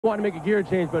Want to make a gear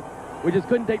change, but we just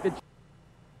couldn't take the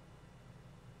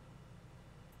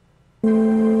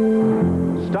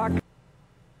stock.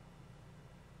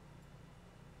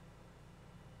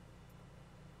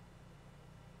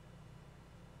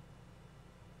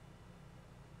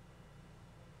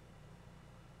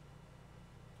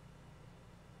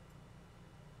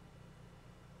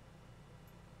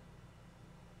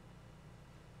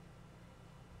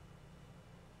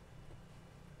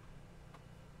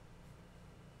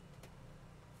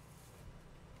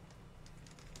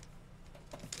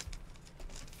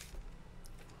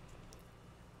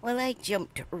 Well, I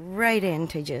jumped right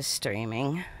into just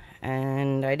streaming,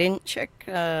 and I didn't check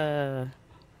too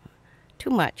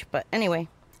much, but anyway,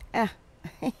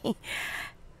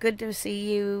 good to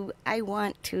see you. I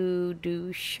want to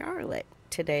do Charlotte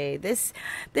today. This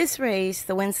race,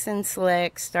 the Winston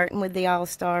Select, starting with the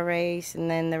All-Star race,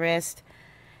 and then the rest,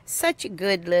 such a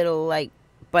good little, like,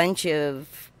 bunch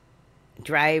of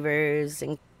drivers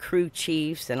and crew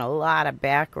chiefs and a lot of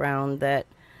background that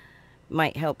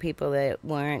might help people that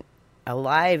weren't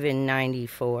alive in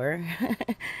 94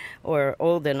 or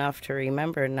old enough to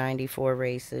remember 94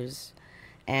 races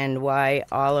and why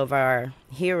all of our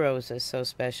heroes are so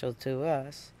special to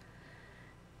us.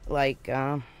 Like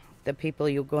the people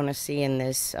you're going to see in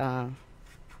this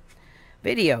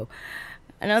video.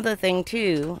 Another thing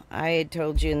too, I had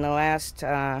told you in the last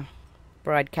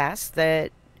broadcast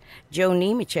that Joe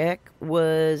Nemechek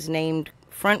was named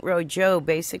Front Row Joe,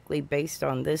 basically based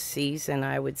on this season,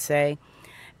 I would say.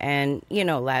 And, you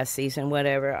know, last season,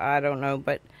 whatever, I don't know.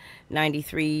 But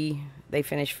 93, they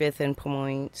finished 5th in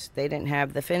points. They didn't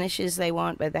have the finishes they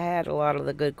want, but they had a lot of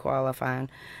the good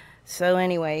qualifying. So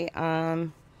anyway,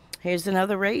 here's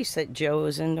another race that Joe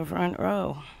is in the front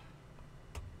row.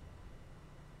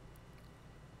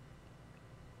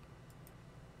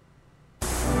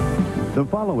 The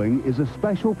following is a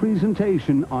special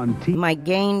presentation on TV. My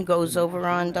gain goes over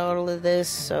on all of this,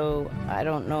 so I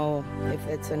don't know if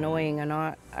it's annoying or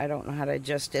not. I don't know how to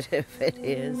adjust it if it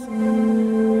is.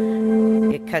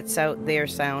 It cuts out their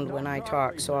sound when I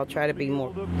talk, so I'll try to be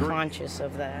more conscious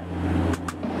of that.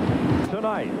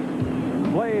 Tonight,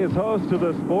 Clay is host to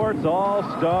the Sports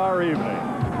All-Star Evening.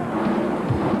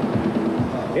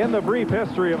 In the brief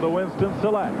history of the Winston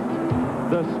Select,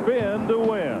 the spin to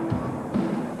win.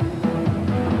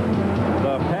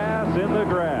 The pass in the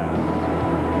grass.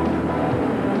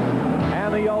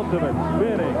 And the ultimate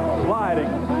spinning, sliding,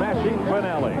 smashing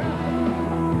finale.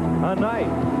 A night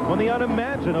when the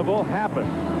unimaginable happened.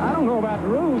 I don't know about the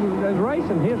rules. There's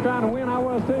racing. He was trying to win. I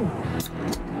was too.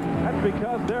 That's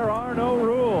because there are no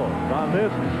rules on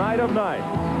this night of nights.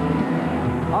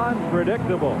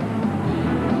 Unpredictable.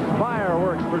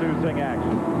 Fireworks producing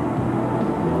action.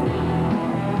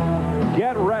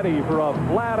 Get ready for a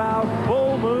flat-out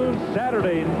full moon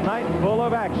Saturday night full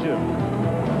of action.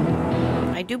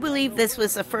 I do believe this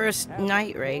was the first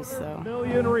night race, though. A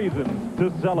million reasons to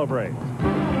celebrate.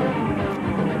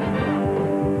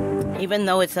 Even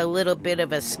though it's a little bit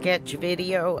of a sketch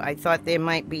video, I thought there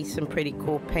might be some pretty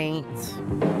cool paints.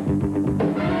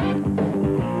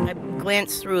 I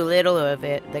glanced through a little of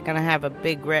it. They're going to have a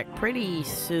big wreck pretty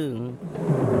soon.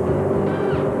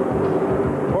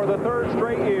 For the third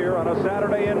straight year on a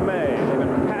Saturday in May, they've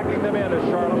been packing them into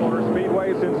Charlotte Motor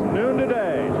Speedway since noon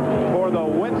today for the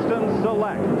Winston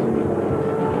Select.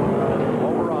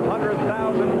 Over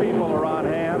 100,000 people are on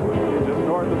hand just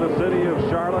north of the city of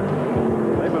Charlotte.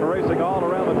 They've been racing all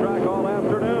around the track all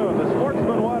afternoon. The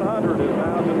Sportsman 100 is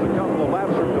now just a couple of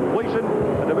laps from completion.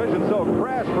 The division so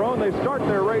crash-prone, they start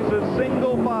their races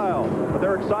single file. But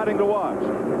they're exciting to watch.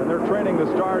 And they're training the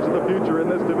stars of the future in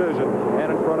this division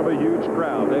and in front of a huge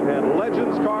crowd. They've had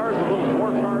Legends cars and little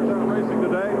sport cars out racing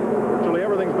today. Virtually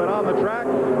everything's been on the track.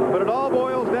 But it all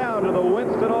boils down to the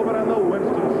Winston Open and the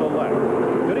Winston Select.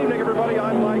 Good evening, everybody.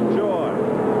 I'm Mike Joy.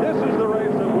 This is the race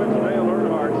of which Dale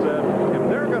Earnhardt said, if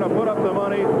they're going to put up the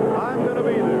money, I'm going to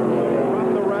be there. So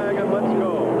drop the rag and let's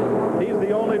go. He's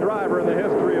the only driver in the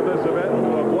history of this event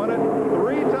to have won it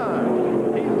 3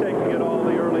 times. He's taking it all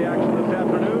the early action this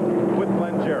afternoon with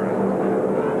Glenn Jarrett.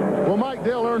 Well, Mike,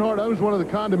 Dale Earnhardt owns one of the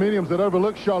condominiums that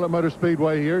overlooks Charlotte Motor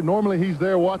Speedway here. Normally he's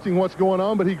there watching what's going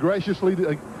on, but he graciously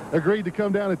agreed to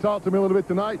come down and talk to me a little bit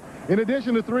tonight. In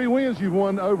addition to 3 wins, you've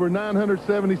won over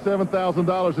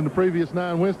 $977,000 in the previous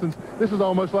 9 Winstons. This is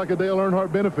almost like a Dale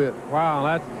Earnhardt benefit.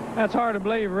 Wow, that's hard to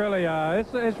believe, really.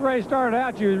 This race started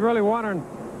out, you was really wondering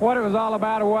what it was all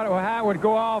about or how it would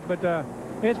go off, but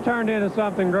it's turned into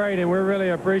something great, and we really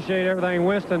appreciate everything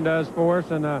Winston does for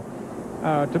us. And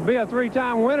to be a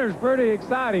 3-time winner is pretty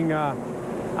exciting.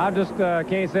 I just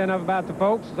can't say enough about the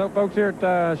folks. So folks here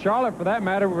at Charlotte, for that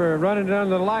matter, we're running it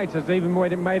under the lights. It's even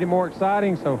made it more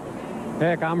exciting. So,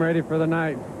 heck, I'm ready for the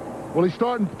night. Well, he's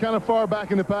starting kind of far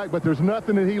back in the pack, but there's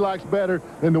nothing that he likes better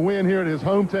than to win here at his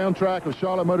hometown track of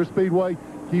Charlotte Motor Speedway.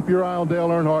 Keep your eye on Dale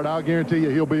Earnhardt. I'll guarantee you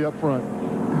he'll be up front.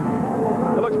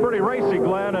 It looks pretty racy,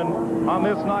 Glenn, and on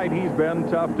this night, he's been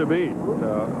tough to beat.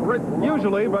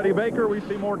 Usually, Buddy Baker, we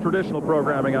see more traditional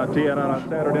programming on TNN on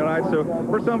Saturday night, so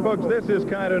for some folks, this is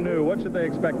kind of new. What should they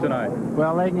expect tonight?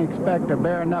 Well, they can expect a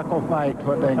bare-knuckle fight,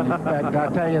 what they can expect. I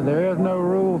tell you, there is no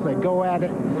rules. They go at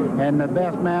it, and the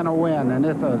best man will win, and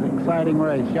it's an exciting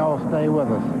race. Y'all stay with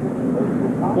us.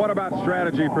 What about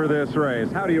strategy for this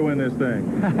race? How do you win this thing?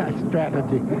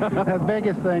 Strategy. The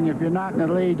biggest thing, if you're not in the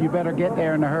lead, you better get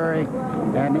there in a hurry.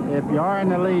 And if you are in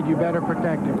the lead, you better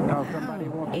protect it because somebody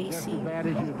wants it just as bad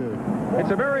as you do. It's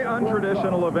a very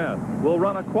untraditional event. We'll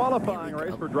run a qualifying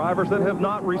race for drivers that have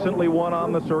not recently won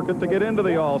on the circuit to get into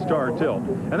the All-Star tilt.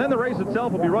 And then the race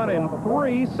itself will be run in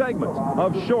 3 segments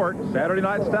of short Saturday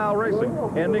night style racing,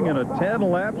 ending in a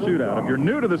 10-lap shootout. If you're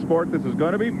new to the sport, this is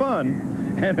going to be fun.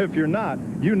 And if you're not,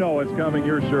 you know it's coming.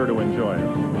 You're sure to enjoy it.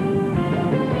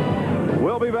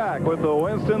 We'll be back with the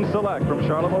Winston Select from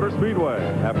Charlotte Motor Speedway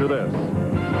after this.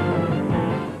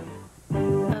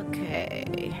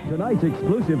 Okay. Tonight's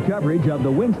exclusive coverage of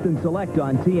the Winston Select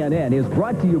on TNN is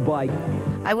brought to you by...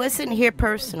 I wasn't here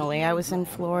personally. I was in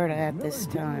Florida at this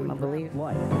time, I believe.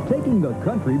 Taking the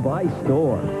country by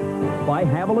storm. By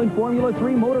Haviland Formula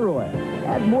 3 Motor Oil.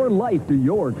 Add more life to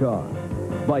your car.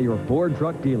 By your Ford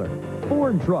truck dealer.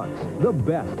 Ford Trucks, the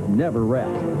best never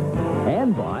rest.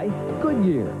 And by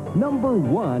Goodyear,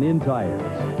 #1 in tires.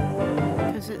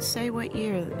 Does it say what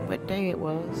year, what day it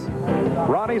was?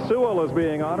 Ronnie Sewell is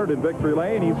being honored in Victory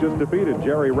Lane. He's just defeated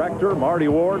Jerry Rector, Marty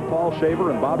Ward, Paul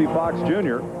Shaver, and Bobby Fox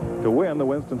Jr. to win the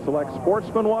Winston Select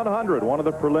Sportsman 100, one of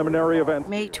the preliminary events.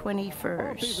 May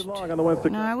 21st. On the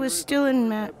Winston. No, I was still in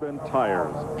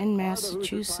tires. in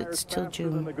Massachusetts till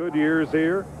June. The good years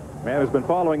here. Man who's been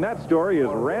following that story is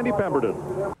Randy Pemberton.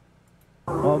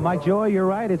 Well, Mike Joy, you're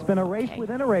right. It's been a race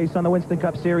within a race on the Winston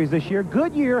Cup Series this year.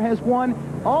 Goodyear has won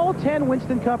all 10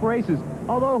 Winston Cup races,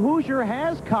 although Hoosier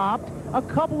has copped a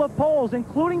couple of poles,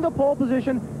 including the pole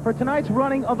position for tonight's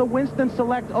running of the Winston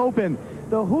Select Open.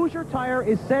 The Hoosier tire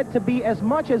is said to be as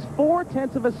much as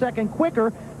 0.4 of a second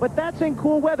quicker, but that's in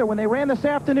cool weather. When they ran this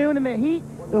afternoon in the heat,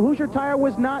 the Hoosier tire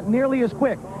was not nearly as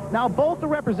quick. Now, both the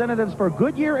representatives for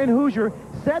Goodyear and Hoosier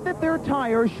said that their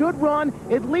tires should run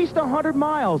at least 100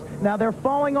 miles. Now, they're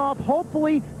falling off,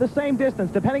 hopefully, the same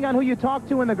distance. Depending on who you talk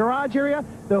to in the garage area,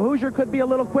 the Hoosier could be a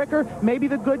little quicker. Maybe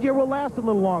the Goodyear will last a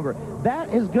little longer.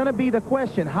 That is going to be the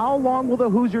question. How long will the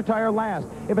Hoosier tire last?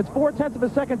 If it's 0.4 of a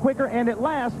second quicker and it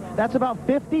lasts, that's about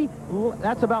 50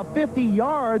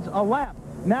 yards a lap.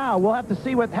 Now, we'll have to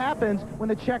see what happens when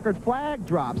the checkered flag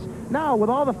drops. Now,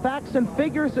 with all the facts and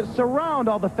figures that surround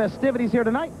all the festivities here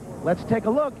tonight, let's take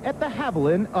a look at the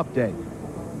Haviland update.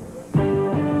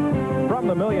 From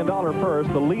the $1 million purse,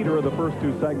 the leader of the first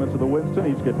 2 segments of the Winston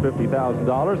each get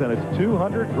 $50,000, and it's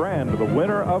 $200,000 to the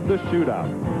winner of the shootout.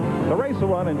 The race will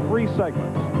run in 3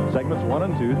 segments. Segments 1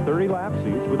 and 2, 30 laps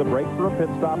each, with a break for a pit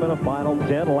stop and a final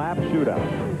 10-lap shootout.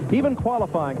 Even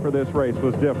qualifying for this race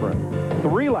was different.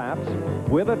 3 laps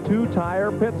with a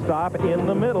 2-tire pit stop in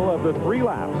the middle of the 3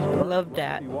 laps. Love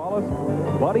that. Wallace,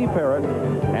 Buddy Parrott,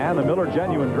 and the Miller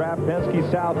Genuine Draft Penske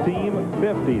South team,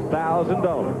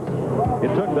 $50,000.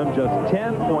 It took them just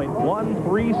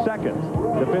 10.13 seconds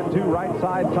to fit 2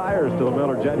 right-side tires to the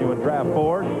Miller Genuine Draft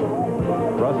Ford.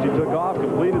 Rusty took off,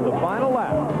 completed the final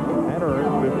lap, and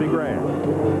earned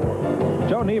 $50,000.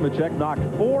 Joe Nemechek knocked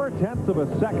 0.4 of a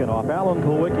second off Alan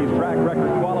Kulwicki's track record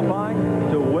qualifying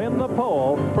to win the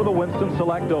pole for the Winston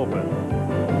Select Open.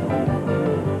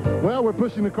 Well, we're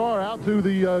pushing the car out to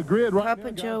the grid right now.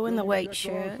 Papa Joe in the white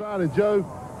shirt. And Joe,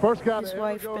 first guy His to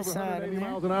wife ever go over beside 180 him.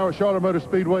 miles an hour at Charlotte Motor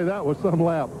Speedway. That was some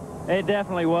lap. It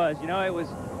definitely was. You know, it was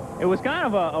kind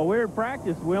of a weird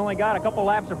practice. We only got a couple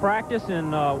laps of practice,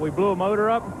 and we blew a motor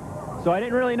up. So I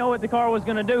didn't really know what the car was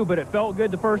going to do, but it felt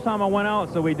good the first time I went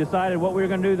out, so we decided what we were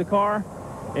going to do to the car,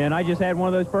 and I just had one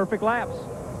of those perfect laps.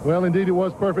 Well, indeed, it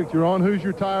was perfect. You're on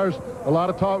Hoosier tires. A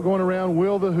lot of talk going around.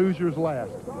 Will the Hoosiers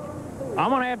last? I'm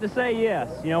going to have to say yes.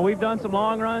 You know, we've done some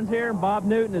long runs here. Bob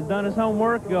Newton has done his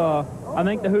homework. I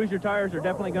think the Hoosier tires are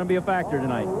definitely going to be a factor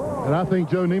tonight. And I think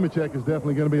Joe Nemechek is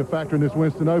definitely going to be a factor in this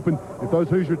Winston Open. If those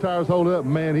Hoosier tires hold up,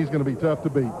 man, he's going to be tough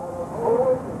to beat.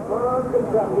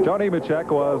 Joe Nemechek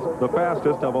was the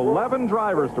fastest of 11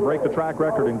 drivers to break the track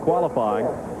record in qualifying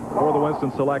for the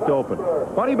Winston Select Open.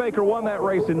 Buddy Baker won that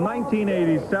race in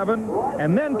 1987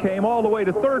 and then came all the way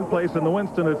to 3rd place in the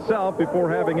Winston itself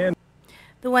before having in.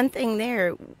 The one thing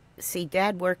there, see,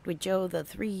 Dad worked with Joe the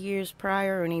 3 years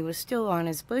prior, and he was still on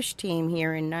his Busch team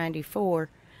here in '94.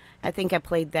 I think I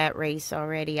played that race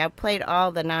already. I played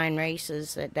all the 9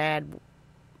 races that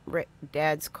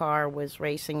Dad's car was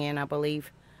racing in, I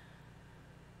believe,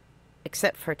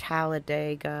 except for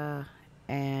Talladega,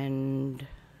 and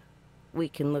we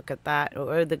can look at that,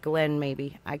 or the Glen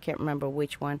maybe. I can't remember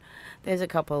which one. There's a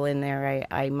couple in there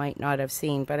I might not have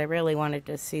seen, but I really wanted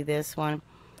to see this one.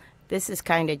 This is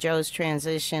kind of Joe's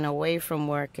transition away from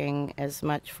working as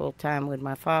much full-time with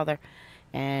my father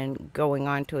and going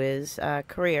on to his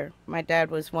career. My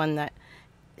dad was one that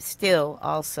still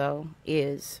also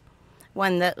is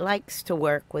one that likes to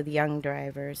work with young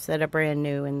drivers that are brand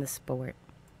new in the sport.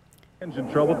 Engine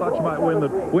trouble. Thought you might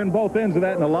win both ends of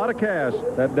that and a lot of cash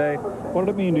that day. What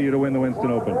did it mean to you to win the Winston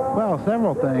Open? Well,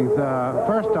 several things.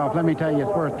 First off, let me tell you,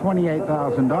 it's worth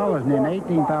 $28,000 and then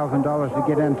 $18,000 to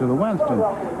get into the Winston.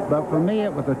 But for me,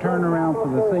 it was a turnaround for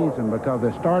the season because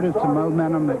it started some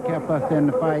momentum that kept us in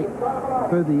the fight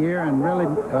through the year and really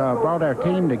brought our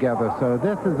team together. So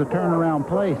this is a turnaround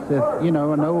place. It's, you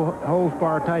know, a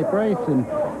no-holds-bar type race, and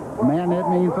man, it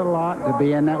means a lot to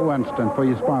be in that Winston for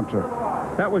your sponsor.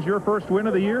 That was your first win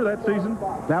of the year that season?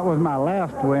 That was my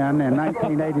last win in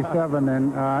 1987,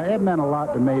 and it meant a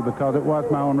lot to me because it was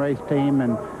my own race team,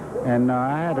 and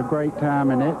I had a great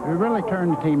time, and it really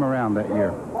turned the team around that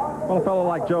year. Well, a fellow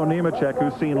like Joe Nemechek,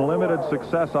 who's seen limited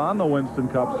success on the Winston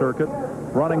Cup circuit,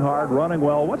 running hard, running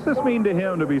well. What's this mean to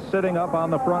him to be sitting up on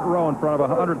the front row in front of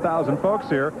 100,000 folks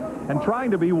here and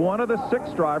trying to be one of the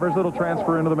 6 drivers that'll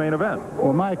transfer into the main event?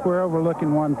 Well, Mike, we're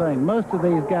overlooking one thing. Most of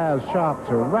these guys' shops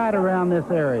are right around this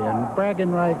area, and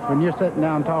bragging rights when you're sitting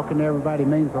down talking to everybody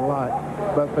means a lot.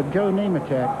 But for Joe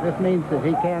Nemechek, this means that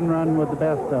he can run with the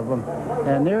best of them,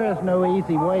 and there is no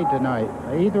easy way tonight.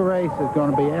 Either race is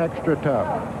going to be extra tough.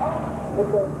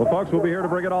 Well, folks, we'll be here to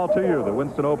bring it all to you, the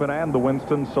Winston Open and the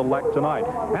Winston Select tonight.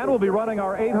 And we'll be running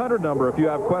our 800 number if you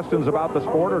have questions about the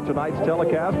sport or tonight's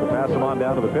telecast. We'll pass them on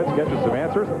down to the pits, get you some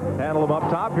answers, handle them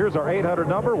up top. Here's our 800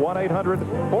 number,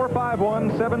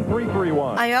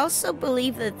 1-800-451-7331. I also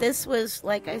believe that this was,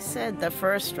 like I said, the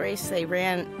first race they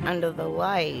ran under the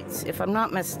lights, if I'm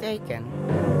not mistaken.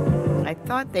 I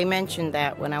thought they mentioned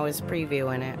that when I was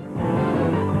previewing it.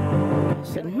 I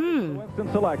said, Winston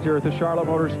Select here at the Charlotte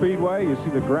Motor Speedway. You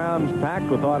see the grounds packed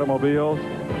with automobiles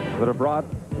that have brought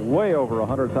way over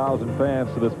 100,000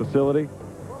 fans to this facility.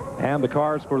 And the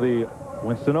cars for the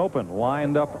Winston Open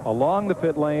lined up along the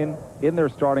pit lane in their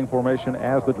starting formation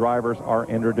as the drivers are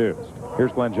introduced.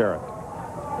 Here's Glenn Jarrett.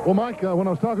 Well, Mike, when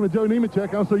I was talking to Joe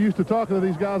Nemechek, I'm so used to talking to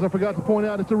these guys, I forgot to point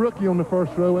out it's a rookie on the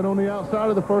first row, and on the outside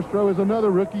of the first row is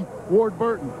another rookie, Ward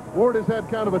Burton. Ward has had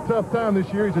kind of a tough time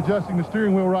this year. He's adjusting the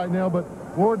steering wheel right now, but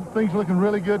Ward, things looking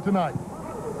really good tonight.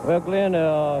 Well, Glenn,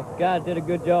 guys did a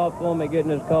good job for me getting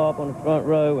this car up on the front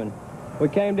row, and we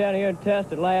came down here and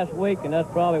tested last week, and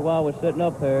that's probably why we're sitting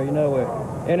up here. You know, we're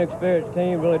inexperienced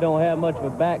team, really don't have much of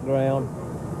a background.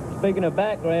 Speaking of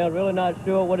background, really not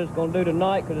sure what it's going to do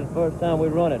tonight because it's the first time we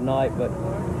run at night, but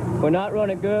we're not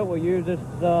running good. We'll use this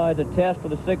as a test for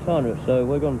the 600, so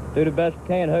we're going to do the best we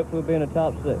can. Hopefully we'll be in the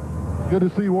top 6. Good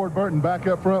to see Ward Burton back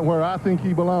up front where I think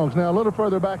he belongs. Now, a little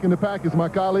further back in the pack is my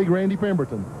colleague, Randy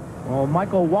Pemberton. Well,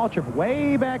 Michael Waltrip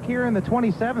way back here in the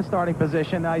 27th starting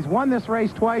position. He's won this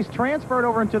race twice, transferred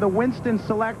over into the Winston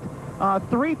Select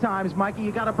 3 times. Mikey,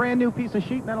 you got a brand new piece of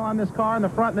sheet metal on this car in the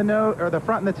front and the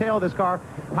front and the tail of this car.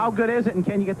 How good is it, and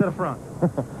can you get to the front?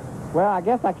 Well, I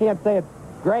guess I can't say it's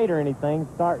great or anything,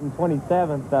 starting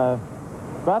 27th.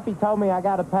 Buffy told me I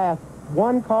got to pass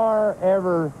 1 car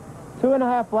every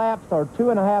 2.5 laps or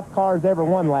 2.5 cars every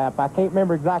 1 lap. I can't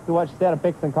remember exactly what she said. I'm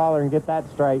fixing to call her and get that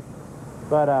straight.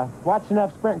 But watch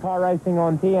enough sprint car racing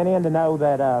on TNN to know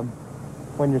that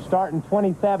when you're starting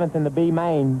 27th in the B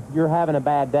main, you're having a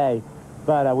bad day.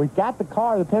 But we've got the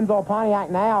car. The Pennzoil Pontiac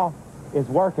now is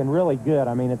working really good.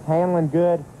 I mean, it's handling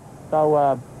good.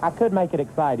 So I could make it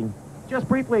exciting. Just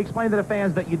briefly explain to the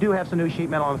fans that you do have some new sheet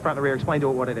metal on the front and the rear. Explain to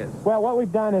it what it is. Well, what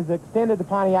we've done is extended the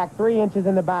Pontiac 3 inches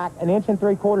in the back, 1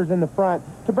 3/4 inches in the front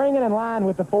to bring it in line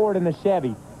with the Ford and the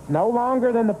Chevy. It's no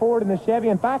longer than the Ford and the Chevy.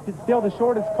 In fact, it's still the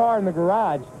shortest car in the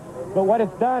garage. But what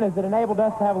it's done is it enabled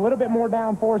us to have a little bit more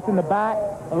downforce in the back,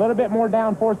 a little bit more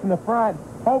downforce in the front.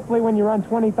 Hopefully, when you run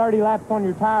 20, 30 laps on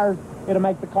your tires, it'll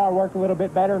make the car work a little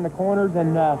bit better in the corners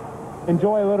and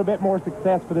enjoy a little bit more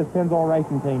success for this Pennzoil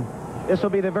racing team. This will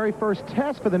be the very first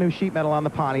test for the new sheet metal on the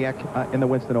Pontiac in the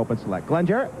Winston Open Select. Glenn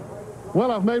Jarrett?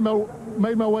 Well, I've made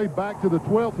my way back to the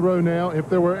 12th row now. If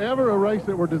there were ever a race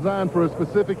that were designed for a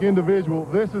specific individual,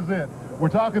 this is it. We're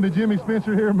talking to Jimmy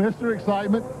Spencer here, Mr.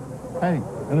 Excitement. Hey,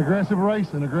 an aggressive race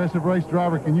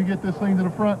driver. Can you get this thing to the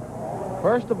front?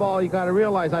 First of all, you got to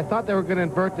realize I thought they were going to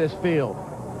invert this field.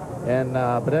 And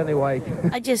but anyway,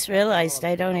 I just realized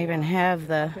I don't even have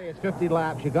the... it's 50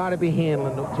 laps. You got to be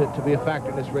handling to be a factor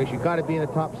in this race. You got to be in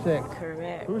the top 6.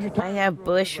 Correct. I have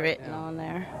Bush written on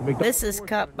there. This is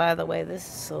Cup, by the way. This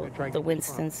is the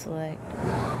Winston Select.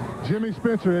 Jimmy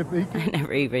Spencer, if he I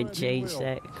never even changed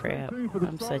that crap.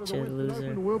 I'm such a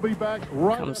loser. We'll be back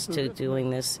When it comes to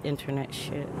doing this internet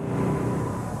shit.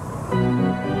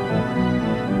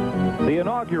 The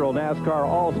inaugural NASCAR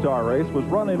All-Star race was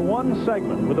run in one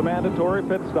segment with a mandatory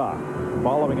pit stop.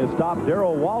 Following his stop,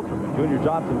 Darrell Waltrip, Junior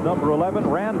Johnson's number 11,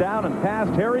 ran down and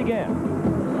passed Harry Gant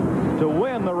to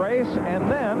win the race, and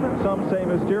then, some say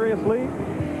mysteriously,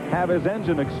 have his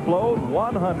engine explode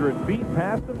 100 feet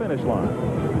past the finish line.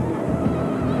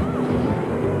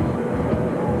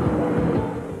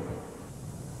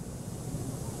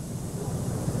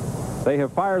 They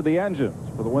have fired the engines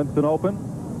for the Winston Open.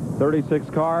 36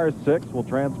 cars, 6 will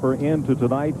transfer into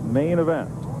tonight's main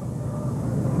event.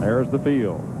 There's the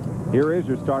field. Here is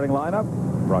your starting lineup,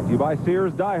 brought to you by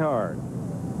Sears Die Hard.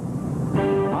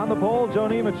 On the pole, Joe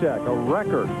Nemechek, a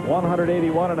record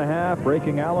 181.5,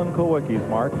 breaking Alan Kulwicki's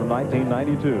mark from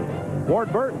 1992.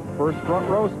 Ward Burton, first front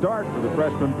row start for the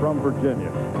freshman from Virginia.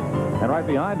 And right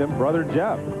behind him, brother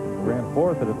Jeff, ran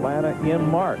 4th at Atlanta in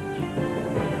March.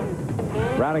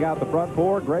 Rounding out the front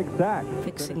 4, Greg Sack.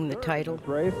 Fixing the title.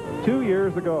 Race 2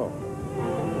 years ago.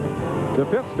 The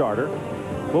 5th starter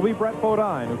will be Brett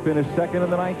Bodine, who finished 2nd in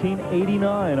the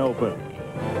 1989 Open.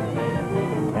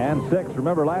 And 6th,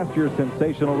 remember last year's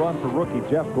sensational run for rookie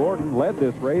Jeff Gordon led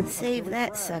this race. Save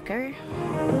that sucker.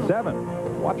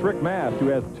 7, watch Rick Mast, who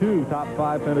has 2 top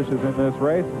 5 finishes in this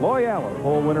race. Loy Allen,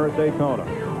 pole winner at Daytona.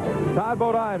 Todd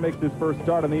Bodine makes his first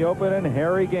start in the Open, and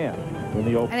Harry Gant in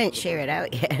the Open. I didn't share it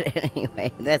out yet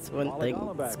anyway. That's one thing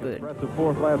that's good. Impressive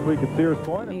 4th last week at Sears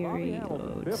Point.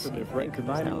 See if that comes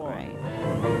out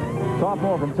right.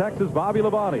 Sophomore from Texas, Bobby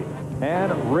Labonte.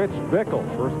 And Rich Bickle,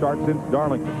 first start since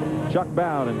Darlington. Chuck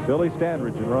Bound and Billy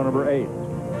Standridge in row number 8.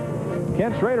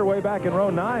 Ken Schrader, way back in row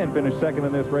 9, finished 2nd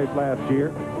in this race last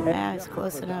year. Yeah, it's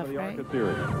close enough, right?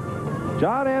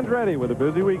 John Andretti with a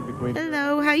busy week between.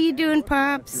 Hello, how you doing,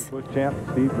 Pops? Bush champ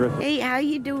Steve Grissom. Hey, how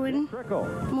you doing? Trickle.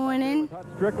 Morning.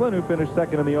 Strickland, who finished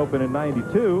 2nd in the Open in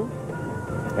 92.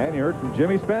 And you heard from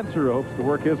Jimmy Spencer, who hopes to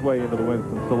work his way into the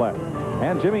Winston Select.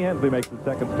 And Jimmy Hensley makes his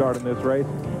 2nd start in this race.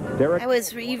 I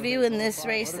was reviewing this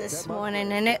race this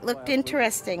morning, and it looked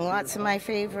interesting. Lots of my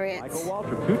favorites.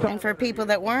 And for people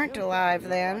that weren't alive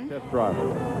then,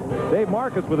 Dave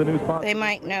Marcus with a new sponsor. They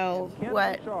might know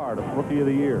what. Rookie of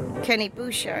the Year. Kenny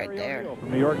Bouchard there.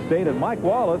 From New York State, and Mike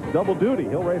Wallace, double duty.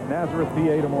 He'll race Nazareth,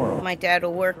 PA tomorrow. My dad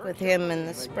will work with him in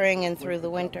the spring and through the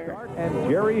winter. And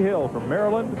Jerry Hill from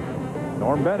Maryland.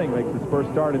 Norm Benning makes his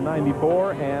first start in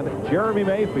 94, and Jeremy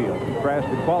Mayfield, who crashed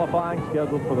in qualifying,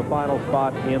 scheduled for the final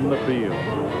spot in the field.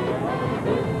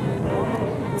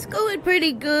 It's going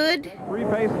pretty good. 3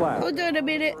 pace laps. Hold on a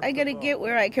minute. I gotta get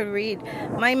where I can read.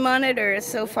 My monitor is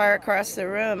so far across the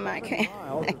room, I can't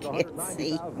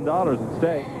see. $1,000 at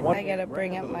stake. I gotta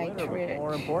bring up my Twitch.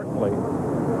 More importantly,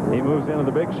 he moves into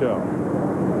the big show.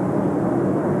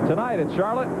 Tonight in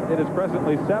Charlotte, it is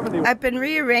presently 70. I've been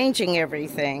rearranging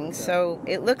everything, so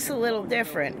it looks a little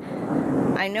different.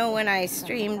 I know when I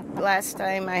streamed last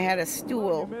time, I had a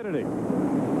stool.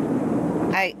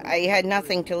 I had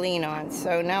nothing to lean on,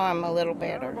 so now I'm a little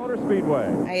better. Motor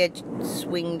Speedway. I had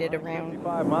swinged it around.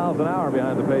 5 miles an hour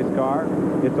behind the pace car.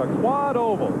 It's a quad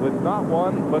oval with not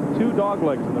 1, but 2 dog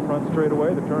legs in the front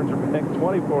straightaway. The turns are banked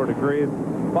 24 degrees,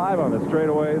 5 on the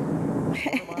straightaways,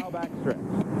 1 mile backstretch.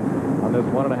 On this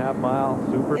 1.5 mile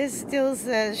super. It still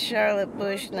says Charlotte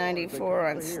Bush 94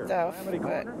 on stuff, but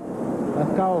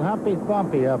that's called Humpy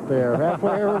Thumpy up there. That's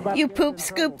where everybody. You poop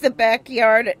scoop the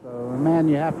backyard. So, man,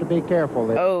 you have to be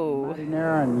careful. Oh. In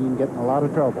there, and you can get in a lot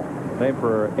of trouble. Name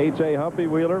for H.A. Humpy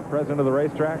Wheeler, president of the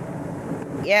racetrack.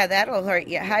 Yeah, that'll hurt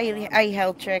you. Hi,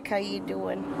 Heltrick. How you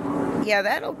doing? Yeah,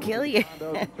 that'll kill you.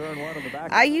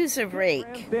 I use a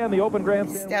rake.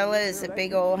 Stella is a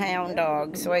big old hound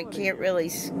dog, so I can't really.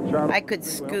 I could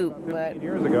scoop, but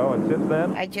years ago, and since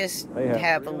then, I just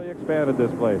have really expanded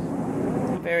this place.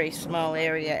 A very small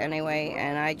area anyway,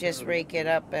 and I just rake it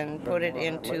up and put it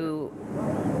into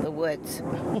the woods.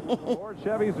 4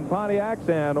 Chevys and Pontiacs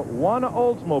and 1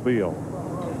 Oldsmobile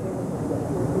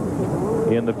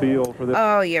in the field for this.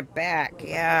 Oh, you're back.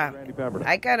 Yeah.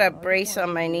 I got a brace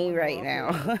on my knee right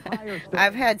now.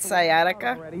 I've had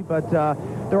sciatica. But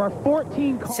there are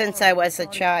 14 cars since I was a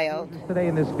child. Today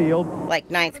in this field. Like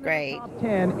 9th grade.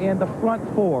 10 in the front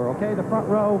 4, okay? The front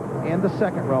row and the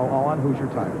second row all on Hoosier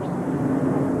tires.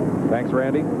 Thanks,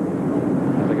 Randy.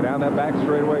 As they get down that back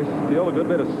straightaway, still a good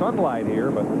bit of sunlight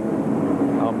here, but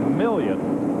 1,000,000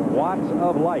 watts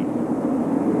of light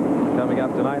coming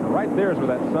up tonight. And right there is where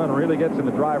that sun really gets in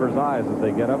the driver's eyes as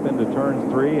they get up into turns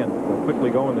 3 and quickly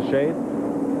go in the shade.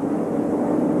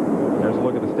 There's a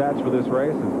look at the stats for this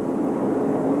race.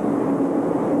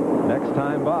 Next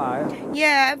time by.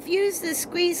 Yeah, I've used the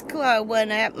squeeze claw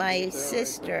one at my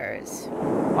sister's.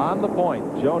 On the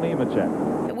point, Joe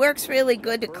Nemechek. It works really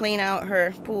good to clean out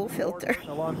her pool filter.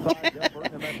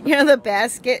 You know, the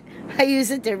basket? I use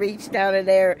it to reach down in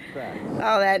there.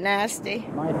 All that nasty.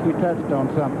 Mike, you touched on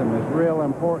something that's real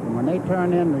important. When they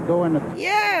turn in to go in the...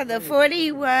 Yeah, the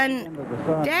 41.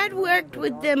 Dad worked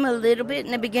with them a little bit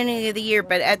in the beginning of the year,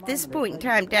 but at this point in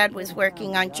time, Dad was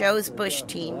working on Joe's Bush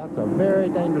team. That's a very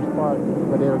dangerous part,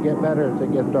 but it'll get better as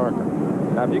it gets darker.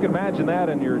 Now, if you can imagine that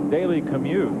in your daily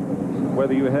commute,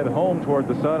 whether you head home toward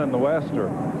the sun in the west or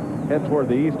head toward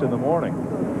the east in the morning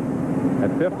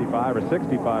at 55 or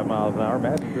 65 miles an hour,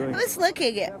 imagine doing I was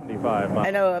looking at 75 miles.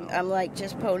 I know I'm like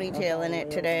just ponytailing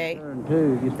it today.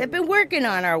 They've been working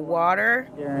on our water.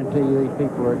 Guarantee you these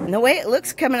people are... And the way it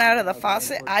looks coming out of the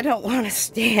faucet, I don't want to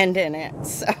stand in it.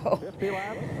 So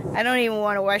I don't even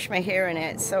want to wash my hair in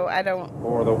it. So I don't.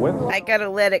 For the Winston. I got to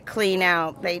let it clean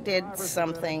out. They did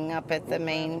something up at the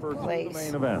main place.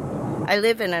 Main event. I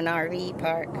live in an RV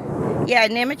park. Yeah,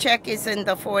 Nemechek is in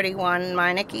the 41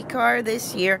 Meineke car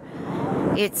this year.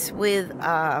 It's with,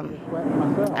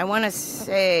 I want to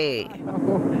say,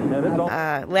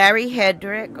 Larry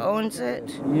Hedrick owns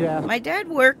it. Yeah. My dad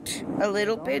worked a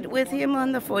little bit with him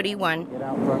on the 41,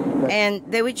 and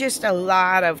there were just a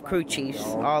lot of crew chiefs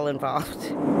all involved.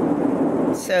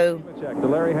 So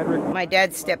my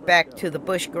dad stepped back to the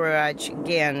Bush garage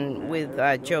again with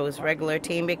Joe's regular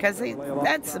team because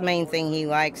that's the main thing he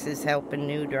likes is helping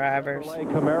new drivers.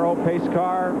 Camaro pace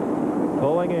car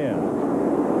pulling in.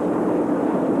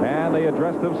 And they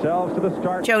address themselves to the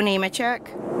start. Joe Nemechek.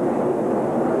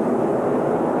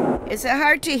 Is it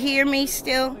hard to hear me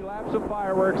still? Laps of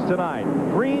fireworks tonight.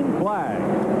 Green flag.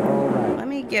 Let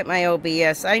me get my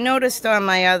OBS. I noticed on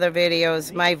my other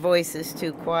videos my voice is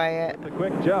too quiet. The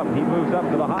quick jump. He moves up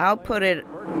to the hot. I'll put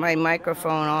my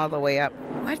microphone all the way up.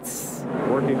 What's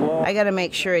working low? I gotta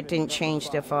make sure it didn't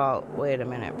change default. Wait a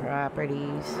minute.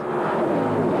 Properties.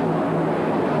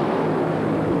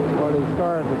 These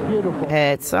cars are beautiful.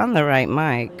 It's on the right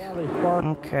mic.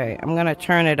 Okay, I'm gonna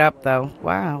turn it up though.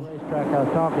 Wow. Track I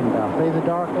was talking about. See the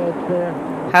dark edge there?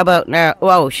 How about now?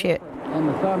 Whoa, shit. In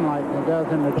the sunlight, it does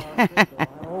in the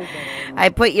dark. I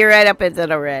put you right up into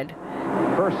the red.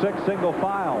 First 6 single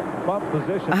file bump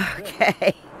position.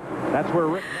 Okay. That's where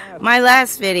Rick. My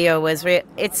last video was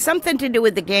it's something to do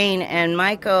with the gain, and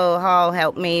Michael Hall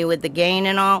helped me with the gain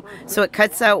and all, so it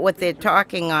cuts out what they're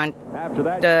talking on. After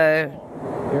that.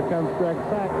 Here comes Greg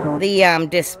Sachs. The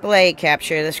display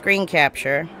capture, the screen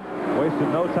capture. Wasted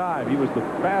no time. He was the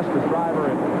fastest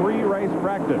driver in pre-race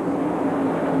practice.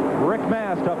 Rick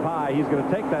Mast up high. He's going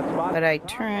to take that spot. But I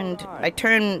turned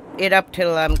it up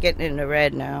till I'm getting in the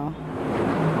red now.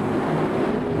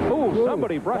 Ooh,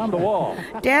 somebody brushed the wall.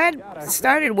 Dad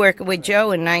started working with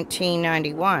Joe in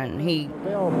 1991. He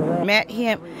met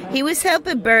him. He was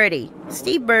helping Birdie.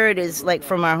 Steve Bird is like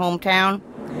from our hometown.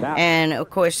 And of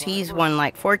course, he's won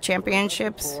like 4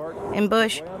 championships in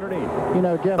Bush.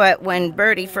 But when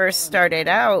Birdie first started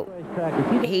out,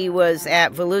 he was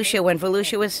at Volusia when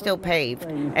Volusia was still paved,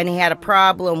 and he had a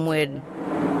problem with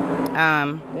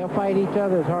they'll fight each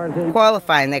other as hard as they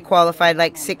qualifying. They qualified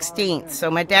like 16th. So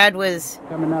my dad was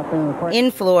coming up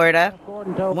in Florida,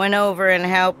 went over and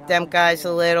helped them guys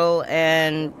a little,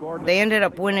 and they ended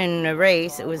up winning the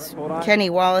race. It was Kenny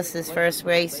Wallace's first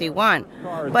race he won.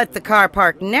 But the car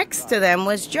parked next to them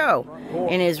was Joe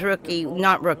in his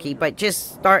not rookie, but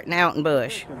just starting out in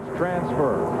Bush.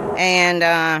 Transfer. And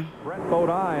Brett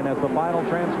Bodine as the final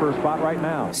transfer spot right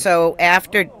now. So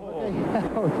after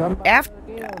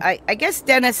I guess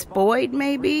Dennis Boyd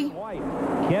maybe,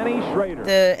 Kenny Schrader,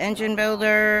 the engine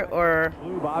builder, or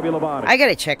I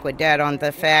gotta check with Dad on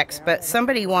the facts, but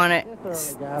somebody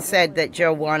said that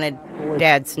Joe wanted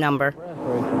Dad's number,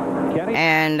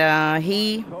 and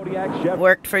he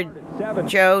worked for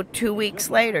Joe 2 weeks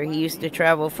later. He used to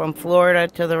travel from Florida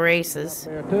to the races,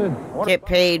 get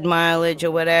paid mileage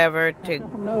or whatever to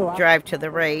drive to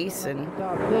the race, and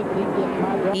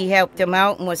he helped him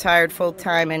out and was hired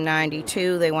full-time in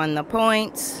 92. They won the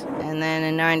points, and then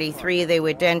in 93 they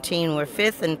were Dentine were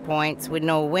 5th in points with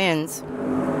no wins,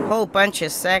 whole bunch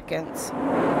of seconds.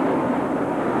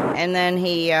 And then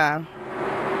he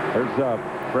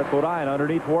Brett Bodine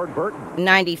underneath Ward Burton.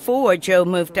 94, Joe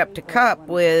moved up to Cup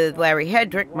with Larry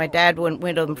Hedrick. My dad went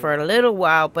with him for a little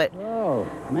while, but Oh,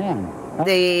 man.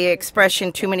 the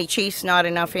expression "too many chiefs, not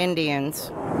enough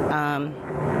Indians"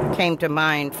 came to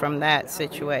mind from that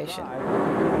situation.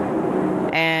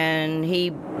 And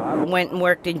he went and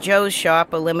worked in Joe's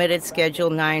shop, a limited schedule,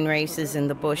 9 races in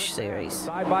the Busch Series.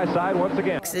 Side by side once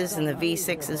again. And the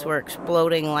V6s were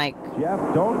exploding like Jeff,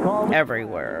 don't call me.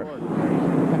 everywhere.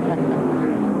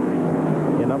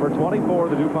 In number 24,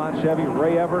 the DuPont Chevy,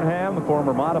 Ray Evernham, the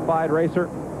former modified racer.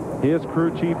 His crew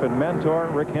chief and mentor,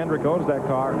 Rick Hendrick, owns that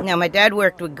car. Now, my dad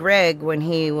worked with Greg when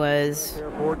he was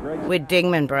with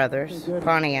Dingman Brothers,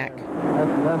 Pontiac.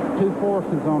 That's 2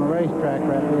 forces on a racetrack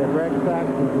right there. Greg Sachs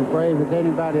is as brave as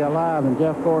anybody alive, and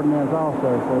Jeff Gordon is also,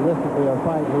 so this will be a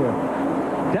fight here.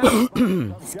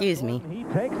 Excuse me. He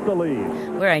takes the lead.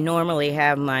 Where I normally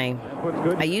have my...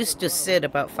 I used to sit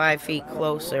about 5 feet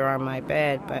closer on my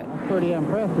bed, but... Pretty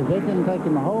impressive. They didn't take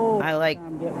him the whole I like...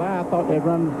 time to get by. I thought they'd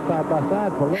run side by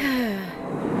side for a little.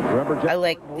 I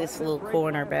like this little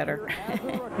corner better.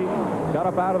 Got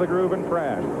up out of the groove and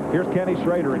crashed. Here's Kenny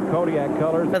Schrader in Kodiak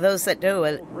colors. For those that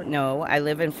don't know, I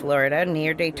live in Florida,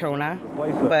 near Daytona.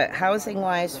 But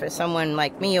housing-wise, for someone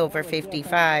like me over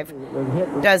 55,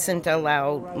 doesn't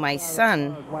allow my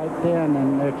son,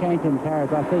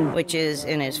 which is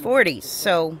in his 40s.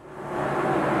 So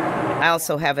I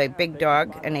also have a big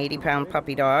dog, an 80-pound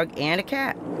puppy dog, and a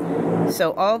cat.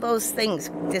 So all those things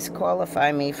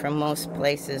disqualify me from most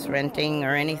places, renting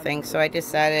or anything. So I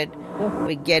decided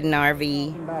we'd get an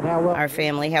RV. Our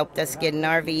family helped us get an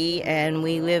RV, and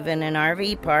we live in an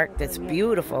RV park that's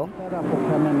beautiful.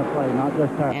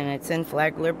 And it's in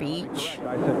Flagler Beach.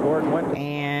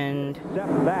 And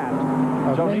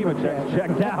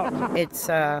checked out. It's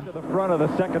to the front of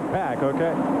the second pack,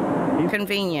 okay?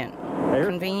 Convenient.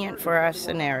 Convenient for our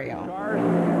scenario,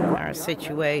 our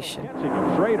situation.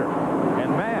 Schrader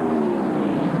and Mass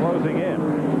closing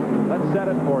in. Let's set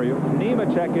it for you.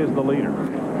 Nemechek is the leader.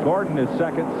 Gordon is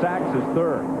second. Sachs is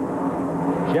third.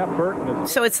 Jeff Burton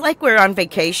is... So it's like we're on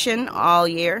vacation all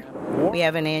year. We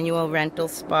have an annual rental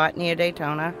spot near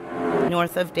Daytona,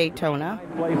 north of Daytona.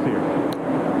 Place here.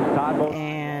 Todd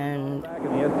and back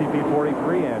in the STP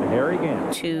 43 and Harry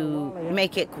Gant. To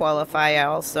make it qualify, I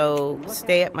also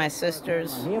stay at my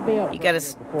sister's. You got to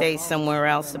stay somewhere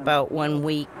else about 1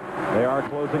 week. They are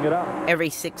closing it up. Every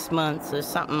 6 months or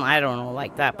something, I don't know,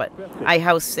 like that. But I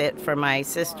house sit for my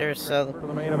sister, so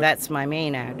that's my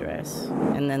main address.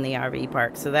 And then the RV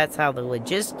park. So that's how the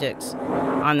logistics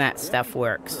on that stuff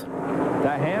works.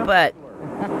 But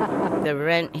the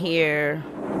rent here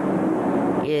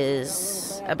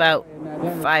is about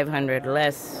 $500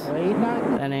 less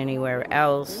than anywhere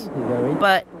else.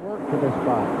 But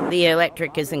the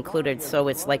electric is included, so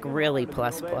it's like really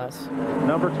plus.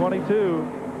 Number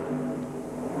 22.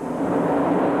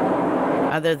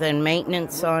 Other than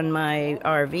maintenance on my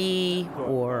RV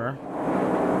or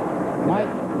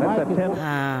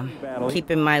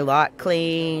keeping my lot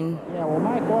clean.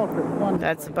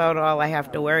 That's about all I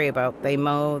have to worry about. They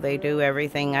mow, they do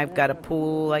everything. I've got a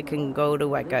pool I can go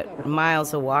to. I got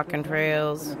miles of walking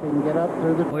trails.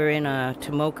 We're in a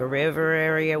Tomoka River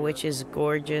area, which is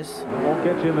gorgeous. Won't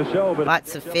get you in the show, but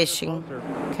lots of fishing,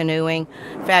 canoeing.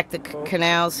 In fact, the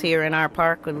canals here in our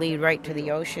park would lead right to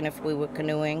the ocean if we were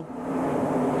canoeing.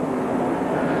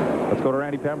 Let's go to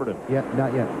Randy Pemberton. Yeah,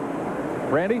 not yet.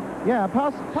 Randy? Yeah,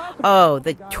 Oh,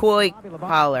 the toy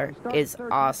hauler is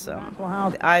awesome.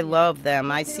 I love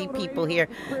them. I see people here.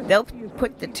 They'll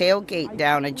put the tailgate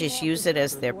down and just use it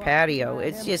as their patio.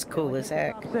 It's just cool as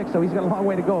heck. So he's got a long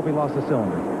way to go if he lost a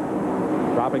cylinder.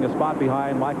 Dropping a spot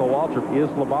behind Michael Waltrip is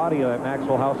Labonte at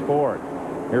Maxwell House Ford.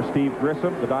 Here's Steve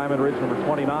Grissom, the Diamond Ridge number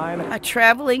 29. A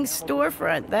traveling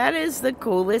storefront. That is the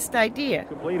coolest idea.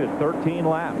 Completed 13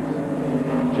 laps.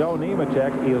 Joe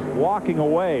Nemechek is walking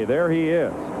away. There he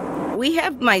is. We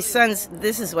have my son's.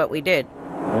 This is what we did.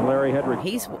 And Larry Hedrick.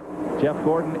 He's Jeff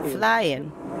Gordon is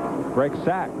flying. Greg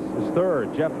Sachs is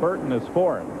third. Jeff Burton is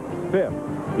fourth. Fifth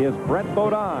is Brent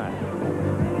Bodine.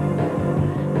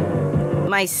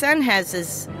 My son has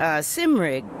his sim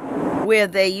rig where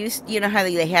they used, you know how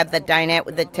they have the dinette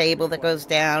with the table that goes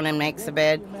down and makes the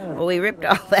bed? Well, we ripped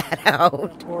all that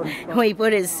out. We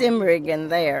put his sim rig in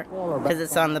there because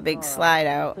it's on the big slide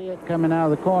out. See it coming out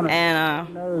of the corner.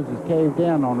 And nose is caved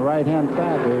in on the right-hand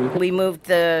side there. We moved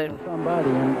the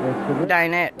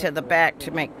dinette to the back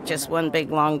to make just one big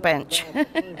long bench. You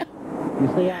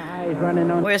see how high he's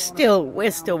running on? We're still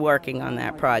working on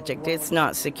that project. It's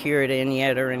not secured in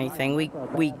yet or anything.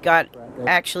 We got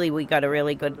Actually, we got a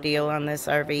really good deal on this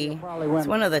RV. It's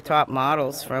one of the top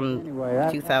models from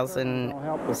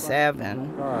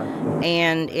 2007,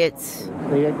 and it's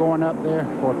See it going up there?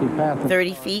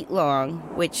 30 feet long,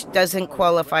 which doesn't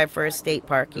qualify for a state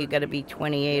park. You got to be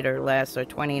 28 or less, or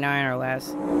 29 or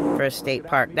less for a state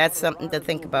park. That's something to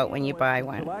think about when you buy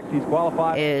one.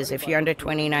 Is if you're under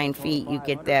 29 feet, you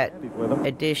get that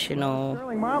additional.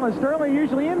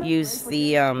 Use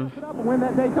the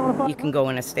you can go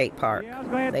in a state park.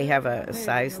 They have a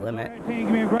size limit,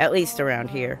 at least around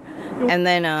here. And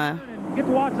then Get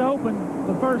the watch open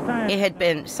the first time. it had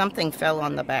been, something fell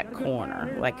on the back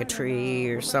corner, like a tree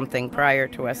or something prior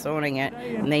to us owning it,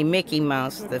 and they Mickey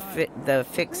Mouse the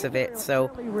fix of it, so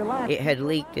it had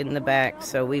leaked in the back,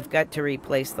 so we've got to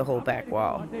replace the whole back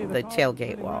wall, the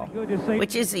tailgate wall,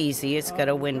 which is easy. It's got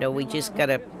a window. We just got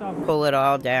to pull it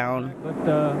all down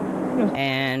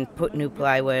and put new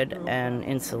plywood and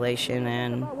insulation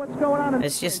in.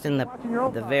 It's just in the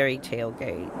very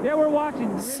tailgate. Yeah, we're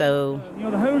watching. So You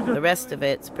know, the Hoosier the rest of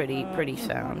it's pretty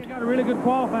sound got a really good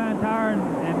qualifying tire and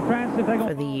trying to see if they for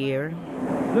gonna. the year.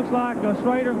 Looks like a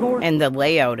straighter Gordon. And the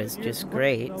layout is just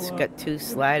great. It's got 2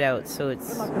 slide outs, so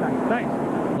it's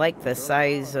Thanks. like the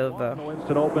size of a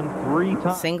Winston open 3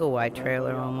 times. single wide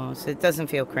trailer almost. It doesn't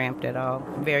feel cramped at all.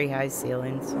 Very high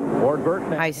ceilings. Ward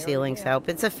Burton. High ceilings help.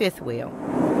 It's a 5th wheel.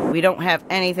 We don't have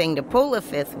anything to pull a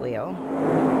 5th wheel,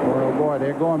 Oh boy,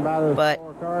 they're going by those But-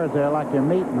 4 cars there like they're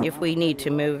meeting them. if we need to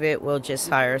move it, we'll just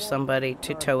hire somebody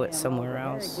to tow it somewhere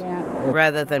else,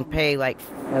 rather than pay like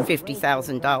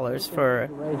 $50,000 for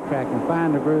Racetrack and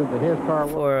find the groove that his car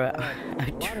will a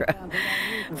truck,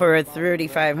 for a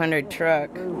 3,500 truck.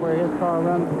 where his car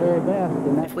runs the very best.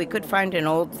 And If we could find an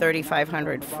old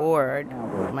 3,500 Ford,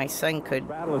 my son could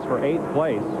Battle is for 8th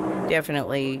place.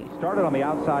 definitely Started on the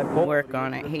outside pole. work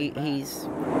on it. He's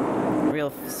real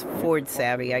Ford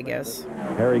savvy, I guess.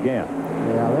 Harry Gant.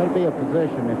 yeah, there'll be a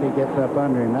position if he gets up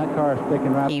under him. That car's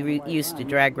sticking right. He used to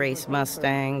drag race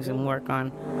Mustangs and work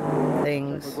on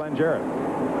things. Glenn Jarrett.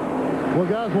 Well,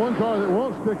 guys, one car that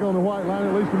won't stick on the white line,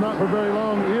 at least not for very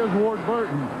long, is Ward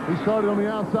Burton. He started on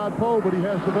the outside pole, but he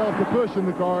has developed a push in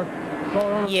the car.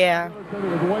 Yeah. Said it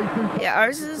was way too tight. Yeah,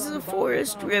 ours is a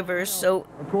Forest River, so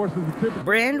Of course, as a typical,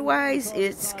 brand-wise,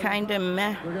 it's kind of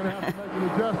meh. they're going to have to make an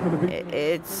adjustment if he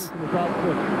It's in the top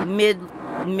 6.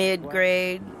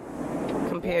 mid-grade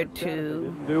compared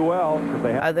to Do well because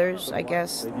they have others, I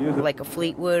guess, like a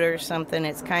Fleetwood or something.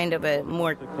 It's kind of a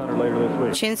more 600 later this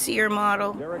week. chintzier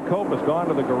model. Derek Cope has gone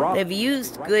to the garage. They've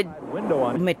used good Window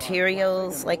on it.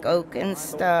 materials like oak and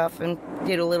stuff, and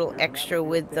did a little extra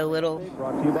with the little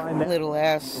Brought to you by Net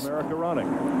ass America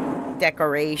Running.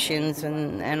 decorations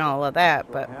and all of that,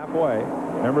 but Halfway.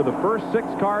 Remember, the first 6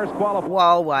 cars qualified.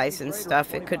 wall-wise and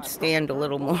stuff, it could stand a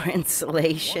little more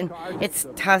insulation. It's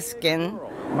Tuscan,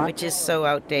 which is so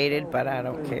outdated, but I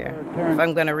don't care. If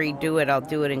I'm going to redo it, I'll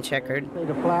do it in checkered See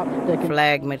the flaps sticking.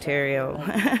 flag material.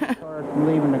 Cars from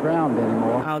leaving the ground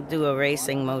anymore. I'll do a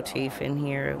racing motif in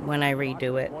here when I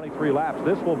redo it. 23 laps.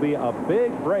 This will be a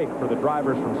big break for the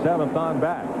drivers from 7th on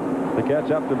back to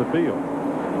catch up to the field.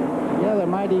 Yeah, there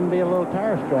might even be a little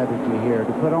tire strategy here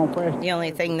to put on fresh. The only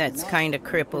thing that's kind of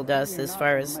crippled us as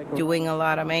far as doing a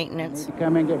lot of maintenance, You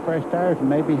come in and get fresh tires and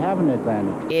maybe have an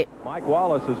advantage. Mike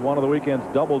Wallace is one of the weekend's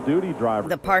double-duty drivers.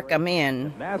 the park I'm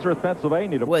in Nazareth,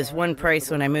 Pennsylvania. was one price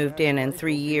when I moved in, and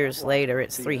 3 years later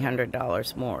it's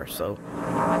 $300 more, so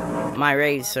my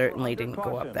raise certainly didn't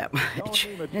go up that much.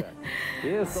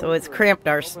 So it's cramped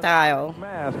our style.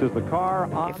 Mast is the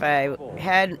car on. If I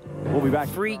had We'll be back.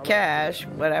 free cash,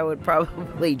 what I would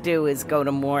probably do is go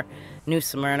to more New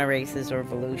Smyrna races or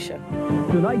Volusia.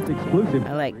 Tonight's exclusive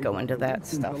I like going to that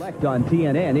stuff. Select on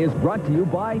TNN is brought to you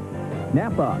by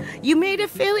Napa. You made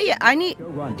affiliate.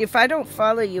 If I don't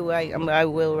follow you, I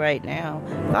will right now.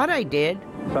 Thought I did.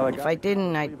 If I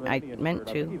didn't, I meant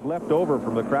to. He's left over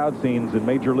from the crowd scenes in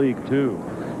Major League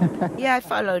 2. Yeah, I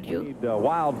followed you. Need,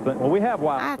 wild thing. Well, we have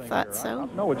wild. I thing thought here. so. I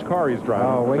don't know which car he's driving.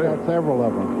 Oh, we got several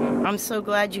of them. I'm so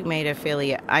glad you made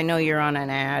affiliate. I know you're on an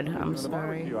ad. I'm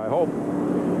sorry. I hope.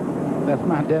 That's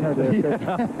my dinner district.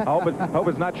 I hope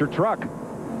it's not your truck.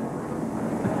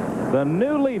 The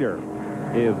new leader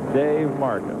is Dave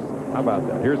Marcus. How about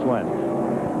that? Here's Glenn.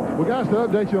 Well, guys, to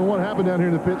update you on what happened down here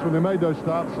in the pits when they made those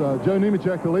stops, Joe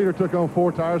Nemechek, the leader, took on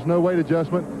 4 tires, no weight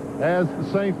adjustment. As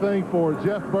the same thing for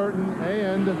Jeff Burton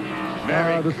and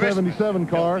the 77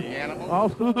 car.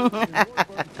 Also,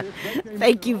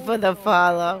 Thank you for the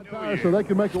follow. so they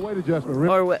can make a weight adjustment.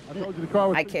 Or what? I told you the car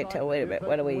was I can't tell. Wait a minute.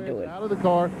 What are we doing? out of the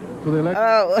car, so they let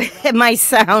Oh, my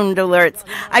sound alerts.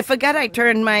 I forgot I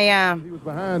turned my he was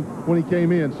behind when he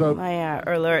came in. So my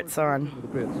alerts on. the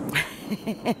pits.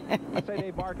 I say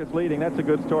Dave Marcus leading. That's a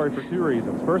good story for two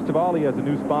reasons. First of all, he has a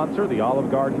new sponsor. The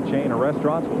Olive Garden chain of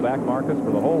restaurants will back Marcus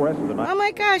for the whole rest of the night. Oh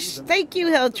my gosh! Thank you,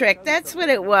 Hilltrick. That's what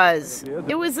it was.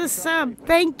 It was a sub.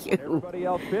 Thank you. Everybody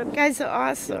else pits. You guys are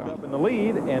Up awesome. in the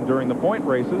lead, and during the point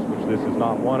races, which this is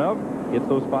not one of, gets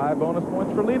those 5 bonus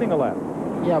points for leading a lap.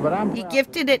 Yeah, but I'm He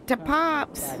gifted it to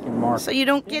Pops, Mark so you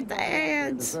don't get the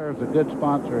ads. deserves a good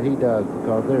sponsor. He does,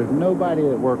 because there's nobody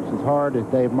that works as hard as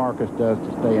Dave Marcus does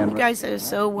to stay in. You guys are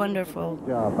so wonderful.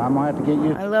 Job. I'm gonna have to get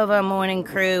used I love our morning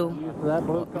crew. to that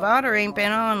blue car. Vaughter ain't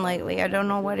been on lately. I don't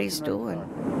know what he's doing.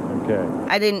 Okay.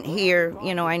 I didn't hear,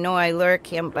 you know, I know I lurk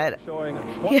him, but Showing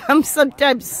I'm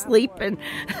sometimes sleeping.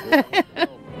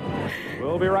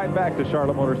 We'll be right back to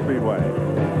Charlotte Motor Speedway.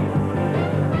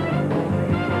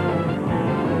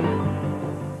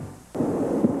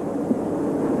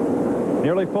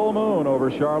 Nearly full moon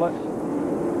over Charlotte.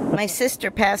 My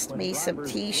sister passed me some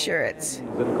T-shirts.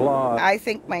 And Claude. I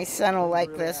think my son will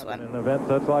like this one. An event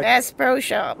that's like Bass Pro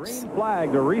Shops. green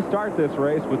flag to restart this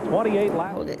race with 28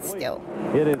 laps. Hold it still,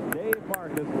 It is Dave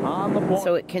Marcus on the point.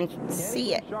 so it can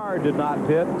see it. Bouchard did not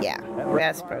pit. Yeah, That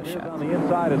Bass Pro is Shops. on the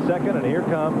inside a second, and here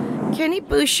comes Kenny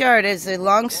Bouchard is a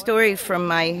long story from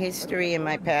my history and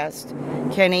my past.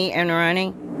 Kenny and Ronnie,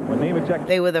 when Nemechek.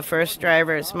 they were the first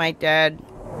drivers. My dad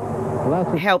Well,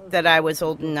 that's helped that I was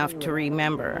old enough to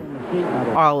remember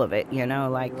a all of it, you know,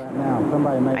 like right now.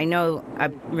 Somebody I make know I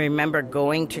remember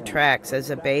going to tracks as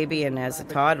a baby and as a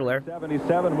toddler.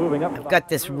 77 moving up. I've got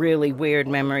this really weird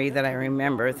memory that I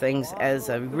remember things as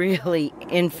a really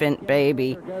infant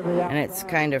baby, and it's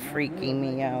kind of freaking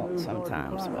me out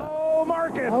sometimes. But Oh,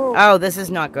 Marcus. oh, this is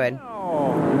not good.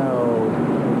 Oh.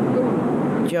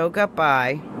 no. Joe got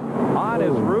by. On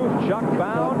his roof, Chuck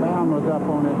Bound. Bound was up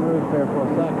on his roof there for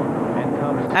a second. And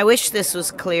comes I wish this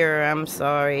was clearer. I'm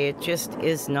sorry. It just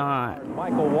is not.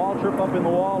 Michael Waltrip up in the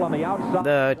wall on the outside.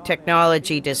 The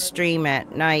technology to stream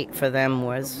at night for them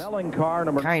was Melling car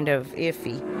number kind of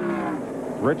iffy.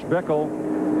 Rich Bickle.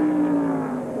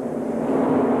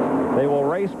 They will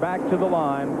race back to the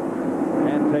line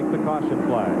and take the caution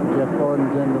flag. Jeff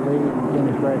Gordon's in the lead and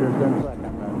Kenny Schrader's in second right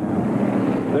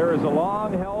now. There is a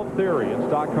long-held theory in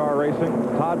stock car racing.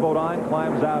 Todd Bodine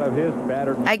climbs out of his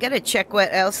battered. I gotta check what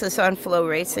else is on Flow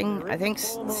Racing. I think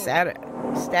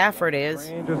Stafford is.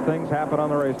 Strangest things happen on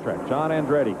the racetrack. John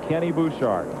Andretti, Kenny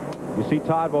Bouchard. You see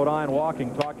Todd Bodine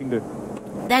walking, talking to.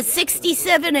 That's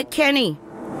 67 at Kenny.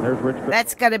 There's Rich Bickle.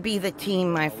 That's gotta be the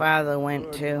team my father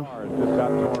went to. Just got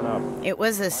torn up. It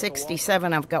was a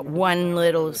 67. I've got one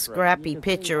little scrappy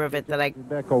picture of it that I,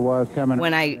 Bickle was coming.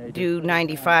 when I do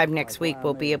 95 next week,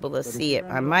 we'll be able to see it.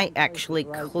 I might actually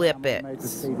clip it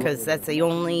because that's the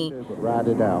only Ride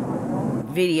it out.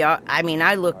 video. I mean,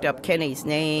 I looked up Kenny's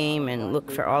name and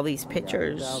looked for all these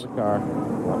pictures The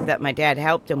car. that my dad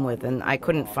helped him with, and I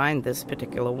couldn't find this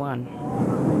particular one.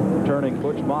 Turning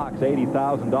Butch Mock's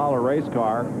 $80,000 race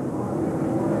car.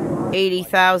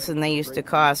 80,000 they used to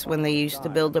cost when they used to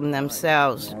build them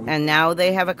themselves, and now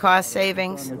they have a cost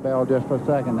savings. The bell just for a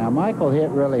second. Now Michael hit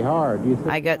really hard. You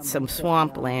I got some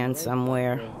swampland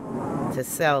somewhere to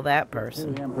sell that see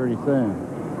person. him pretty soon.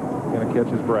 Gonna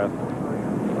catch his breath.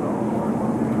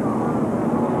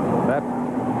 That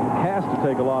has to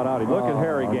take a lot out of him. Look at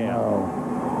Harry Gant. No.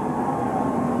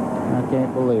 I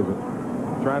can't believe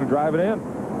it. Trying to drive it in.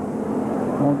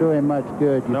 Won't do him much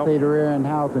good. You Nope. see the rear end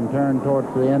housing turn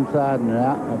towards the inside, and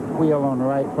the wheel on the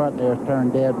right front there is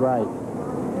turned dead right.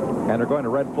 And they're going to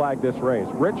red flag this race.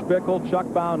 Rich Bickle, Chuck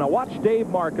Bound. Now watch Dave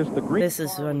Marcus, the green. This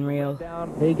is unreal.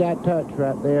 Down, He got touched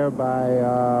right there by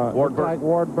Ward looks like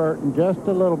Ward Burton just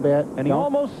a little bit. and he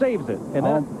almost saves it. And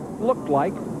then it looked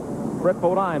like Brett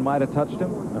Bodine might have touched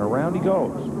him, and around he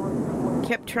goes.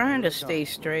 Kept trying to stay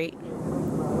straight.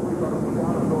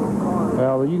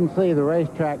 Well, you can see the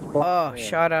racetrack's Oh, blocked.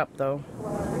 shot up though.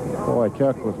 Boy,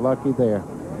 Chuck was lucky there.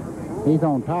 He's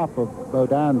on top of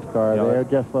Bodine's car Yeah. there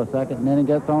just for a second, and then he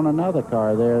gets on another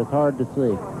car there. It's hard to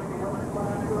see.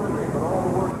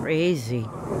 Crazy.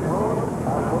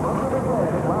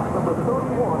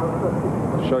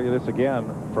 show you this again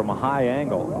from a high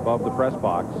angle above the press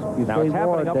box. Now it's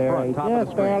happening up front, top of the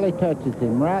just screen. barely touches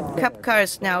him right there. Cup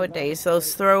cars nowadays,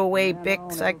 those throwaway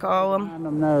Bics, I call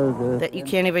them, that you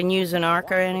can't even use an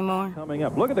ARCA anymore. Coming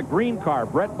up, look at the green car,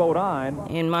 Brett Bodine.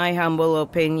 In my humble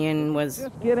opinion, was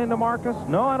Just get into Marcus?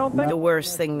 No, I don't think. the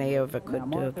worst thing they ever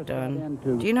could have done.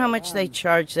 Do you know how much they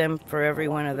charge them for every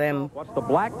one of them What's the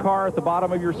black car at the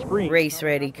bottom of your screen?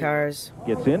 race-ready cars?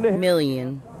 Gets into him.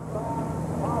 Million.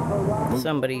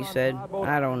 Somebody said,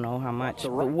 I don't know how much,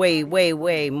 but way, way,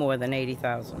 way more than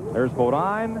 80,000. There's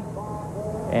Bodine,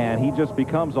 and he just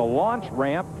becomes a launch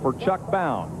ramp for Chuck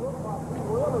Bound.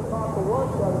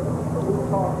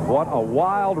 What a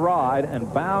wild ride,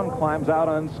 and Bound climbs out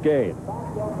unscathed.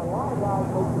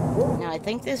 Now, I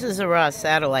think this is a raw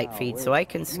satellite feed, so I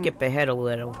can skip ahead a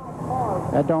little.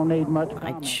 That don't need much.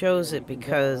 I chose it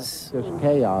because Just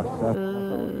chaos.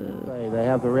 They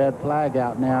have the red flag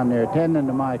out now, and they're attending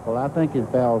to Michael. I think his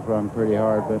bell's rung pretty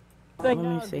hard, but let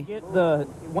me see.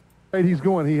 He's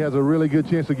going. He has a really good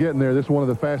chance of getting there. This is one of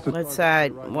the fastest. Let's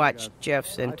watch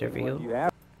Jeff's interview.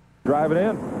 Drive it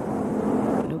in.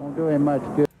 won't do him much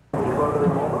good.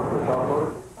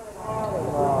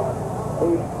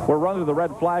 We're running the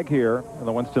red flag here in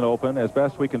the Winston Open. As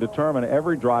best we can determine,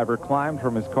 every driver climbed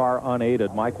from his car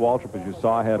unaided. Mike Waltrip, as you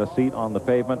saw, had a seat on the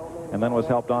pavement and then was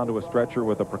helped onto a stretcher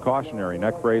with a precautionary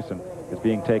neck brace and is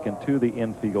being taken to the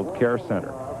infield care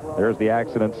center. There's the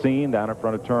accident scene down in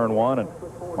front of turn one, and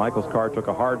Michael's car took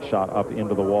a hard shot up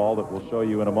into the wall that we'll show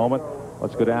you in a moment.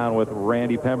 Let's go down with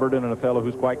Randy Pemberton and a fellow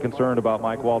who's quite concerned about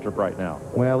Mike Waltrip right now.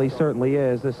 Well, he certainly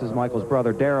is. This is Michael's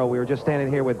brother, Darrell. We were just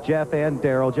standing here with Jeff and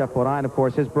Darrell. Jeff Bodine, of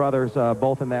course, his brothers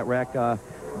both in that wreck.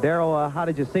 Darrell, how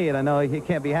did you see it? I know you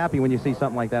can't be happy when you see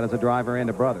something like that as a driver and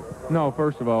a brother. No,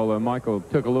 first of all, Michael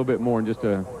took a little bit more than just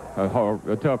a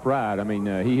tough ride. I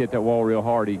mean, he hit that wall real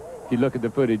hard. If you look at the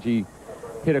footage, he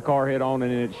hit a car head on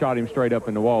and it shot him straight up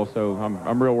in the wall. So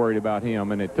I'm real worried about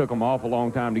him. And it took them an awful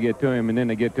long time to get to him, and then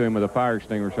they get to him with a fire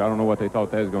extinguisher. I don't know what they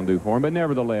thought that was going to do for him. But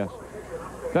nevertheless,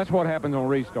 that's what happens on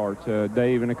restarts.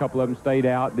 Dave and a couple of them stayed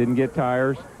out, didn't get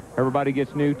tires. Everybody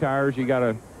gets new tires. You got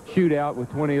a shootout with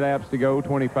 20 laps to go,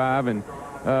 25, and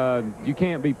you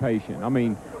can't be patient. I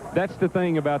mean, that's the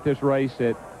thing about this race,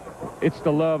 that it's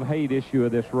the love-hate issue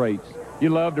of this race. You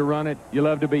love to run it. You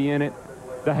love to be in it.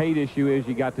 The hate issue is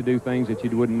you got to do things that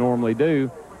you wouldn't normally do.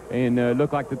 And it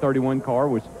looked like the 31 car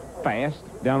was fast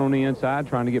down on the inside,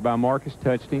 trying to get by Marcus,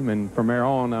 touched him. And from there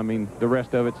on, I mean, the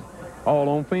rest of it's all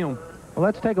on film. Well,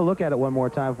 let's take a look at it one more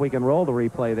time if we can roll the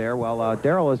replay there. Well,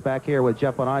 Darrell is back here with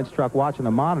Jeff Bodine's truck watching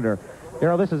the monitor.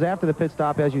 Darrell, this is after the pit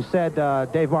stop. As you said,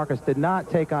 Dave Marcus did not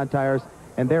take on tires.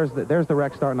 And there's the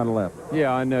wreck starting on the left.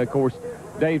 Yeah, and of course,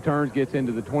 Dave turns, gets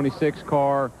into the 26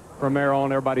 car. From there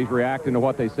on, everybody's reacting to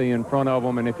what they see in front of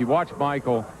them. And if you watch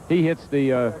Michael, he hits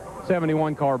the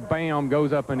 71 car, bam,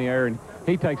 goes up in the air, and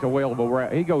he takes a whale of a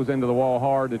wreck. He goes into the wall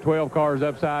hard. The 12 car's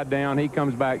upside down. He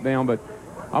comes back down. But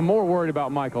I'm more worried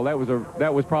about Michael. That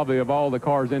was probably, of all the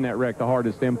cars in that wreck, the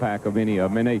hardest impact of any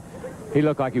of them. And he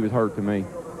looked like he was hurt to me.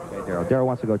 Okay, Darrell. Darrell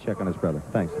wants to go check on his brother.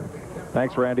 Thanks.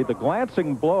 Thanks, Randy. The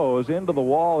glancing blows into the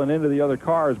wall and into the other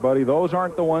cars, buddy, those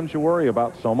aren't the ones you worry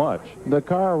about so much. The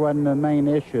car wasn't the main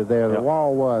issue there. The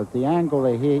wall was. The angle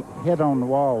that he hit on the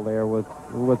wall there was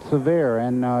severe,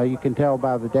 and you can tell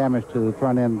by the damage to the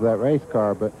front end of that race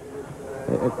car. But,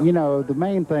 you know, the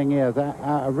main thing is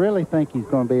I really think he's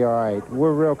going to be all right.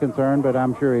 We're real concerned, but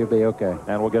I'm sure he'll be okay.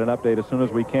 And we'll get an update as soon as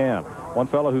we can. One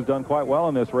fellow who's done quite well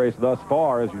in this race thus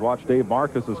far, as you watch Dave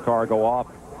Marcus's car go off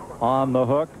on the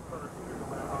hook.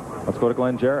 Let's go to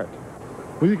Glenn Jarrett.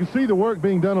 Well, you can see the work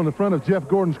being done on the front of Jeff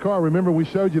Gordon's car. Remember, we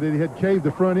showed you that he had caved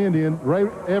the front end in. Ray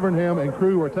Evernham and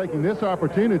crew are taking this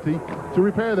opportunity to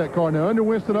repair that car. Now, under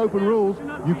Winston Open rules,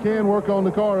 you can work on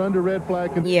the car under red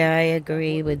flag. Yeah, I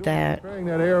agree with that. Repairing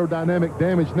that aerodynamic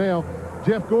damage now.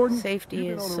 Jeff Gordon. Safety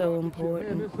is so important.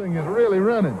 Man, this thing is really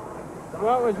running.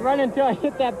 Well, it was running until I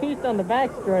hit that piece on the back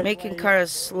stretch. Making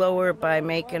cars slower by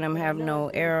making them have no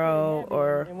aero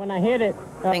or and when I hit it,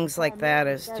 things like that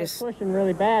is just pushing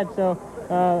really bad. So,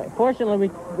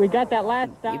 fortunately, we got that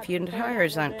last stop. If your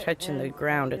tires aren't touching the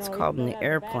ground, it's called an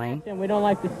airplane. And we don't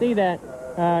like to see that.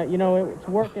 You know, it's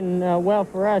working well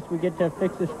for us. We get to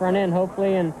fix this front end,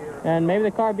 hopefully, and maybe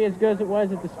the car will be as good as it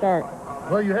was at the start.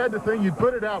 Well, you had the thing. You'd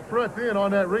put it out front then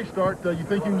on that restart. You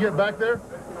think you can get back there?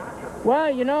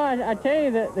 Well, you know, I tell you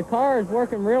that the car is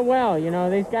working real well. You know,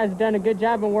 these guys have done a good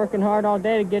job of working hard all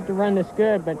day to get to run this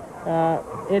good, but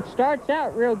it starts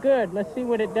out real good. Let's see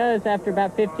what it does after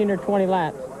about 15 or 20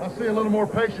 laps. I see a little more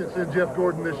patience in Jeff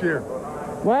Gordon this year.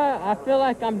 Well, I feel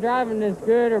like I'm driving as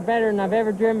good or better than I've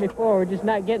ever driven before. We're just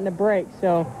not getting the brakes.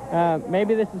 So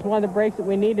maybe this is one of the brakes that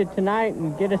we needed tonight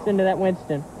and get us into that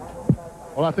Winston.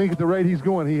 Well, I think at the rate he's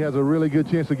going, he has a really good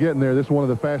chance of getting there. This is one of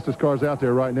the fastest cars out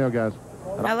there right now, guys.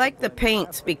 I like the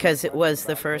paints because it was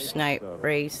the first night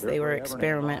race. They were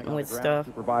experimenting with stuff.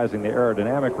 Supervising the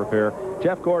aerodynamic repair.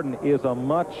 Jeff Gordon is a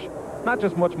not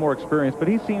just much more experienced, but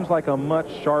he seems like a much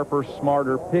sharper,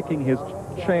 smarter, picking his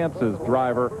chances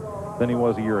driver than he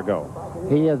was a year ago.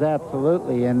 He is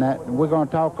absolutely, and that we're going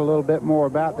to talk a little bit more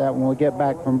about that when we get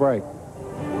back from break.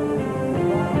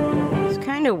 It's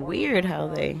kind of weird how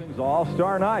they... It's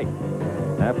all-star night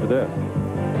after this.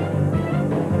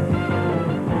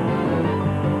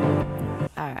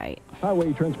 All right.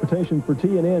 Highway transportation for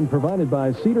TNN provided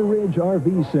by Cedar Ridge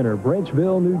RV Center,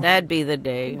 Branchville, New Jersey. That'd be the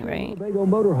day, right? Winnebago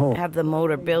Motorhome. Have the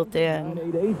motor built in.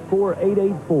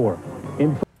 888-4884.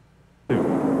 In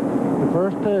The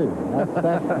first two.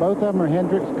 That's both of them are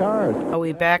Hendricks cars. Are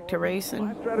we back to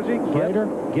racing? Strategy, Trader?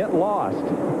 get lost.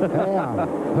 Yeah,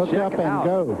 hook Check up and out.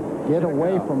 go. Get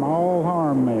away from all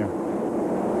harm there.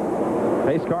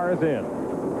 Pace car is in.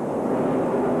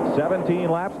 17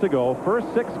 laps to go.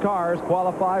 First 6 cars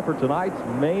qualify for tonight's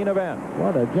main event.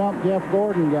 What a jump Jeff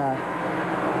Gordon got.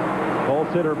 Pole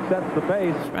sitter sets the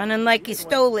pace. Running like he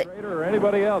stole it. Or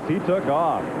anybody else, he took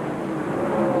off.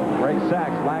 Greg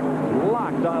Sachs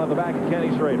locked onto the back of Kenny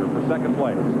Schrader for second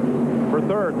place. For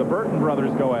third, the Burton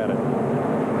brothers go at it.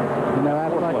 You know,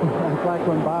 that's like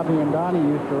when Bobby and Donnie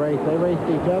used to race. They raced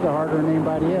each other harder than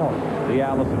anybody else. The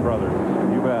Allison brothers,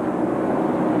 you bet.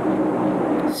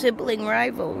 Sibling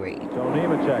rivalry. Joe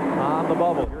Nemechek on the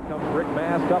bubble. Here comes Rick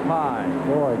Mast up high.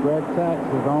 Boy, Greg Sachs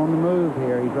is on the move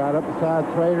here. He's right up beside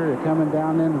Schrader. They're coming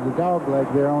down into the dog leg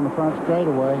there on the front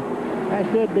straightaway. That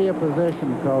should be a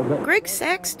position because... Greg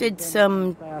Sachs did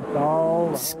some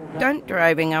stunt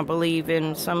driving, I believe,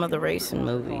 in some of the racing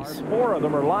movies. 4 of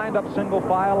them are lined up single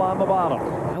file on the bottom.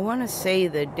 I want to say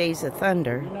the Days of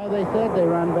Thunder. You know, they said they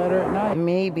run better at night.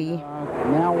 Maybe.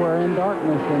 Now we're in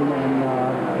darkness, and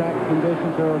track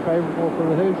conditions are favorable for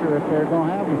the Hoosier if they're going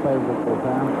to have a favorable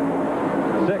time.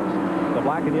 6, the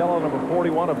black and yellow, number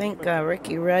 41. I think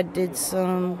Ricky Rudd did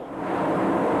some.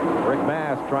 Rick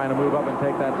Mast trying to move up and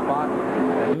take that spot.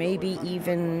 Maybe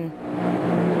even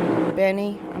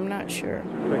Benny. I'm not sure.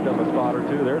 Picked up a spot or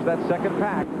two. There's that second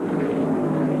pack.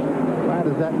 Why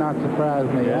does that not surprise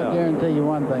me? Yeah. I guarantee you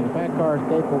one thing. If that car's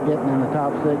capable of getting in the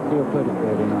top 6, he'll put it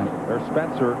there tonight. There's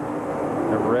Spencer.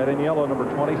 The red and yellow, number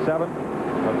 27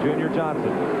 of Junior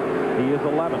Johnson. He is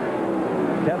 11.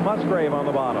 Ted Musgrave on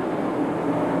the bottom.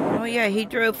 Oh, yeah, he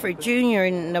drove for Junior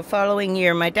in the following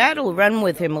year. My dad will run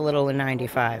with him a little in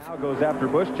 95. Now goes after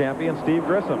Busch champion Steve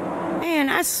Grissom. Man,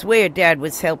 I swear Dad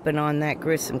was helping on that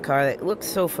Grissom car. That looks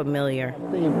so familiar.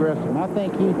 Steve Grissom, I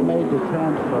think he's made the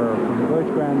transfer from the Busch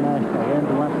Grand National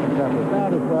into Winston Cup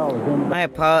about as well as anybody. I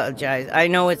apologize. I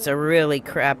know it's a really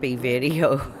crappy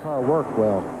video. The car worked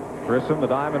well. Grissom, the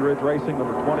Diamond Ridge Racing,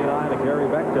 number 29 of Gary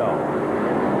Bechtel.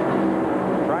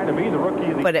 Trying to be the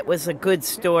rookie of the... But it was a good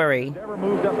story. Never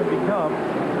moved up and become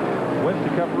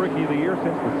Winston Cup Rookie of the Year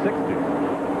since the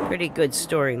 60s. Pretty good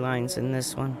storylines in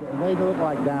this one. They look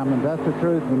like diamonds. That's the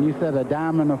truth. When you said a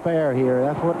diamond affair here,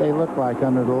 that's what they look like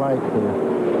under the lights here.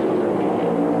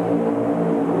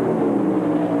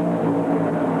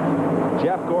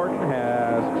 Jeff Gordon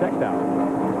has checked out.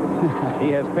 He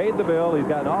has paid the bill. He's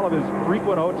gotten all of his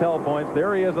frequent hotel points.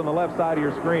 There he is on the left side of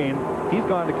your screen. He's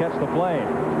gone to catch the plane.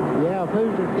 Yeah, if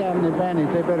Hoosier's got an advantage,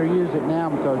 they better use it now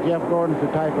because Jeff Gordon's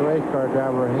the type of race car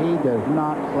driver. He does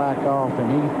not slack off,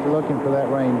 and he's looking for that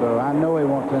rainbow. I know he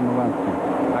wants in the Winston.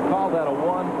 I call that a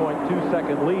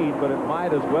 1.2-second lead, but it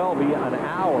might as well be an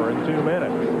hour and 2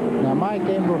 minutes. Now, Mike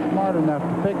Engel was smart enough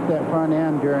to fix that front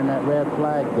end during that red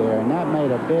flag there, and that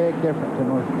made a big difference.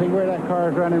 And we'll see where that car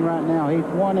is running right now. He's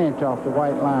 1 inch off the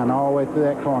white line all the way through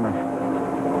that corner.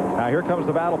 Now, here comes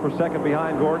the battle for second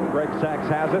behind Gordon. Greg Sachs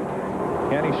has it.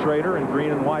 Kenny Schrader in green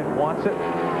and white wants it.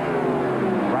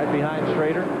 Right behind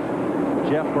Schrader,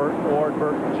 Jeff Burton, Ward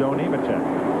Burton, Joe Nemechek.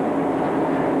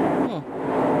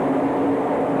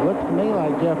 Looks to me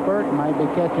like Jeff Burton might be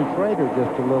catching Schrader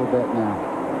just a little bit now.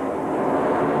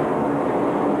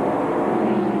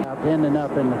 Ending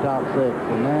up in the top 6,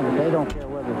 and then they don't care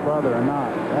whether it's brother or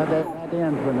not. That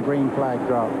ends when the green flag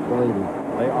drops, believe me.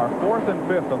 They are 4th and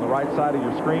 5th on the right side of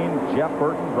your screen. Jeff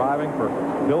Burton driving for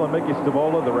Bill and Mickey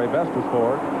Stavola, the Ray Vestas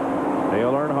Ford.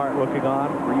 Dale Earnhardt looking on,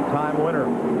 3-time winner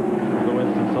of the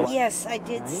Winston Select. Yes, I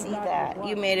did see that.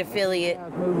 You made affiliate.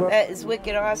 That is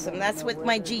wicked awesome. That's what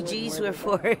my GGs were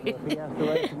for.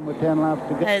 With 10 laps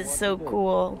to go. That's so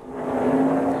cool.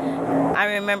 I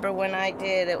remember when I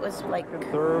did, it was like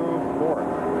through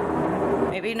fourth.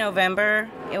 Maybe November.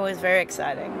 It was very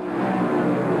exciting.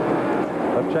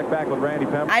 Let's check back with Randy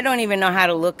Pemberton. I don't even know how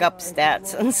to look up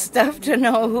stats and stuff to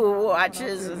know who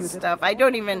watches and stuff. I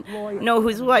don't even know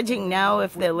who's watching now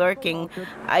if they're lurking.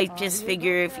 I just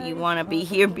figure if you want to be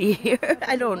here, be here.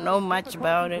 I don't know much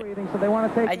about it.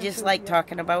 I just like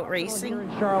talking about racing.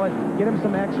 Charlotte, get him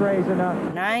some x-rays and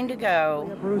 9 to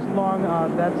go. Bruce Long,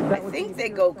 I think they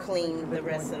go clean the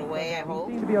rest of the way, I hope.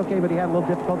 Seemed to be okay, but he had a little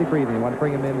difficulty breathing. You want to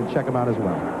bring him in and check him out as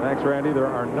well. Thanks, Randy. There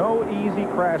are no easy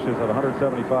crashes at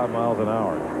 175 miles an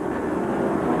hour.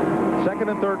 Second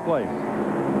and third place.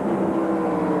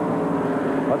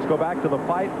 Let's go back to the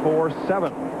fight for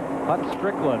 7th. Hut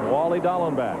Strickland, Wally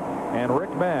Dallenbach, and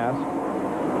Rick Mass.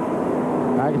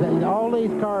 All these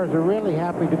cars are really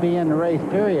happy to be in the race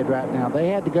period right now. They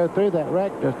had to go through that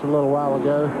wreck just a little while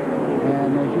ago.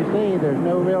 And as you see, there's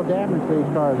no real damage to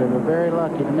these cars. They were very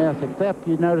lucky to miss, except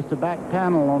you notice the back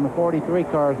panel on the 43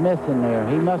 car is missing there.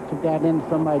 He must have got into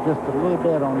somebody just a little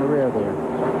bit on the rear there.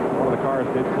 One of the cars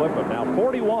did flip him. Now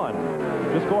 41,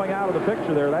 just going out of the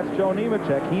picture there, that's Joe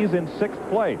Nemechek. He's in 6th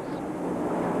place.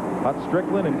 Hut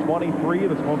Strickland in 23,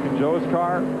 the Smoking Joe's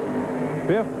car.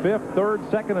 5th, 3rd,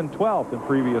 2nd, and 12th in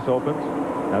previous opens.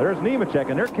 Now there's Nemechek,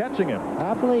 and they're catching him.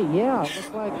 I believe, yeah. It looks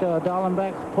like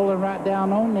Dallenbach's pulling right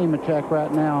down on Nemechek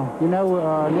right now. You know,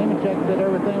 Nemechek said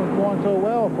everything was going so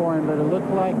well for him, but it looks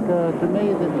like to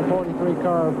me that the 43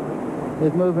 car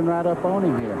is moving right up on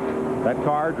him here. That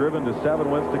car driven to 7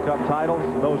 Winston Cup titles,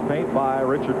 nose paint by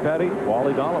Richard Petty.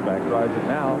 Wally Dallenbach drives it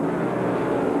now.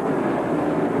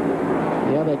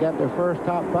 Yeah, they got their first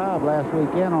top 5 last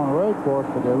weekend on a road course,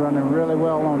 but they're running really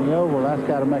well on the oval. That's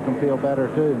got to make them feel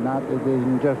better, too, not that they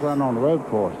can just run on the road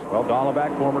course. Well,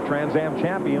 Dallenbach, former Trans Am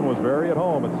champion, was very at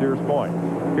home at Sears Point.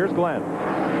 Here's Glenn.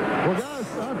 Well, guys,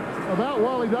 about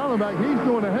Wally Dallenbach, he's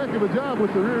doing a heck of a job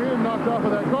with the rear end knocked off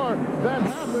of that car. That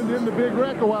happened in the big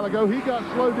wreck a while ago. He got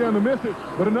slowed down to miss it,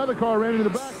 but another car ran into the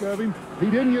back of him. He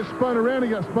didn't get spun around. He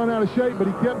got spun out of shape, but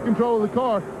he kept control of the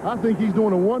car. I think he's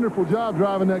doing a wonderful job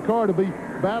driving that car to be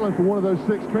battling for one of those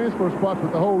 6 transfer spots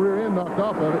with the whole rear end knocked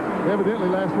off of it. Evidently,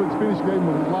 last week's finish gave him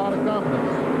a lot of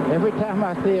confidence. Every time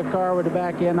I see a car with the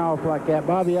back end off like that,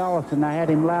 Bobby Allison, I had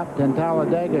him lapped in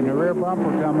Talladega, and the rear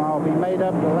bumper come off. He made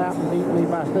up the lap and beat me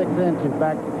by 6 inches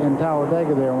back in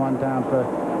Talladega there one time. So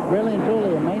really and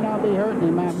truly, it may not be hurting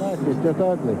him that much. It's just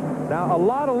ugly. Now, a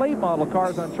lot of late model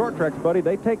cars on short tracks, buddy,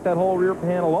 they take that whole rear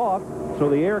panel off so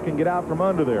the air can get out from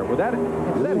under there. Did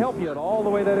that help you at all the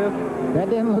way that is? That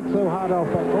didn't look so hot off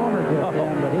that corner just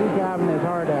then, but he's driving his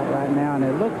heart out right now, and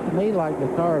it looks to me like the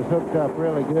car is hooked up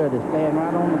really good. It's staying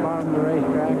right on the bottom of the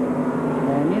racetrack.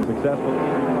 And successful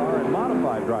car and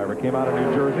modified driver came out of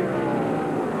New Jersey.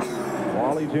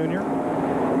 Wally Jr.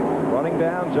 running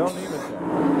down Joe Nemechek.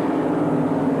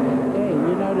 Hey,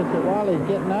 you notice that Wally's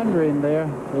getting under him there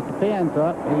with the pins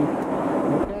up. He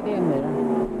got in there.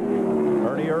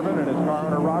 Ernie Irvin and his car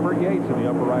owner Robert Yates in the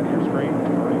upper right of your screen.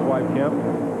 Ernie's wife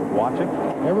Kim watching.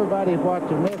 Everybody's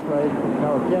watching this race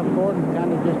because Jeff Gordon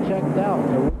kind of just checked out.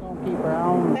 So we're going to keep our eye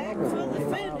on the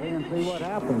and see what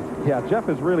happens. Yeah, Jeff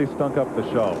has really stunk up the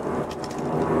show.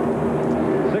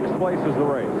 6th place is the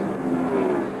race.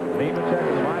 Nemechek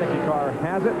and the Meineke car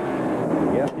has it.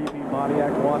 The STV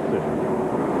Pontiac wants it.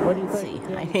 What do you think?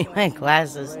 See, I need my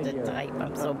glasses to type.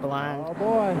 I'm so blind. Oh,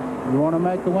 boy. You want to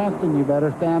make the Winston, you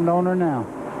better stand on her now.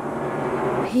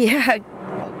 Yeah,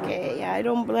 okay. I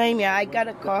don't blame you. I got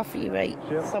a coffee right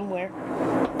somewhere.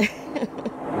 His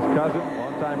cousin,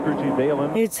 longtime crew chief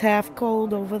Dalen. It's half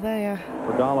cold over there.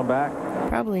 For Dallenbach.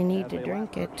 Probably need to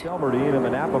drink it. Shelmerdine and the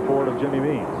Napa Ford of Jimmy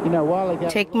Means. You know, Wally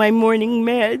got... Take my morning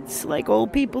meds like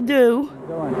old people do.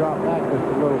 Go and drop back just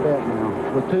a little bit now.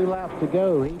 With 2 laps to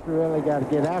go, he's really got to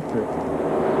get after it.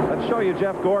 Let's show you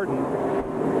Jeff Gordon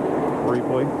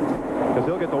briefly, because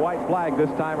he'll get the white flag this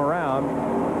time around.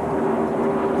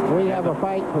 We have a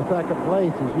fight for 2nd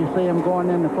place. As you see them going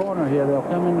in the corner here, they'll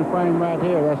come in the frame right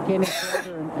here. That's Kenny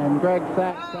Porter and Greg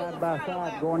Sachs side by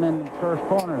side going in the first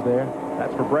corner there.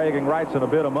 That's for bragging rights and a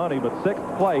bit of money, but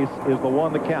 6th place is the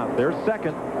one that counts. There's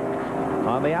 2nd.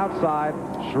 On the outside,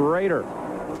 Schrader.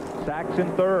 Sachs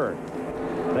in 3rd.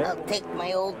 I'll take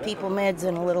my old people meds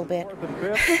in a little bit.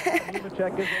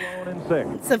 Nemechek is alone in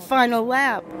 6th. It's the final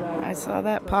lap. I saw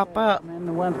that pop up. I'm in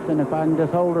the Winston if I can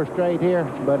just hold her straight here,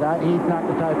 but he's not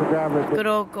the type of driver. Good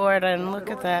old Gordon. Look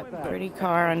at that pretty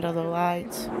car under the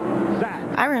lights.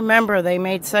 I remember they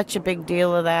made such a big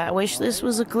deal of that. I wish this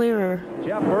was a clearer.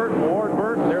 Jeff Burton, Ward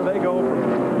Burton, there they go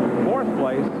from 4th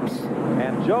place.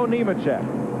 And Joe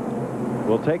Nemechek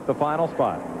will take the final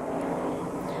spot.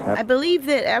 I believe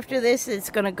that after this, it's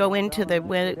going to go into the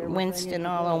Winston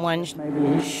all-in-one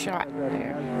shot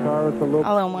there.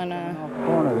 All-in-one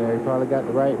corner there. He probably got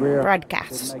the right rear.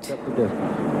 Broadcast. Make up the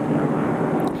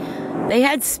distance. They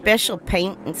had special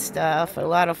paint and stuff, a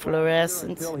lot of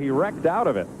fluorescence. Until he wrecked out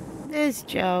of it. There's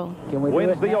Joe. Can we do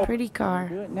it now? Pretty car.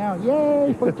 Do it now.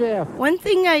 Yay for Jeff. One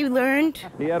thing I learned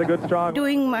He had a good strong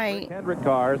doing my Hendrick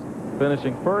cars,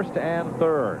 finishing first and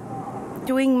third.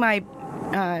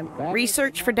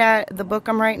 Research for Dad, the book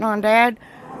I'm writing on Dad.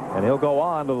 And he'll go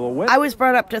on to the win. I was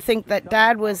brought up to think that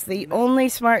Dad was the only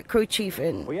smart crew chief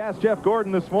We asked Jeff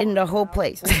Gordon this morning. in the whole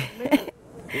place.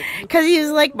 Because he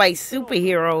was like my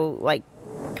superhero, like,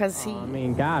 because he, I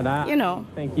mean, God, I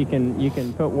think you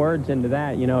can put words into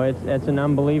that. You know, it's an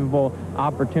unbelievable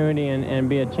opportunity and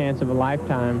be a chance of a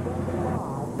lifetime.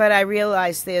 But I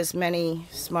realize there's many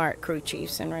smart crew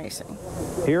chiefs in racing.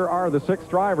 Here are the 6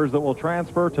 drivers that will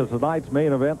transfer to tonight's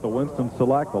main event, the Winston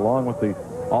Select, along with the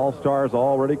All-Stars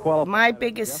already qualified. My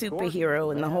biggest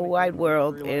superhero in the whole wide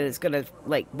world is going to,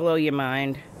 like, blow your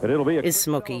mind, is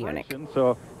Smokey Unick.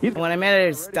 So when I met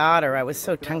his daughter, I was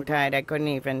so tongue-tied I couldn't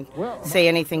even say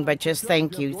anything but just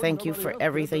thank you. Thank you for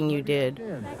everything you did.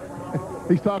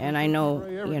 And I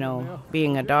know,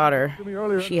 being a daughter,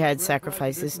 she had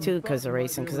sacrifices too because of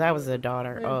racing, because I was the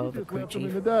daughter of the crew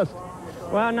chief.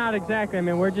 Well, not exactly. I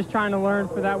mean, we're just trying to learn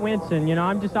for that Winston. You know,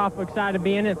 I'm just awful excited to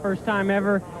be in it, first time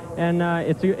ever, and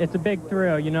it's a big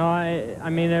thrill. You know, I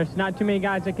mean, there's not too many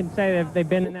guys that can say that they've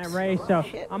been in that race, so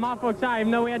I'm awful excited.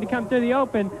 Even though we had to come through the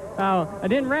open, I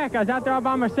didn't wreck. I was out there all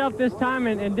by myself this time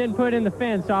and didn't put in the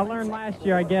fin, so I learned last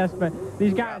year, I guess. But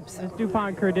these guys, this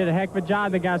DuPont crew did a heck of a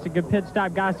job. They got us a good pit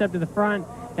stop, got us up to the front,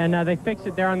 and they fixed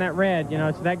it there on that red,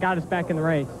 so that got us back in the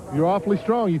race. You're awfully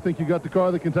strong. You think you got the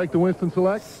car that can take the Winston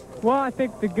Select? Well, I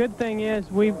think the good thing is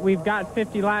we've got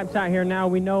 50 laps out here now.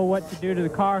 We know what to do to the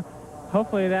car.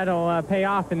 Hopefully that'll pay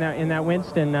off in that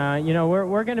Winston.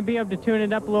 We're going to be able to tune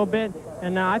it up a little bit,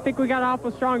 and I think we got an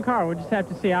awful strong car. We'll just have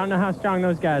to see. I don't know how strong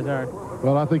those guys are.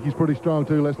 Well, I think he's pretty strong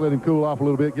too. Let's let him cool off a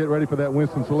little bit. Get ready for that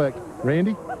Winston Select.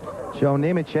 Randy? Joe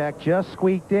Nemechek just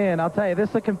squeaked in. I'll tell you, this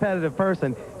is a competitive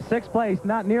person. 6th place,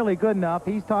 not nearly good enough.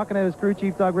 He's talking to his crew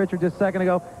chief, Doug Richard, just a second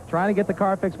ago, trying to get the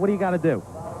car fixed. What do you got to do?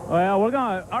 Well,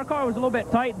 our car was a little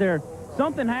bit tight there.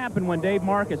 Something happened when Dave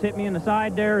Marcus hit me in the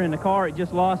side there, and the car, it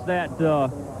just lost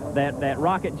that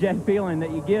rocket jet feeling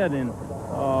that you get. And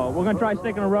we're going to try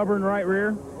sticking a rubber in the right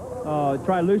rear,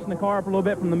 try to loosen the car up a little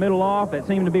bit from the middle off. It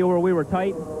seemed to be where we were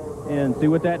tight, and see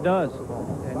what that does.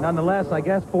 And nonetheless, I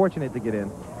guess, fortunate to get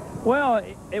in. Well,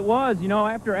 it was,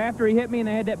 after he hit me and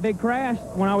they had that big crash,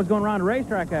 when I was going around the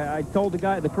racetrack, I told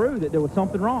the crew that there was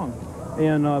something wrong.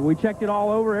 And we checked it all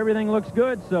over. Everything looks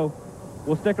good, so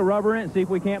we'll stick a rubber in it and see if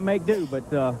we can't make do. But,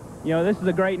 this is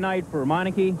a great night for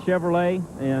Meineke, Chevrolet,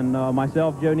 and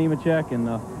myself, Joe Nemechek,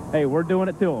 and, hey, we're doing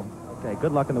it to them. Okay,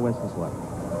 good luck in the Winston Select.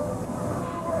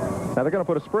 Now they're going to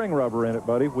put a spring rubber in it,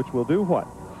 buddy, which will do what?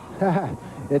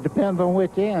 It depends on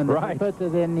which end. Right. If he puts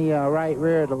it in the right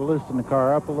rear, it'll loosen the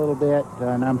car up a little bit,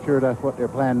 and I'm sure that's what they're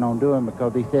planning on doing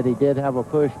because he said he did have a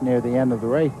push near the end of the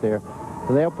race there.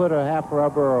 So they'll put a half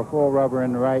rubber or a full rubber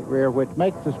in the right rear, which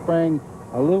makes the spring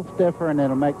a little stiffer, and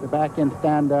it'll make the back end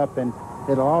stand up, and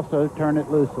it'll also turn it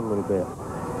loose a little bit.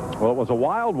 Well, it was a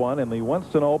wild one in the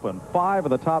Winston Open. 5 of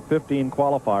the top 15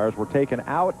 qualifiers were taken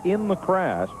out in the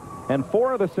crash, and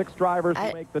 4 of the 6 drivers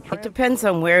who make the trip. It depends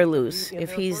on where loose.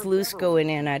 If he's loose going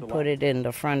in, I'd put it in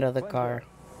the front of the car.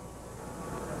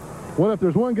 Well, if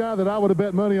there's one guy that I would have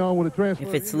bet money on would have transferred.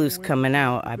 If it's loose coming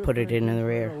out, I put it in the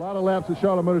rear. A lot of laps at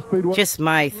Charlotte Motor Speedway. Just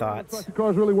my thoughts. The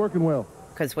car's really working well.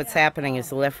 Because what's happening is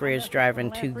the left rear is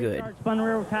driving too good. Spun the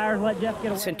rear tires, let Jeff get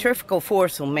away. Centrifugal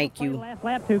force will make you. Last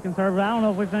lap too conservative. I don't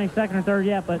know if we finished 2nd or 3rd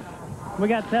yet, but we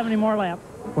got 70 more laps.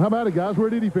 Well, how about it, guys? Where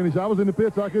did he finish? I was in the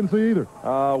pits. I couldn't see either.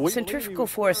 Centrifugal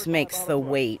force makes the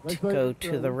weight go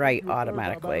to the right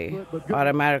automatically.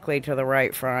 Automatically to the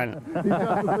right front.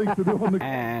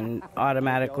 And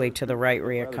automatically to the right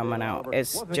rear coming out.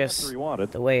 It's just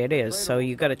the way it is. So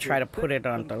you got to try to put it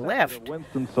on the left,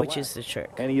 which is the trick.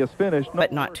 And he has finished.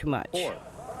 But not too much.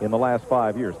 In the last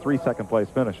 5 years, 3 second-place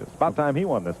finishes. About time he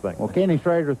won this thing. Well, Kenny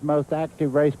Schrader's the most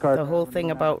active race car. The whole thing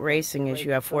about racing is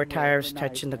you have 4 tires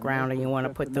touching the ground, and you want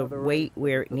to put the weight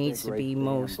where it needs to be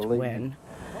most when.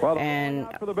 And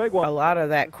a lot of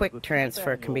that quick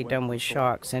transfer can be done with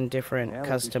shocks and different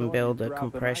custom build of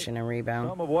compression and rebound.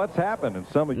 Some of what's happened in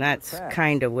some of and that's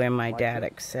kind of where my dad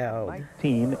excelled.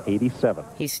 1987.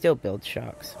 He still builds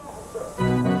shocks.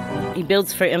 He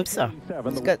builds for IMSA.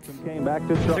 He's got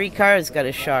 3 cars got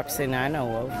his shocks in, I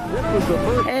know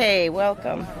of. Hey,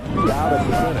 welcome.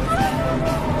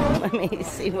 Let me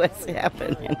see what's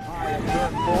happening.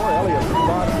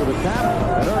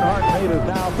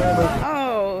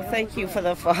 Oh, thank you for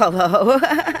the follow.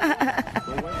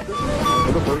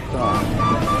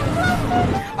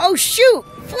 Oh, shoot!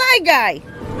 Fly guy!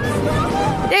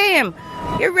 Damn!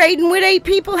 You're riding with 8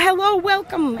 people. Hello,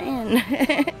 welcome, man.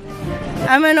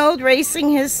 I'm an old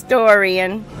racing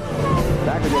historian.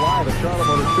 Back with you live at Charlotte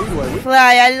Motor Speedway.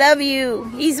 Fly, I love you.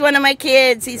 He's one of my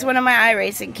kids. He's one of my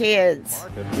iRacing kids.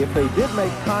 If they did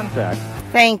make contact.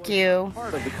 Thank you.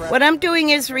 What I'm doing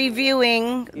is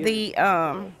reviewing the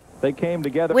they came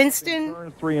together. Winston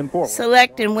turns 3 and 4.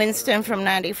 Select in Winston from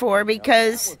 '94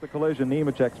 because the collision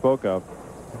Nemechek spoke of.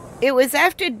 It was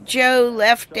after Joe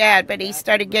left Dad, but he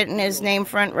started getting his name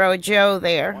front row Joe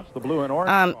there. The blue and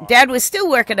orange. Dad was still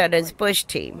working on his Bush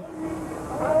team.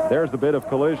 There's the bit of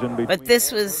collision between. But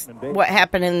this was what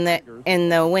happened in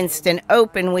the Winston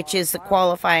Open, which is the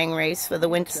qualifying race for the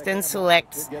Winston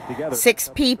Select. 6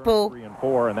 people 3 and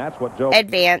 4, and that's what Joe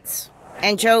advance.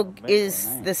 And Joe is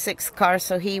the 6th car,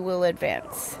 so he will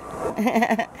advance.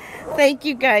 Thank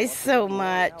you guys so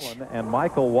much. And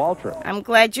Michael Waltrip. I'm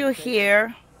glad you're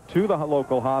here. To the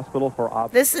local hospital for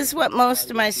this is what most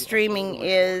of my streaming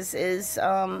is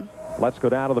let's go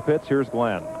down to the pits. Here's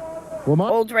Glenn.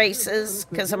 Old races,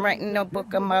 because I'm writing a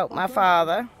book about my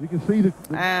father. You can see the.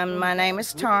 My name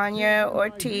is Tanya, or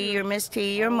T, or Miss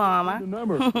T, or Mama. And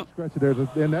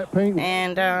that paint.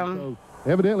 And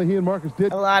evidently, he and Marcus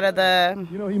did. A lot of the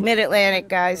Mid-Atlantic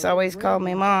guys always call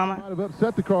me Mama. Might have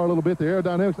upset the car a little bit. The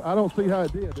aerodynamics. I don't see how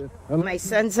it did. My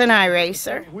son's an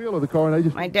iRacer. Wheel of the car, and they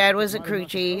just. My dad was a crew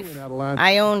chief.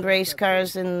 I owned race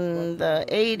cars in the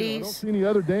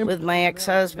 80s. With my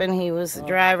ex-husband, he was the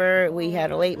driver. We had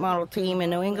a late model team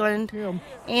in New England.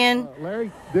 And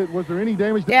Larry, was there any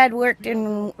damage? Dad worked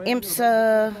in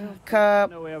IMSA,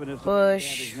 Cup,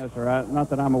 Bush, not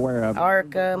that I'm aware of.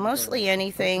 ARCA, mostly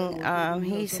anything.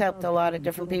 He's helped a lot of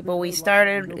different people. We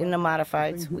started in the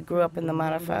modifieds. We grew up in the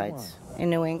modifieds in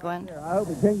New England.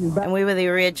 And we were the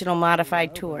original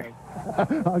modified tour.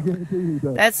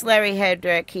 That's Larry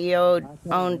Hedrick. He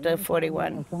owned the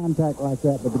 41. Contact like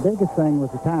that, but the biggest thing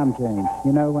was the time change.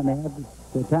 You know, when they had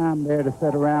the time there to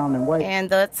sit around and wait. And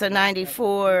that's a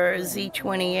 94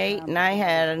 Z28, and I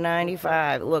had a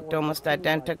 95. It looked almost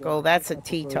identical. That's a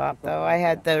T-top, though. I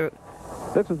had the.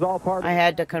 This is all part. I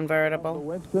had the convertible.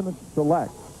 Winston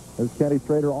Select. As Kenny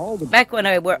Strader, all the. Back when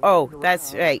I worked. Oh,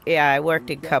 that's right. Yeah, I worked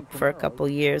in Cup for a couple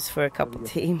years for a couple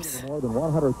teams. More than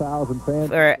 100,000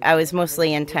 fans. I was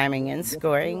mostly in timing and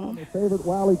scoring. Favorite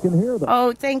while he can hear them.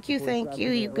 Oh, thank you, thank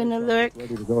you. You gonna look?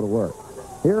 Ready to go to work.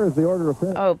 Here is the order of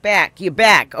finish. Oh, back. You're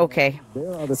back. Okay.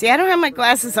 See, I don't have my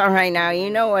glasses on right now. You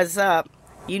know what's up.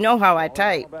 You know how I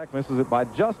type. Back misses it by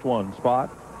just 1 spot.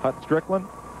 Hut Strickland,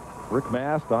 Rick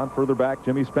Mast on further back.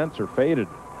 Jimmy Spencer faded.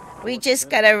 We just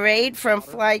got a raid from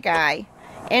Fly Guy.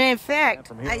 And in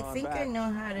fact, I think I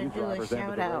know how to do a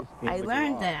shout out. I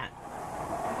learned that.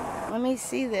 Let me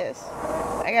see this.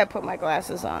 I gotta put my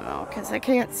glasses on though, because I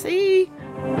can't see.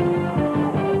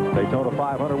 Daytona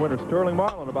 500 winner Sterling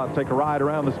Marlin about to take a ride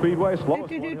around the speedway. Slowest one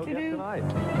he'll get tonight.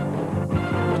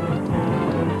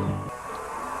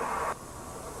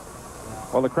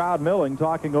 Well, the crowd milling,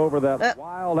 talking over that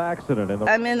wild accident.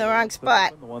 I'm in the wrong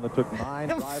spot. The one that took 9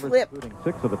 drivers, including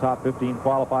 6 of the top 15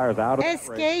 qualifiers out of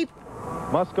Escape.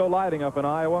 Musco Lighting up in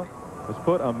Iowa has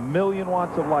put 1 million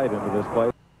watts of light into this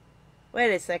place.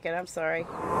 Wait a second, I'm sorry.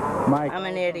 Mike, I'm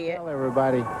an idiot. Tell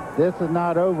everybody, this is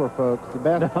not over, folks. The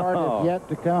best part is yet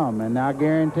to come, and I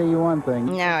guarantee you one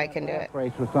thing. Now I can do it.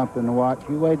 Race was something to watch.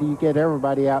 You wait till you get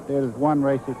everybody out there. There's 1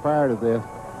 race prior to this.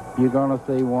 You're going to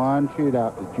see one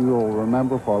shootout that you will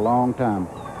remember for a long time.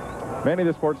 Many of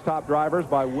the sport's top drivers,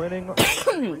 by winning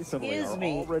recently, are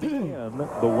already in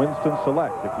the Winston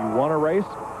Select. If you won a race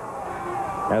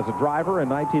as a driver in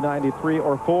 1993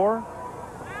 or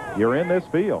 4, you're in this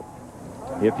field.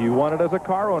 If you won it as a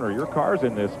car owner, your car's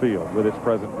in this field with its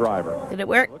present driver. Did it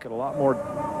work? Look at a lot more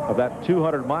of that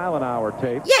 200-mile-an-hour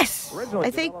tape. Yes! Originally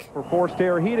I think. For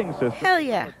forced-air heating system. Hell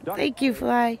yeah. Thank you,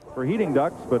 Fly. For heating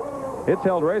ducts, but it's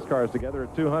held race cars together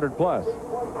at 200 plus.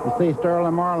 You see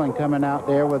Sterling Marlin coming out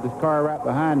there with his car right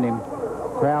behind him.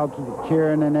 Crowds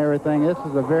cheering and everything. This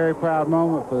is a very proud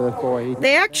moment for this boy.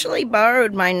 They actually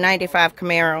borrowed my 95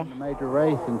 Camaro major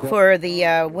race for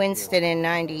the Winston in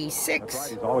 96.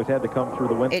 He's always had to come through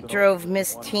the Winston. It drove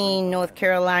Miss Teen, North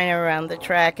Carolina around the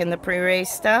track and the pre-race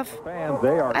stuff. Fans, they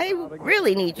are. I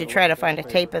really need to try to find a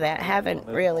tape of that. Haven't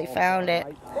really found it.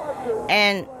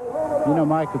 And You know,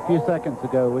 Mike, a few seconds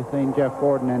ago, we seen Jeff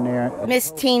Gordon in there. Miss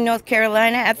Teen North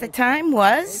Carolina at the time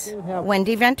was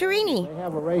Wendy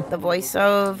Venturini, the voice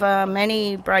of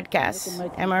many broadcasts,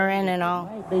 MRN and all.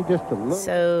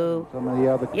 So, some of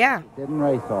the other yeah, didn't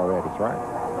race already. That's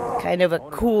right. kind of a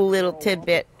cool little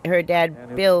tidbit her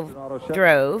dad Bill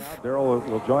drove. Daryl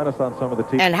will join us on some of the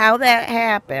teams. And how that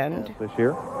happened this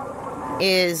year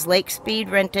is Lake Speed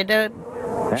rented a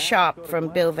shop from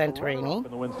Bill Venturini.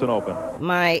 in the Winston Open.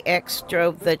 My ex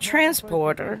drove the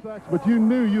transporter. But you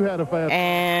knew you had a fast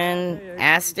and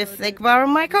asked if they could borrow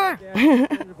my car.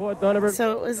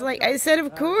 So it was like, I said,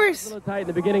 of course. A little tight in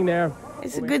the beginning there.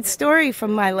 It's a good story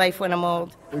from my life when I'm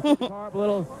old.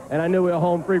 And I knew we were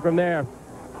home free from there.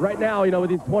 Right now, you know,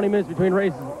 with these 20 minutes between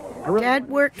races, Dad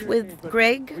worked with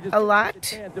Greg a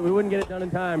lot we wouldn't get it done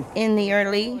in time. in the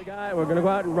early We're going to go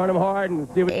out and run him hard and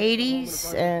see what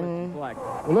 80s, and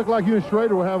It looked like you and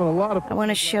Schrader were having a lot of I want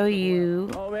to show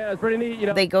you. Oh man, it's pretty neat. You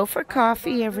know, They go for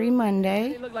coffee every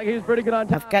Monday. looked like he was pretty good on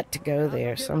time. I've got to go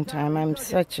there sometime. I'm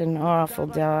such an awful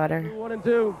daughter. 1 and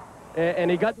 2,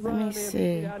 and he got the Let me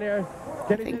see. down there.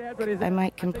 I think I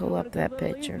might can pull up that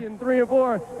picture In 3 and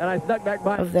 4, and I stuck back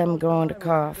by of them going to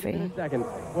coffee. second.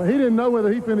 Well, he didn't know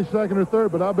whether he finished second or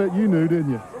third, but I bet you knew,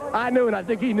 didn't you? I knew, and I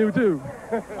think he knew too.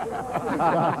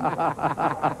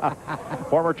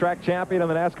 Former track champion in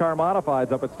the NASCAR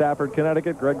Modifieds up at Stafford,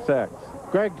 Connecticut, Greg Sachs.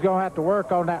 Greg's going to have to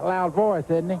work on that loud voice,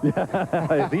 isn't he?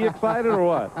 Is he excited or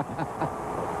what?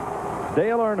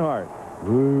 Dale Earnhardt.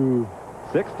 Ooh.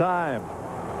 6-time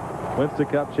Winston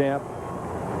Cup champ.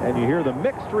 And you hear the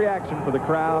mixed reaction for the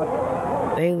crowd.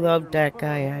 They loved that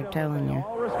guy, I'm telling you.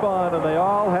 All respond, and they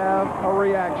all have a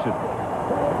reaction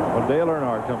when Dale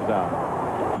Earnhardt comes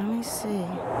out. Let me see.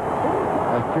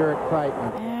 That's pure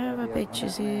excitement. Have a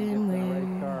pictures in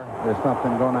where. There's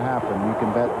something going to happen. You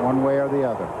can bet one way or the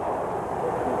other.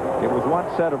 It was once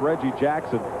said of Reggie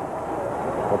Jackson,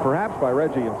 or perhaps by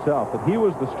Reggie himself, that he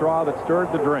was the straw that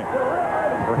stirred the drink.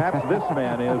 Perhaps this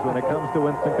man is when it comes to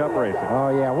Winston Cup racing. Oh,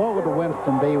 yeah. What would the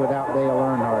Winston be without Dale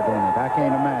Earnhardt in it? I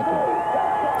can't imagine.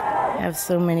 I have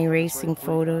so many racing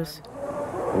photos.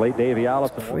 The late Davey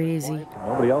Allison. Crazy.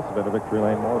 Nobody else has been to victory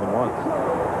lane more than once.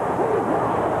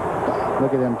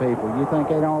 Look at them people. You think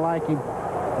they don't like him?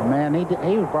 Well, man, he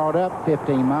was brought up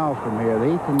 15 miles from here.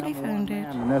 He's the number one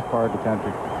man in this part of the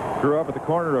country. Grew up at the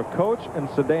corner of Coach and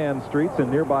Sedan Streets in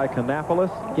nearby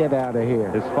Kannapolis. Get out of here.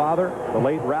 His father, the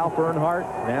late Ralph Earnhardt,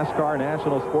 NASCAR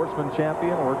National Sportsman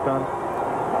Champion,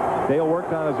 Dale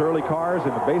worked on his early cars in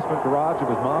the basement garage of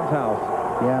his mom's house.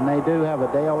 Yeah, and they do have a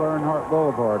Dale Earnhardt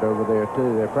Boulevard over there,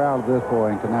 too. They're proud of this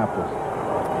boy in Kannapolis.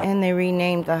 And they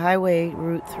renamed the highway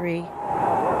Route 3.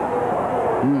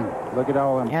 Look at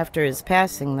all them. After his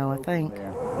passing, though, I think.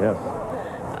 Yes.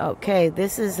 Okay,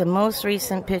 this is the most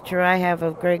recent picture I have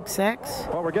of Greg Sachs.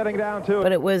 Well, we're getting down to it.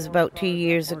 But it was about 2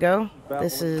 years ago.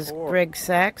 This is Greg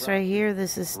Sachs right here.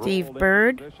 This is Steve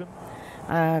Bird,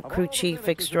 crew chief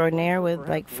extraordinaire with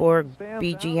like 4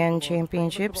 BGN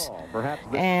championships.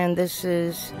 And this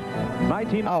is,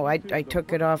 oh, I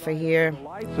took it off of here.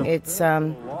 It's, He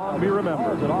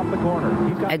remembers it off the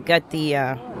corner. I got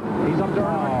the He's up to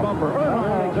Earnhardt's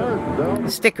bumper.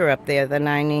 sticker up there, the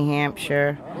 9 New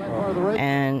Hampshire.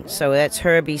 And so that's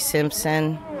Herbie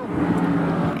Simpson.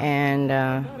 And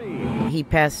he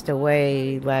passed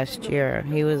away last year.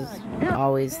 He was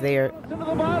always there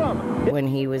when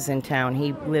he was in town.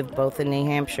 He lived both in New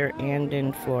Hampshire and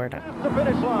in Florida.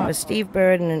 But Steve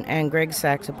Bird and Greg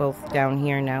Sachs are both down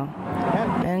here now.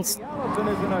 And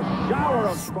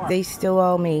they still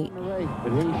all meet.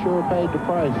 But he sure paid the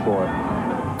price for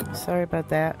it. Sorry about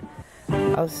that.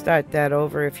 I'll start that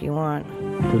over if you want.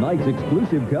 Tonight's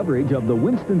exclusive coverage of the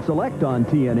Winston Select on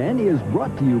TNN is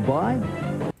brought to you by...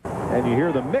 And you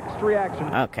hear the mixed reaction.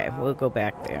 Okay, we'll go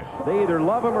back there. They either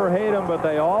love him or hate him, but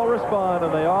they all respond,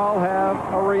 and they all have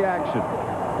a reaction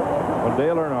when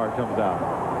Dale Earnhardt comes out.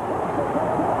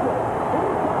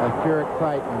 That's pure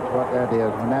excitement, what that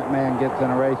is. When that man gets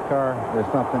in a race car,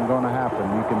 there's something going to happen.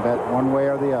 You can bet one way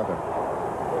or the other.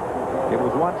 It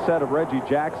was once said of Reggie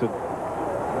Jackson,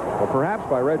 or perhaps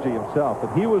by Reggie himself,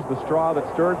 that he was the straw that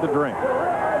stirred the drink.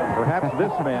 Perhaps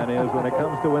this man is when it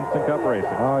comes to Winston Cup racing.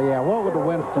 Oh, yeah. What would the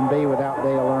Winston be without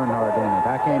Dale Earnhardt in it?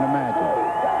 I can't imagine.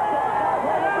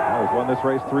 He's won this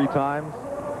race 3 times.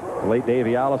 The late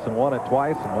Davey Allison won it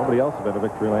twice, and nobody else has been to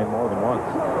victory lane more than once.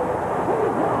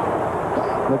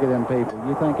 Look at them people.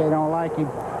 You think they don't like him?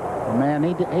 Well, man,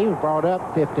 he was brought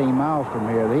up 15 miles from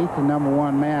here. He's the number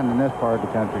one man in this part of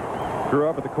the country. Grew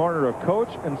up at the corner of Coach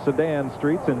and Sedan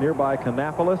Streets in nearby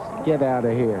Kannapolis. Get out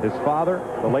of here. His father,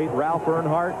 the late Ralph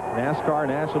Earnhardt, NASCAR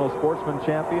National Sportsman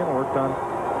Champion, worked on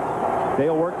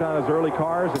Dale worked on his early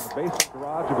cars in the basement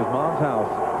garage of his mom's house.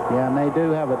 Yeah, and they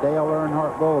do have a Dale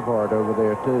Earnhardt Boulevard over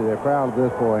there, too. They're proud of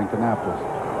this boy in Kannapolis.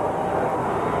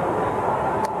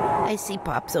 I see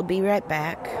Pops. I'll be right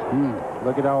back.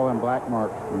 Look at all them black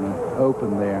marks in the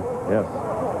open there. Yes.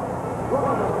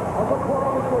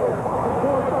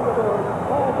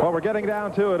 Well, we're getting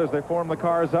down to it as they form the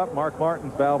cars up. Mark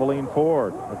Martin's Valvoline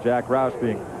Ford, with Jack Roush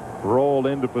being rolled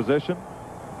into position.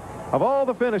 Of all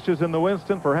the finishes in the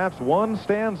Winston, perhaps one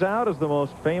stands out as the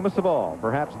most famous of all.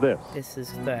 Perhaps this. This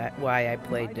is why I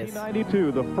played this.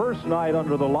 1992, the first night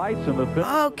under the lights and the finish.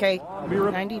 Okay,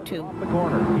 92. The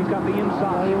corner. He's got the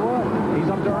inside. He's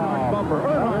up to Earnhardt's bumper.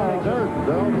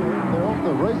 They're off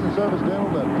the racing service down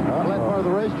on the flat part of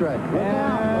the racetrack.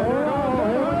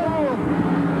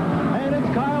 And it's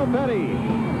Kyle Petty.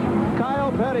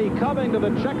 Kyle Petty coming to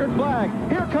the checkered flag.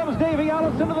 Here comes Davey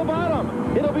Allison to the bottom.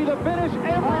 It'll be the finish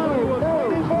everybody was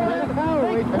waiting for.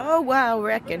 Oh, wow,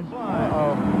 wrecking.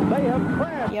 They have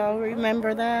crashed. Y'all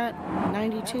remember that?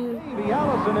 92. Davey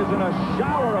Allison is in a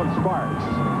shower of sparks.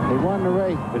 He won the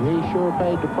race, but he sure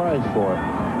paid the price for it.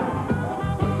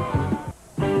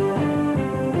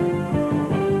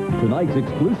 Tonight's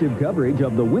exclusive coverage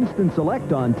of the Winston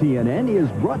Select on TNN is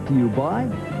brought to you by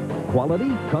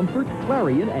Quality, Comfort,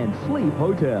 Clarion, and Sleep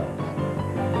Hotels.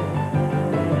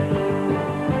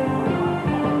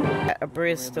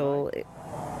 Bristol,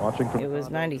 Watching from it was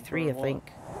 93, I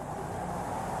think.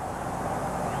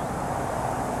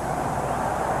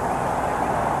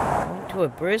 Went to a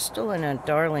Bristol and a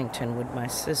Darlington with my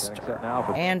sister,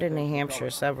 and in New Hampshire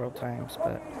several times,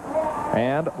 but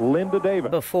and Linda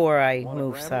Davis. Before I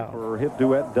moved south. For her hit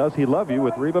duet, Does He Love You,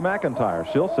 with Reba McEntire.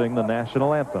 She'll sing the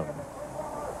national anthem.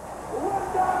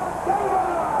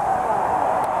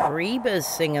 Reba's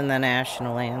singing the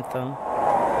national anthem.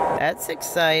 That's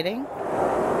exciting.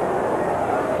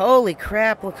 Holy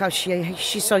crap, look how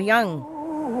she's so young.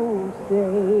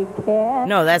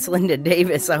 No, that's Linda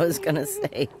Davis, I was going to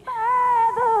say.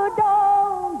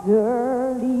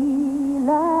 Early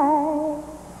light,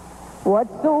 what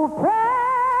so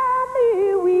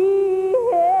proudly we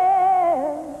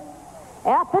hailed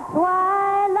at the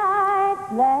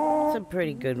twilight's last. It's a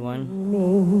pretty good one.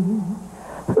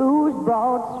 Whose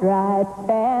broad stripes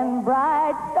and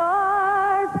bright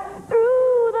stars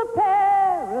through the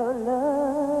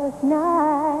perilous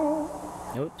night.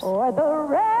 Oops. O'er the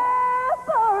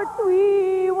ramparts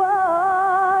we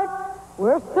watched,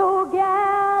 we're so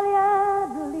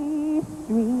gallantly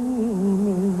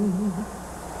streaming,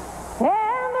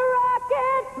 and the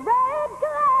rocket's red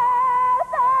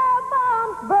clouds of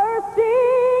bombs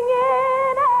bursting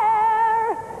in air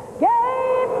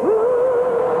gave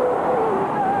proof.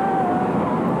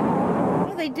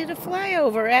 Well, they did a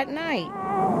flyover at night.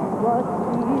 Was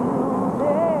still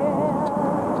there.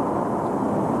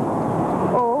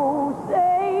 Oh,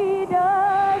 say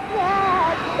does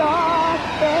that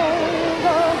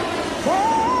star-spangled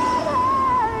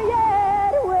banner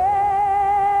yet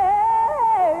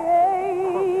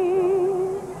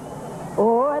wave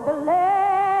o'er the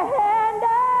land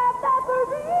of the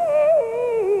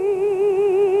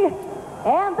free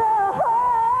and the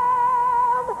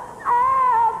home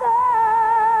of the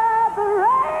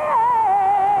brave?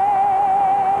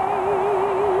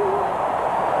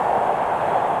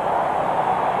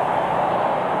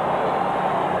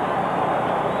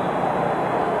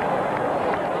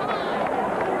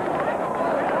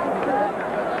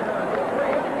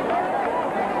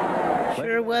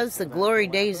 Sure was the glory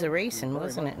days of racing,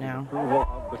 wasn't it now? Approval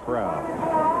of the crowd.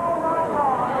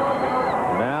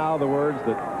 Now the words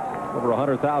that over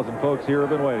 100,000 folks here have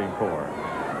been waiting for.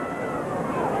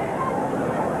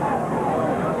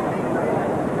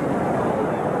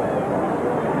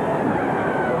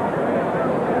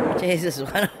 Jesus,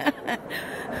 what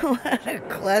a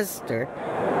cluster.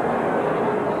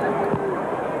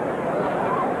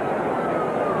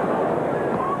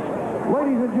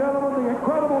 Ladies and gentlemen, the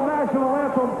incredible national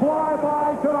anthem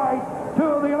fly-by tonight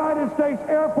to the United States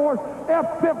Air Force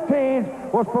F-15s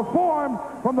was performed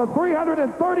from the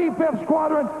 335th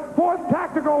Squadron, 4th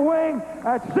Tactical Wing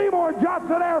at Seymour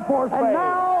Johnson Air Force Base. And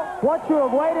now, what you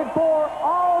have waited for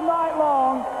all night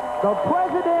long, the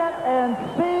President and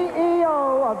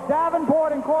CEO of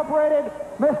Davenport Incorporated,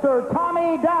 Mr.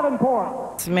 Tommy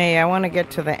Davenport. It's me. I want to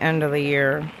get to the end of the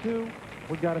year.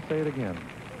 We got to say it again.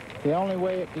 The only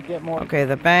way it could get more... Okay,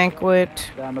 the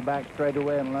banquet. Down the back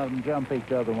straightaway and let them jump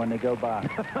each other when they go by.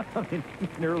 I mean, he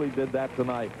nearly did that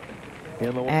tonight.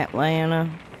 In the Atlanta.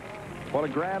 What a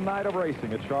grand night of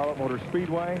racing at Charlotte Motor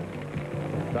Speedway.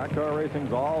 Stock car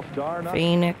racing's all-star night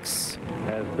Phoenix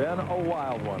has been a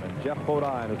wild one, and Jeff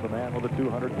Bodine is the man with a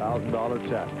 $200,000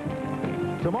 check.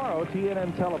 Tomorrow,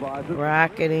 TNN televises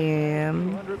Rockingham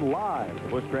 200 live, the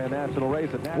Busch Grand National Race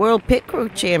at World Pit Crew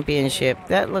Championship.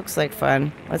 That looks like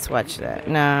fun. Let's watch that.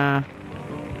 Nah.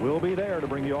 We'll be there to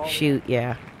bring you all. Shoot,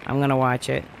 yeah. I'm going to watch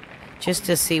it just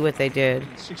to see what they did.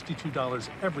 $62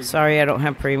 every. Sorry, I don't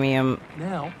have premium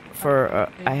Now. for,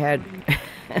 I had,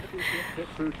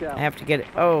 I have to get it,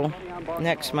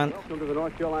 next month. Welcome to the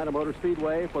North Carolina Motor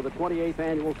Speedway for the 28th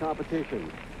annual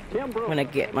competition. When I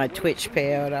get my Twitch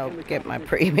payout, I'll get my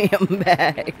premium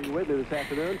back.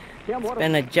 It's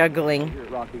been a juggling.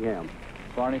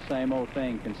 Barney, same old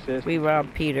thing, consistent. We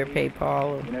robbed Peter, pay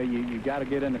Paul. You know, you got to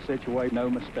get in a situation, no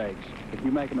mistakes. If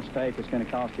you make a mistake, it's going to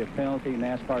cost you a penalty.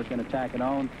 NASCAR's going to tack it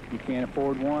on. You can't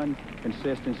afford one.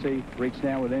 Consistency, reach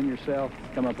down within yourself,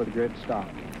 come up with a good stop.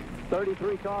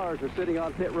 33 cars are sitting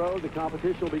on pit road. The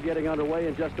competition will be getting underway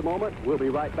in just a moment. We'll be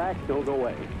right back. Don't go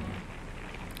away.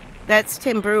 That's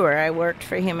Tim Brewer. I worked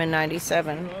for him in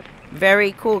 '97.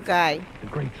 Very cool guy. A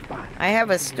great spot. I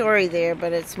have a story there,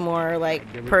 but it's more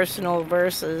like personal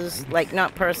versus, like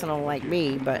not personal like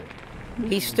me, but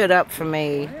he stood up for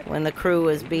me when the crew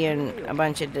was being a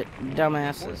bunch of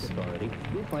dumbasses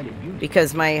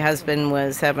because my husband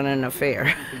was having an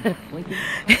affair.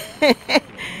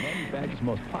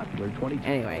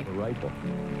 Anyway,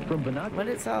 what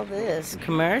is all this?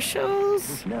 Commercials?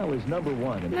 Bushnell is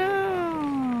 #1. No.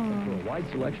 For a wide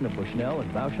selection of Bushnell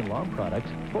and Bausch & Lomb products,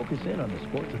 focus in on the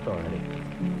Sports Authority.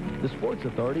 The Sports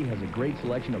Authority has a great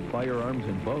selection of firearms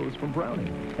and bows from Browning.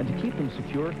 And to keep them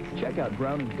secure, check out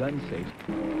Browning Gun Safe.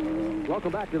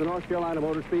 Welcome back to the North Carolina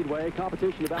Motor Speedway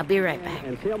competition. I'll be right back.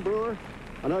 And Tim Brewer,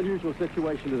 an unusual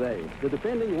situation today. The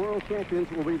defending world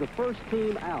champions will be the first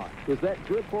team out. Is that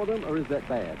good for them or is that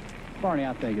bad? Barney,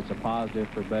 I think it's a positive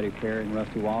for Buddy Parrott and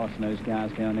Rusty Wallace and those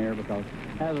guys down there because,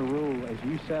 as a rule, as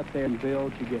you sit there and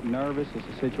build, you get nervous. It's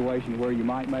a situation where you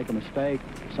might make a mistake.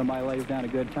 Somebody lays down a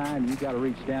good time. You've got to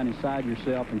reach down inside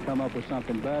yourself and come up with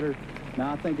something better.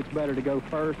 Now, I think it's better to go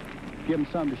first, give them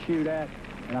something to shoot at,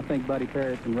 and I think Buddy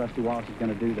Parrott and Rusty Wallace is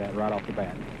going to do that right off the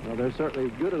bat. Well, they're certainly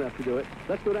good enough to do it.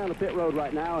 Let's go down the pit road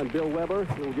right now, and Bill Weber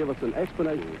will give us an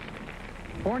explanation.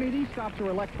 Barney, these stops are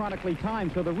electronically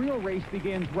timed, so the real race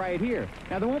begins right here.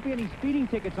 Now, there won't be any speeding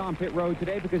tickets on pit road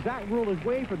today because that rule is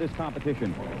waived for this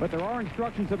competition. But there are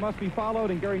instructions that must be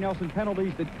followed and Gary Nelson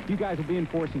penalties that you guys will be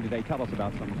enforcing today. Tell us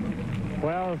about some.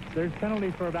 Well, there's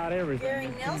penalties for about everything. Gary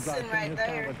Nelson right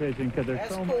there. Because there's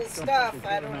That's so cool much stuff.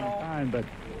 I don't know. time, but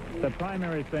the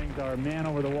primary things are man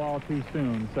over the wall too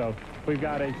soon. So we've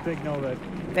got a signal that...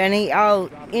 Benny,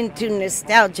 all into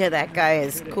nostalgia. That guy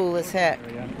is cool as heck.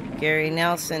 Gary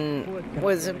Nelson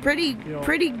was a pretty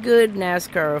good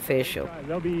NASCAR official.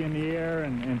 They'll be in the air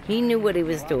and he knew what he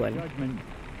was doing.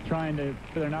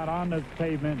 They're not on the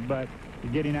pavement, but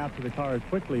getting out to the car as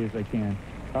quickly as they can.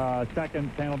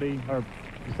 Second penalty, or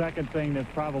the second thing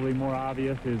that's probably more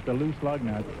obvious, is the loose lug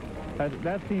nuts.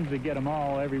 That seems to get them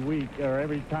all every week, or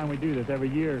every time we do this, every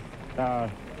year. A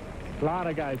lot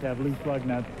of guys have loose lug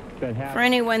nuts that have... For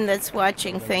anyone that's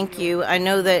watching, thank you. I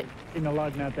know that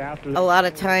a lot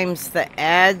of times the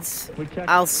ads,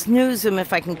 I'll snooze them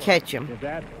if I can catch them,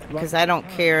 because I don't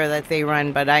care that they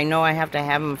run, but I know I have to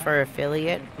have them for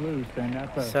affiliate.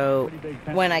 So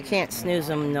when I can't snooze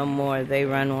them no more, they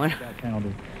run one.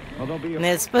 And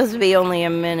it's supposed to be only a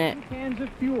minute. Cans of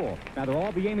fuel. Now, they'll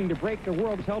all be aiming to break the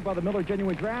world held by the Miller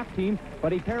Genuine Draft Team.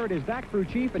 Buddy Parrott is that crew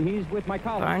chief, and he's with my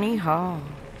colleague. Barney Hall.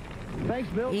 Thanks,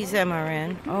 Bill. He's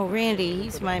MRN. Oh, Randy,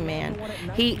 he's my man.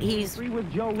 He's a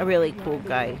really cool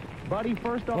guy.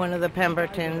 One of the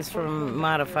Pembertons from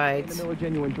Modifieds. The Miller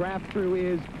Genuine Draft crew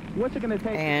is, what's it going to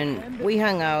take? And we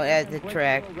hung out at the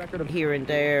track here and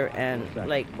there and,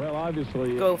 like,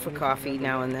 obviously, go for coffee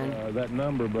now and then. That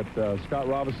number, but Scott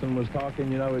Robinson was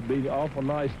talking, you know, it'd be awful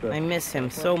nice to... I miss him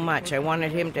so much. I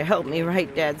wanted him to help me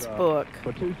write Dad's book.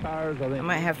 For 2 tires, I think... I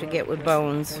might have to get with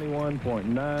Bones.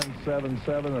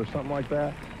 21.977 or something like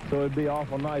that. So it'd be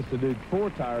awful nice to do 4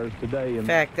 tires today. In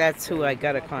fact, that's who I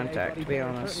got to contact, to be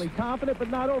honest. Certainly confident, but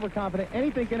not overconfident.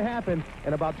 Anything can happen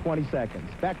in about 20 seconds.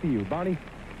 Back to you, Barney.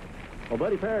 Well,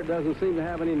 Buddy Parrott doesn't seem to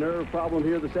have any nerve problem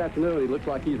here this afternoon. He looks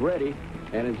like he's ready.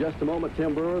 And in just a moment,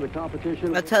 Tim Brewer, the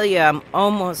competition... I'll tell you, I'm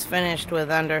almost finished with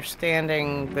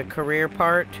understanding the career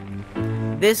part.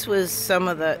 This was some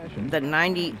of the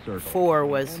 94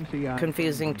 was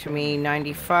confusing to me.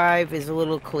 95 is a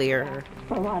little clearer.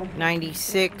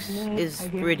 96 is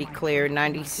pretty clear.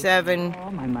 97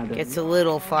 gets a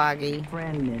little foggy,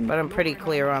 but I'm pretty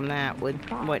clear on that with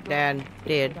what Dad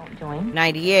did.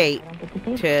 98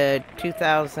 to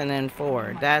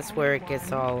 2004, that's where it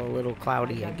gets all a little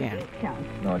cloudy again.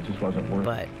 No, it just wasn't working.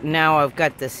 But now I've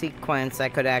got the sequence, I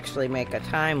could actually make a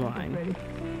timeline.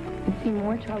 It'd be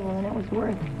more trouble than it was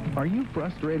worth. Are you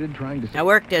frustrated trying to I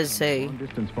worked as a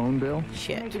long-distance phone bill?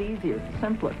 shit. Make it easier,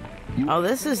 simpler. Oh,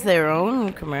 this is their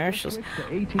own commercials.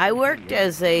 I worked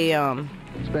as a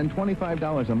Spend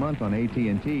 $25 a month on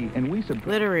AT&T, and we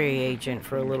literary agent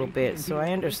for a little bit, so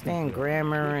I understand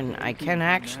grammar and I can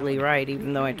actually write,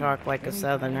 even though I talk like a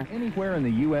Southerner. Anywhere in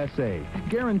the USA,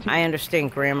 guaranteed. I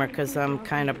understand grammar because I'm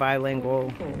kind of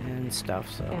bilingual and stuff,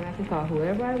 so And I can call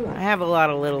whoever I want. I have a lot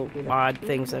of little odd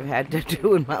things I've had to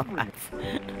do in my life.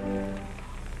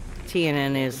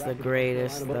 TNN is the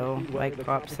greatest, though, like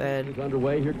Pop said. Is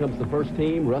underway. Here comes the first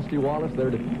team. Rusty Wallace,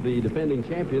 they're the defending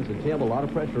champions, and Tim, a lot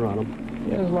of pressure on them.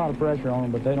 Yeah, there's a lot of pressure on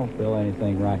them, but they don't feel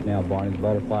anything right now, Barney. The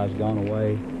butterfly's gone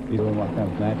away. He's doing what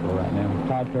comes natural right now.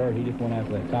 Todd Kerr, he just went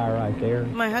after that tire right there.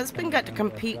 My husband got to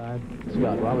compete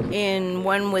Scott Robinson. in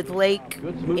one with Lake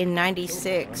in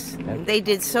 '96. They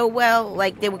did so well,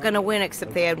 like they were going to win,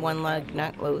 except they had one leg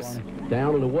not loose.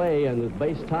 Down and away, and the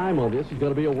base time on this is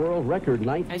going to be a world record,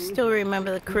 19. I still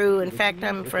remember the crew. In fact,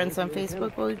 I'm friends on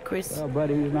Facebook with Chris,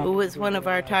 who was one of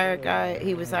our tire guy.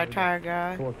 He was our tire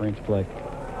guy. 4-inch plate.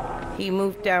 He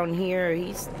moved down here.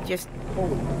 He's just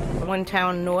one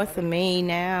town north of me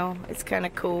now. It's kind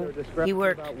of cool. He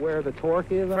worked where the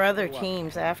torque is for other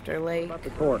teams after Lake. The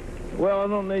torque. Well, I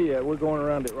don't know yet. We're going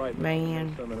around it right now.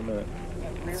 Man. Some in a minute.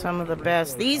 Some of the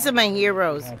best. These are my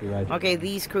heroes. Okay,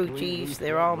 these crew chiefs,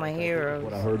 they're all my heroes.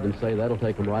 What I heard them say, that'll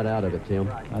take them right out of it,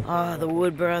 Tim. Oh, the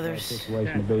Wood brothers.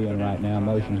 Situation to be in right now.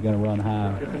 Emotion's going to run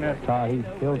high. Todd,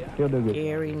 he'll do good.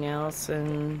 Gary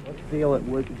Nelson. What's the deal?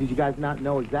 Did you guys not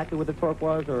know exactly what the torque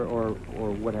was, or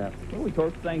what happened? Well, we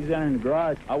torqued things down in the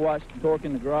garage. I watched the torque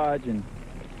in the garage, and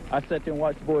I sat there and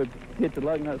watched the boy hit the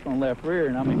lug nuts on the left rear,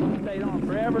 and I mean, it stayed on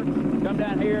forever. Come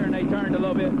down here, and they turned a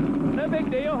little bit. No big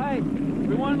deal. Hey,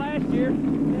 we won last year.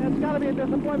 Yeah, it's got to be a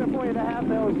disappointment for you to have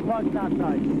those lugs not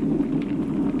tight.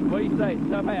 What do you say?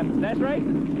 Stuff happens. That's right.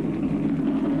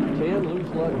 10 loose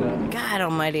lug nuts. God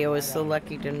almighty, I was so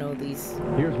lucky to know these.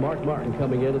 Here's Mark Martin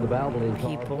coming into the Valvoline car.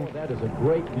 People. That is a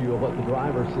great view of what the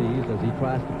driver sees as he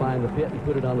tries to find the pit and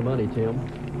put it on the money, Tim.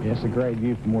 Yeah, it's a great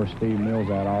view from where Steve Mills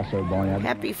at also, Barney.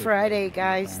 Happy Friday,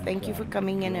 guys. Thank you for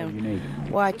coming in and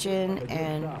watching.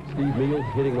 And Steve Mills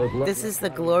hitting those lugs. this is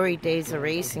the glory days of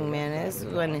racing, man. This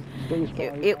is when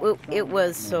it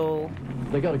was so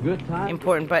they got a good time.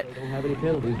 important. But They don't have any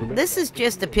penalties. this is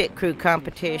just a pit crew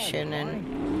competition,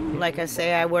 and like I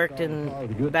say, I worked in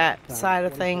that side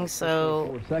of things,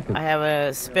 so I have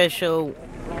a special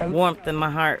warmth in my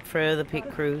heart for the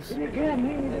pit crews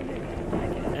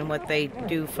and what they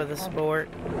do for the sport.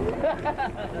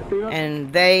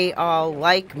 And they all,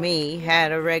 like me,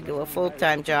 had a regular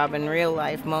full-time job in real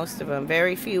life, most of them.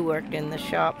 Very few worked in the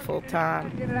shop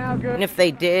full-time. And if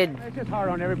they did, It's just hard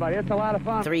on everybody. It's a lot of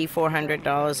fun.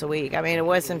 $300-400 a week. I mean, it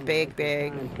wasn't big,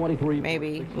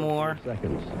 maybe more.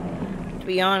 Seconds. To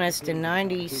be honest, in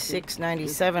 96,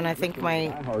 97, I think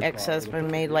my ex-husband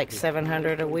made like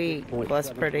 $700 a week, plus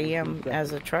per diem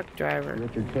as a truck driver.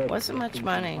 Wasn't much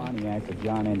money. Pontiac with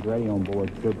John Andretti on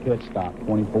board. Good pit stop,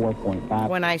 24.5.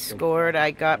 When I scored, I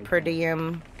got per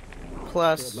diem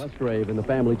plus Musgrave in the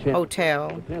family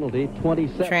hotel, penalty,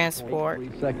 27. transport,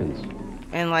 seconds.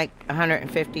 and like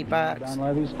 $150. John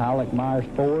Levy's, Howlick Myers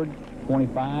Ford,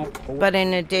 25. But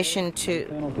in addition to,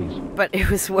 penalties. but it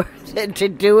was worth it to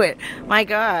do it. My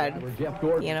God, Jeff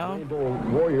Gordon, you know,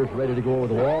 Warriors ready to go over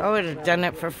the wall. I would have done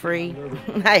it for free.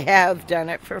 I have done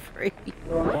it for free.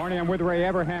 Barney, I'm with Ray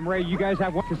Abraham. Ray, you guys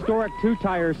have one historic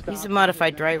two-tire stop. He's a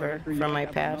modified driver from my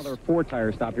past. Another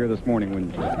four-tire stop here this morning,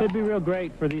 wouldn't you? It'd be real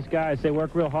great for these guys. They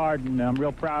work real hard, and I'm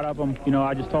real proud of them. You know,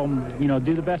 I just told them, you know,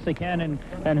 do the best they can,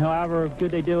 and however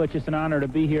good they do, it's just an honor to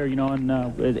be here, you know, and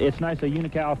it's nice of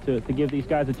Unical to give these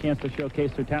guys a chance to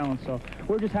showcase their talent. So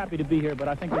we're just happy to be here, but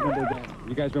I think we're going to do good.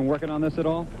 You guys been working on this at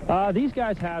all? These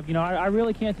guys have, you know, I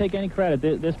really can't take any credit.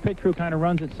 This pit crew kind of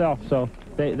runs itself, so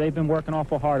they've been working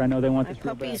awful hard. I know they want this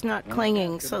real bad. Puppy's not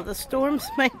clinging, so the storms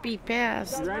might be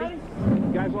past. You ready?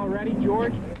 You guys all ready?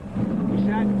 George? You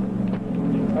set?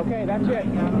 Okay, that's it.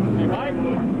 Hey,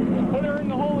 Mike, put her in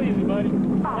the hole easy, buddy.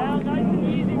 Down nice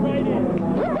and easy right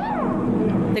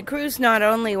in. The crews not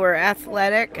only were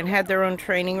athletic and had their own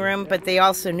training room, but they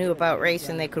also knew about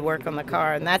racing. They could work on the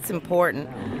car, and that's important.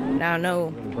 Now,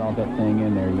 Brought that thing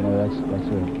in there, you know, that's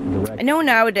a direct. I know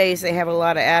nowadays they have a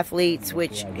lot of athletes,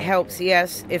 which helps,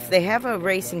 yes. If they have a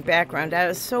racing background, that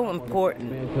is so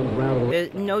important.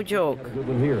 No joke.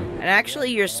 And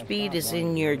actually, your speed is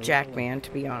in your jackman, to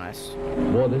be honest.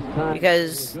 Boy, this time,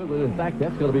 because in fact,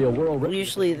 that's going to be a world record.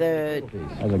 Usually the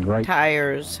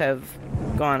tires have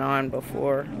gone on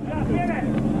before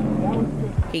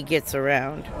he gets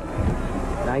around.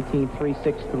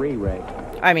 19.363, Ray.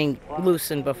 I mean,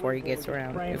 loosen before he gets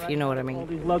around, if you know what I All mean.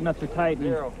 these lug nuts are tight.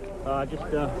 And,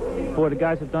 boy, the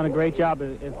guys have done a great job.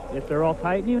 If they're all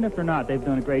tight, and even if they're not, they've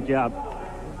done a great job.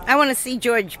 I want to see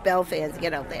George Bell fans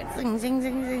get out there. Zing, zing,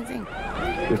 zing, zing, zing.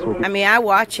 I mean, I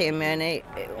watch him, and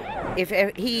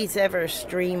if he's ever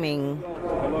streaming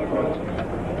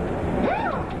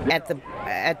at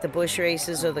the Busch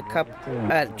races or the Cup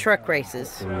truck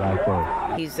races,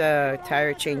 he's a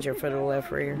tire changer for the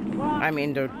left rear. I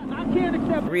mean, the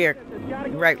rear,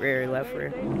 right rear, left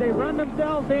rear. They run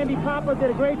themselves. Andy Papa did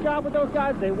a great job with those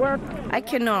guys. They work. I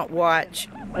cannot watch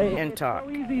and talk.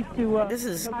 This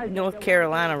is North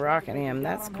Carolina Rockingham.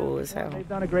 That's cool as hell. They've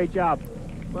done a great job.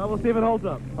 Well, we'll see if it holds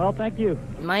up. Well, thank you.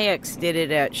 My ex did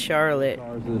it at Charlotte.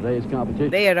 Today's competition.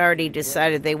 They had already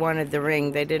decided they wanted the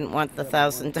ring. They didn't want the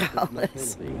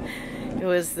 $1,000. It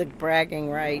was the bragging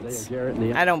rights.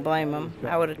 I don't blame them.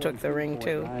 I would have took the ring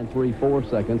too. 9.34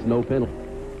 seconds, no penalty.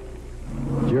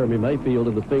 Jeremy Mayfield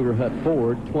of the Finger Hut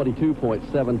Ford,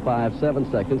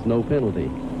 22.757 seconds, no penalty.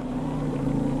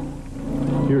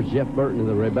 Here's Jeff Burton in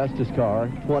the Rebestis car,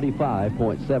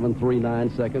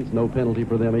 25.739 seconds, no penalty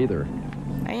for them either.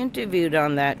 I interviewed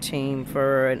on that team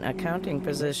for an accounting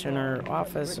position or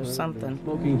office or something.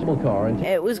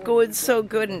 It was going so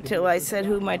good until I said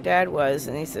who my dad was,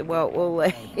 and he said, well, we'll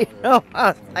let you know. I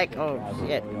was like, oh,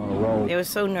 shit. They were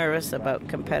so nervous about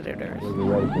competitors.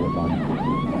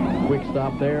 Quick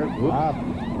stop there. A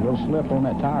little slip on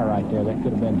that tire right there. That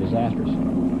could have been disastrous.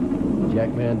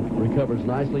 Jackman recovers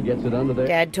nicely, gets it under there.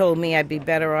 Dad told me I'd be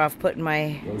better off putting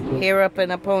my hair up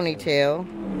in a ponytail.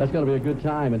 That's going to be a good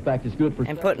time. In fact, it's good for...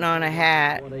 And putting on a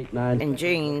hat and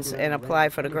jeans and apply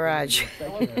for the garage.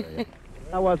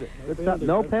 How was it? Good stuff.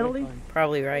 No penalty?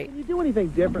 Probably right. Do you do anything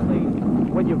differently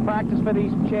when you practice for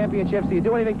these championships? Do you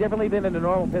do anything differently than in a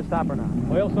normal pit stop or not?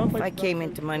 Well, some if I came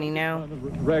into money now,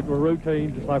 regular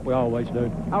routine, just like we always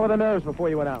do. How were the nerves before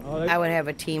you went out? I would have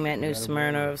a team at New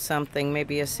Smyrna or something,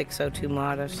 maybe a 602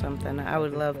 mod or something. I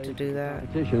would love to do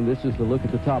that. This is the look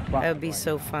at the top five. That would be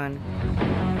so fun.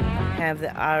 Have the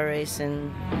iRace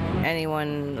and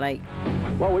anyone like...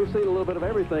 Well, we've seen a little bit of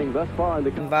everything thus far in the...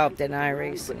 Involved in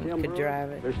iRace and could drive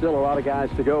it. There's still a lot of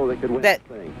guys to go that could win that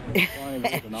thing.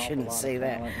 Shouldn't say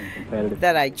that.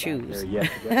 That I choose.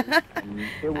 I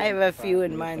have a few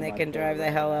in mind that can drive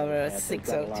the hell out of a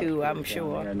 602, I'm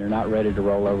sure. And they're not ready to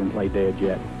roll over and play dead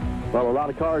yet. Well, a lot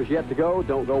of cars yet to go.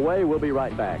 Don't go away. We'll be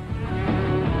right back.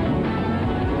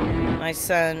 My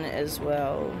son as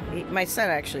well. My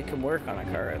son actually can work on a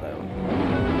car, though,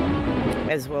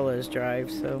 as well as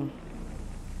drive, so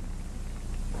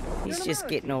he's just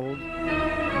getting old.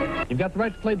 You've got the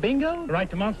right to play bingo, the right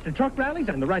to monster truck rallies,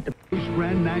 and the right to...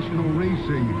 Grand National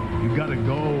Racing. You gotta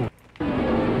go.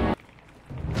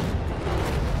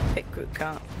 Pit crew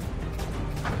comp.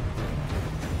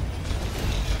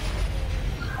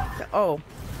 Oh.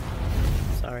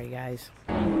 Sorry, guys.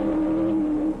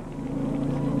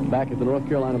 Back at the North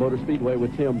Carolina Motor Speedway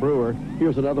with Tim Brewer.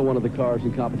 Here's another one of the cars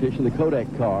in competition, the Kodak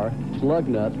car. Slug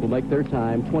Nuts will make their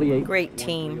time 28. Great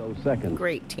team. Seconds.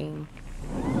 Great team.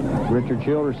 Richard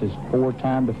Childress is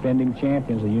four-time defending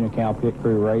champions of the Unical Pit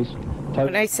Crew race.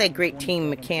 When I say great team,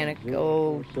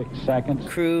 mechanical, 6 seconds.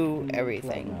 Crew,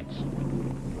 everything.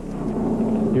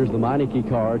 Here's the Meineke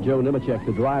car. Joe Nemechek,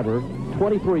 the driver.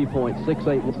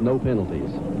 23.68 with no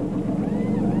penalties.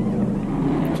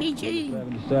 GG.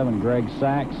 77, Greg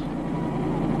Sachs.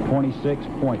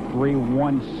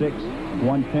 26.316.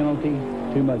 One penalty.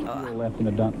 Too much fuel left in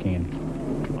the dump can.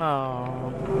 Oh.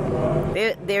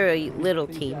 They're a little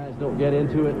team. Guys don't get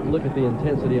into it. Look at the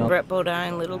intensity on Brett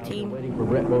Bodine, little team. Waiting for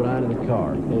Brett Bodine in the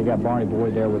car. Yeah, you got Barney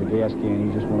Boyd there with a gas can.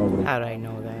 He just went over the... How'd I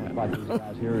know that? Like these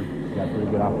guys here got a pretty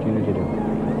good opportunity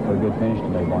for a good finish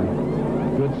today, Barney.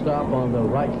 Good stop on the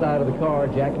right side of the car.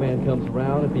 Jackman comes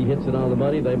around. If he hits it on the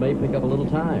money, they may pick up a little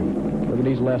time. Look at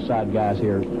these left side guys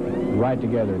here. Right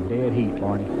together. Dead heat,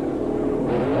 Barney.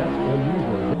 That's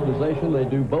unusual. Organization, they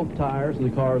do both tires and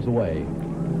the car's away.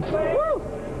 Woo!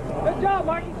 Good job,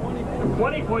 Marty.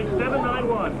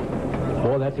 20.791.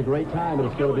 Boy, that's a great time, and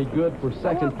it's going to be good for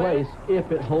second place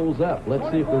if it holds up. Let's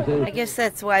see if there's any... I guess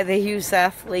that's why they use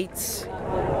athletes.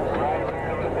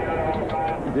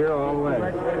 0 all the way.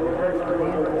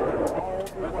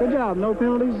 Good job. No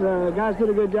penalties. Guys did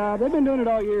a good job. They've been doing it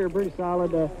all year. Pretty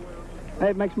solid.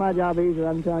 It makes my job easier.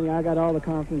 I'm telling you, I got all the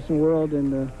confidence in the world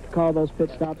and to call those pit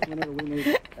stops whenever we need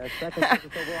it.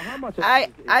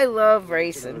 I love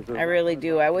racing. I really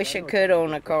do. I wish I could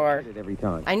own a car.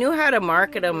 I knew how to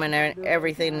market them and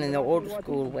everything in the old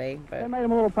school way. They made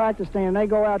them a little practice stand. They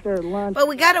go out there at lunch. But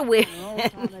we got to win.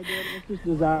 It's just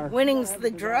desire. Winning's the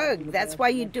drug. That's why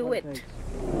you do it.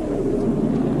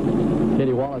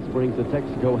 Kenny Wallace brings the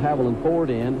Texaco Haviland Ford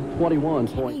in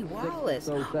 21.6. Kenny Wallace.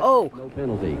 No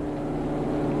penalty.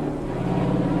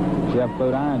 Jeff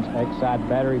Bodine's Exide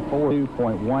battery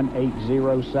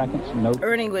 2.180 seconds. No.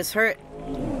 Ernie was hurt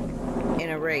in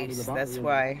a race. That's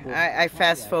why I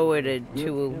fast forwarded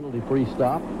to free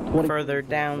stop further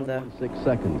down the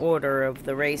order of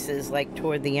the races, like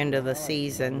toward the end of the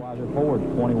season. Forward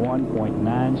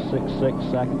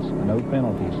 21.966 seconds. No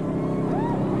penalties.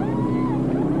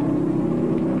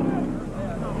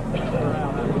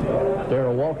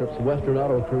 Darrell Waltrip's Western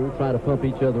Auto Crew trying to pump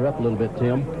each other up a little bit,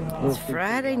 Tim. It's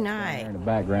Friday night. In the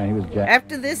background, he was jacked.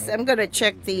 After this, I'm going to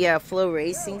check the Flow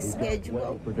Racing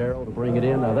schedule. For Darrell to bring it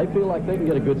in. Now, they feel like they can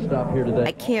get a good stop here today.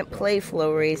 I can't play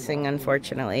Flow Racing,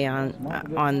 unfortunately,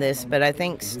 on this, but I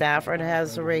think Stafford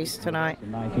has a race tonight.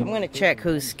 I'm going to check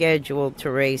who's scheduled to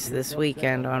race this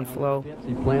weekend on Flow.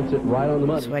 He plants it right on the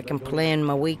money. So I can plan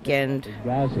my weekend.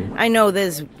 I know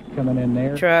there's coming in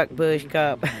there. Truck, Bush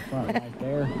Cup. Right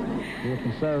there. Real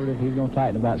conservative. He's going to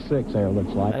tighten about 6 there,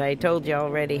 looks like. But I told you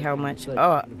already how much.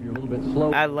 Oh,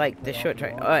 I like the short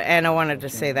track. And I wanted to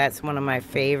say that's one of my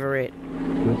favorite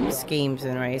schemes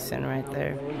in racing right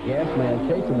there. Gas man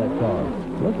chasing that car.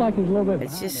 Looks like he's a little bit.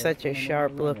 It's just such a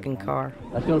sharp-looking car.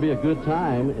 That's going to be a good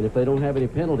time, and if they don't have any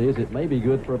penalties, it may be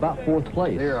good for about 4th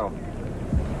place.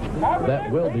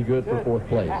 That will be good for 4th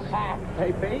place.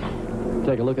 Hey, Pete.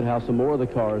 Take a look at how some more of the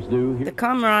cars do. The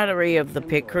camaraderie of the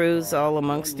pit crews all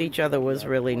amongst each other was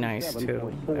really nice,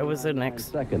 too. It was an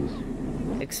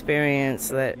experience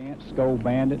that Skull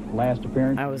Bandit, last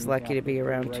appearance. I was lucky to be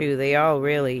around, too. They all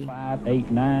really 5, 8,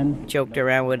 9. joked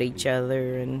around with each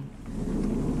other and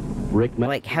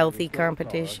like healthy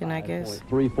competition, I guess.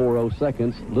 340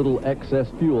 seconds, little excess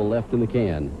fuel left in the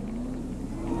can.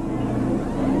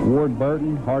 Ward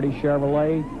Burton, Hardy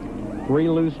Chevrolet, 3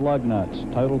 loose lug nuts.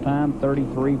 Total time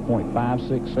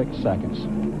 33.566 seconds.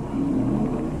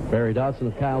 Barry Dodson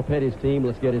of Kyle Petty's team.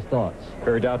 Let's get his thoughts.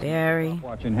 Barry Dodson. Barry.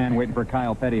 Watching hand, waiting for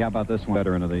Kyle Petty. How about this one?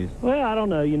 Veteran of these. Well, I don't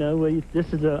know. You know,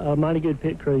 this is a mighty good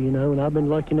pit crew, you know, and I've been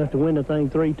lucky enough to win the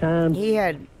thing 3 times. He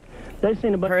had They've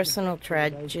seen a personal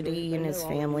tragedy in his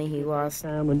family. He lost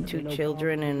 2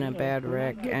 children in a bad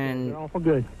wreck and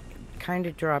kind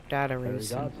of dropped out of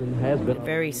racing. Dodson has been a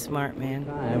very smart man.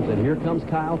 And here comes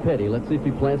Kyle Petty. Let's see if he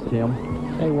plants him.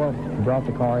 Hey, well, he brought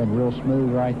the car in real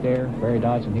smooth right there. Barry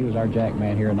Dodson, he was our jack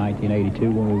man here in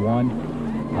 1982 when we won.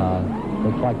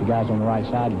 Looks like the guys on the right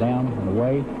side down and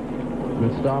away.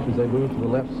 Good stop as they move to the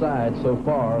left side so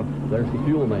far. There's the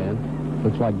fuel man.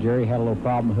 Looks like Jerry had a little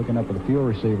problem hooking up with the fuel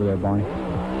receiver there, Barney.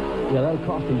 Yeah, that'll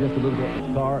cost him just a little bit.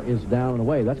 The car is down and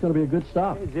away. That's going to be a good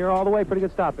stop. 0 all the way. Pretty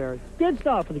good stop, Barry. Good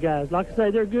stop for the guys. Like I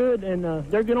say, they're good, and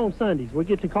they're good on Sundays. We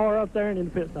get the car up there, and then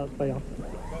the pit stops pay off.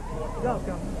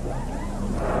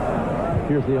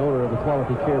 Here's the owner of the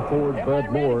Quality Care Ford, Bud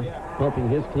Moore, pumping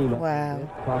his team up. Wow.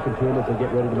 Talking to him as they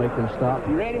get ready to make their stop.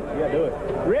 You ready? Yeah, do it.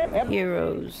 Rip.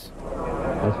 Heroes.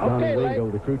 That's Donnie Lingo,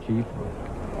 the crew chief.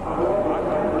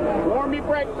 Warm your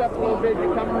brakes up a little bit as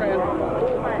you come around.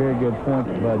 Very good point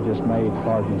that Bud just made. The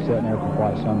car's been sitting there for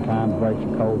quite some time. The brakes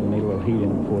are cold and need a little heat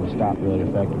in before the stop really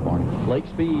effective, Barney. Lake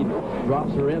Speed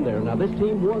drops her in there. Now, this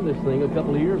team won this thing a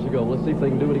couple of years ago. Let's see if they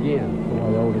can do it again. One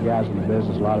of the older guys in the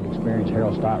business, a lot of experience.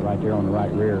 Harold Stott right there on the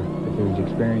right rear. If there's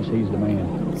experience, he's the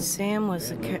man. Sam was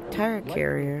a tire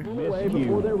carrier.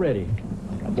 Before they're ready.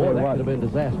 Boy, that could have been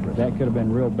disastrous. That could have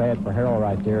been real bad for Harold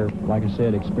right there. Like I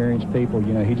said, experienced people,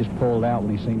 you know, he just pulled out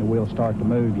when he seen the wheel start to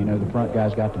move. You know, the front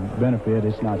guy's got the benefit.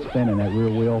 It's not spinning. That rear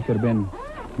wheel could have been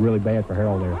really bad for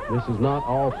Harold there. This is not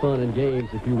all fun and games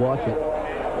if you watch it.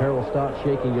 Harold Stott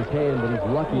shaking his hand, but he's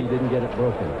lucky he didn't get it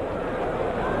broken.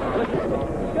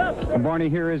 And Barney,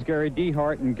 here is Gary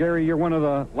Dehart. And Gary, you're one of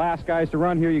the last guys to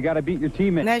run here. You got to beat your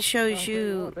teammate. And that shows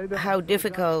you how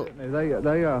difficult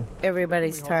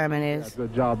everybody's timing is.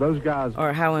 Good job. Those guys.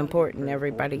 Or how important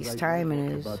everybody's timing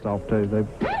is. That's off too. They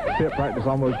pit practice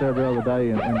almost every other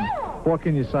day, and what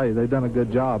can you say? They've done a good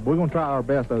job. We're going to try our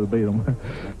best though to beat them.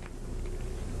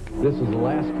 This is the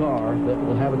last car that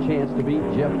will have a chance to beat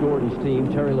Jeff Gordon's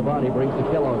team. Terry Labonte brings the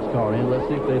Kellogg's car in. Let's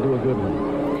see if they do a good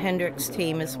one. Hendrick's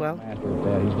team as well.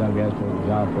 He's done a good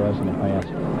job for us in the past.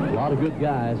 A lot of good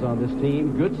guys on this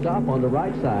team. Good stop on the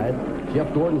right side.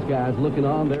 Jeff Gordon's guys looking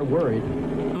on. They're worried.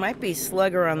 Might be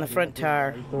Slugger on the front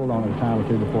tire. Pulled on it a time or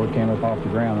two before it came up off the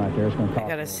ground right there. It's going to cost. I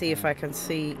gotta see if I can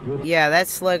see. Yeah,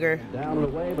 that's Slugger. Down and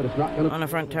away, but it's not going to. On the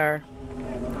front tire.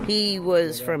 He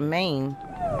was from Maine.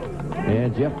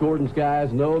 And Jeff Gordon's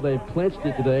guys know they've clinched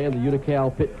it today in the Unical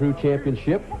Pit Crew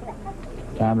Championship.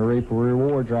 Time to reap the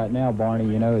rewards right now, Barney.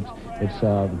 You know,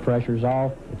 the pressure's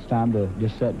off. It's time to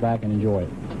just sit back and enjoy it.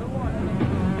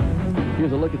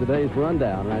 Here's a look at today's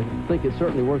rundown, and I think it's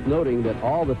certainly worth noting that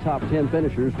all the top 10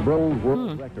 finishers broke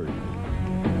world records.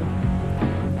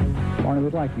 Barney,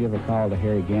 we'd like to give a call to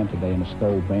Harry Gant today in the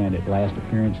Stoll Bandit last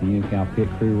appearance in the Unocal Pit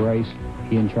Crew race.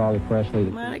 He and Charlie Presley.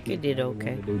 Monica did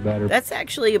okay. Do better. That's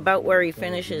actually about where he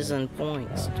finishes in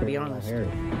points, to be honest.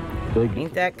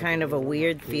 Ain't that kind of a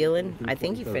weird feeling? I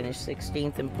think he finished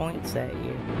 16th in points that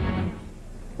year.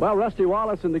 Well, Rusty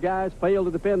Wallace and the guys failed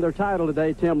to defend their title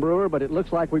today, Tim Brewer, but it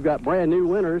looks like we've got brand new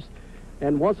winners,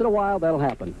 and once in a while that'll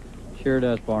happen. Sure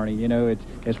does, Barney. You know,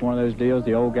 it's one of those deals.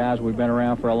 The old guys, we've been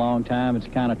around for a long time. It's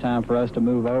kind of time for us to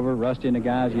move over. Rusty and the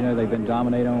guys, you know, they've been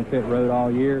dominating on pit road all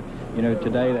year. You know,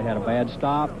 today they had a bad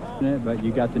stop, but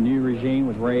you got the new regime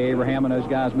with Ray Abraham and those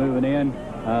guys moving in.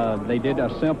 They did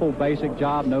a simple, basic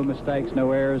job, no mistakes,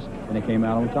 no errors, and they came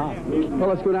out on top. Well,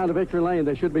 let's go down to Victory Lane.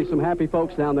 There should be some happy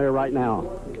folks down there right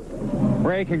now.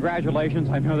 Ray,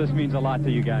 congratulations. I know this means a lot to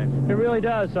you guys. It really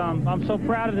does. I'm so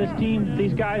proud of this team.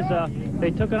 These guys, they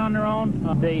took it on their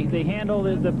own. They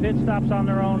handled the pit stops on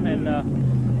their own,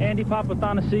 and Andy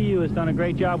Papathanassiou has done a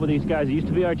great job with these guys. He used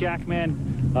to be our jack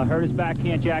man, hurt his back,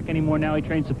 can't jack anymore. Now he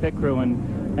trains the pit crew,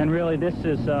 and really this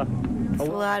is a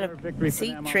lot of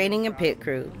training and pit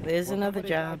crew. There's another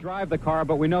job. Drive the car,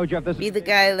 but we know, Jeff, this be the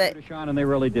guy that shine, and they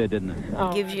really did, didn't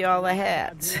they? Gives you all the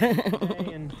hats.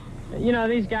 You know,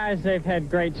 these guys, they've had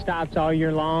great stops all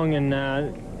year long, and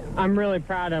I'm really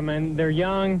proud of them. And they're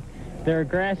young, they're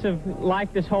aggressive,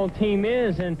 like this whole team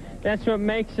is, and that's what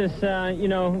makes us, you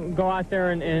know, go out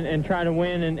there and try to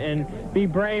win and be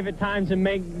brave at times and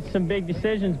make some big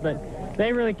decisions. But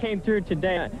they really came through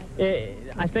today.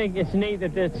 I think it's neat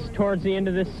that it's towards the end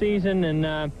of this season,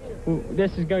 and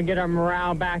this is going to get our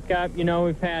morale back up. You know,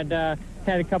 we've had a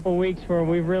couple weeks where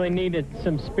we've really needed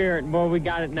some spirit. Boy, we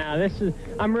got it now.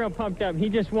 I'm real pumped up. He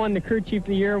just won the Crew Chief of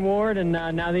the Year award, and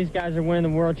now these guys are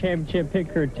winning the World Championship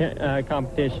Pit Crew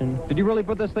competition. Did you really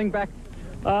put this thing back?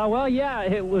 Well, yeah,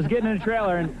 it was getting in a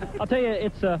trailer, and I'll tell you,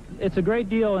 it's a great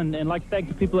deal, and I'd like to thank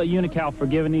the people at Unocal for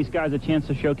giving these guys a chance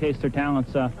to showcase their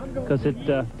talents, because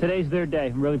today's their day.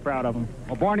 I'm really proud of them.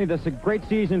 Well, Barney, this great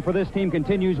season for this team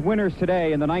continues. Winners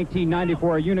today in the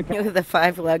 1994 Unocal. With the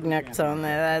 5 lug nuts on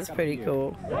there, that's pretty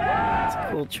cool. It's a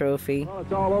cool trophy. Well,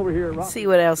 it's all over here. Let's see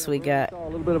what else we got. A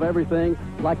little bit of everything.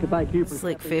 I'd like to thank you for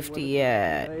Slick 50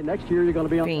 at next year. You're going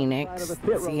to be on Phoenix.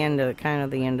 It's the end of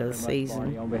the end of the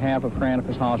season. On behalf of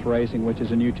Cranifus Haas Racing, which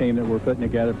is a new team that we're putting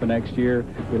together for next year,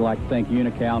 we'd like to thank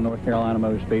Unocal, North Carolina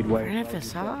Motor Speedway.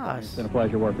 Cranifus Haas. It's been a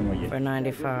pleasure working with you. For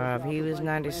 95. He was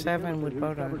 97 with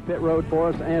Bodo. Pit road for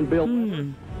us and Bill.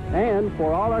 And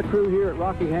for all our crew here at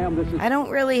Rockingham, this is... I don't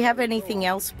really have anything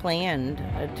else planned,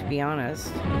 to be honest.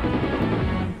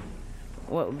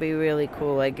 What would be really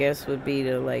cool, I guess, would be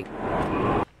to, like...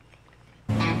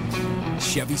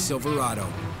 Chevy Silverado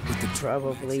with the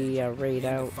probably rate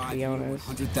out, to be honest.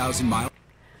 100,000 miles.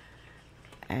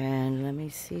 And let me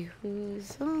see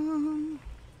who's on.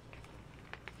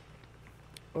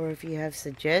 Or if you have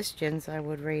suggestions, I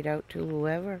would rate out to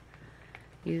whoever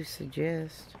you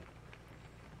suggest.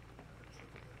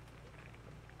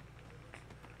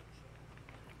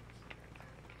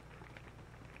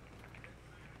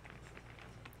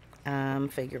 I'm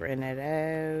figuring it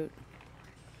out.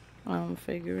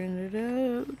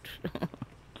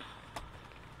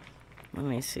 Let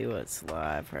me see what's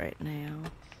live right now.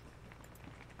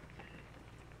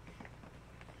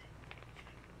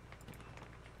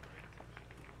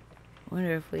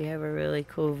 Wonder if we have a really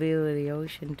cool view of the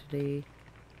ocean today.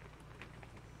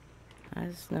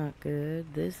 That's not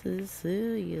good. This is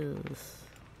serious.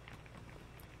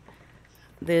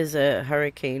 There's a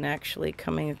hurricane actually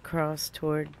coming across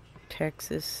toward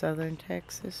Texas, southern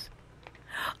Texas.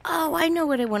 Oh, I know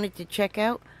what I wanted to check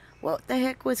out. What the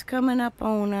heck was coming up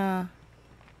on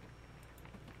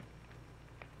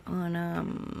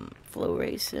Flow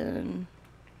Racing?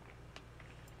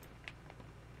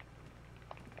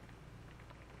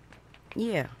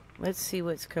 Yeah, let's see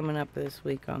what's coming up this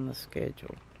week on the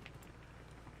schedule.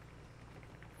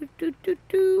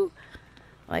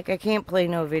 Like, I can't play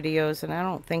no videos, and I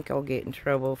don't think I'll get in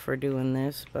trouble for doing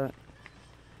this, but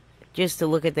just to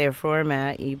look at their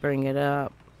format, you bring it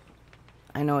up.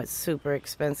 I know it's super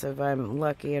expensive. I'm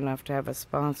lucky enough to have a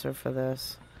sponsor for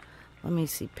this. Let me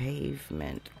see,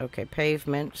 pavement. Okay,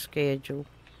 pavement schedule.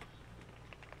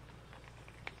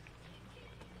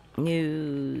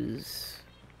 News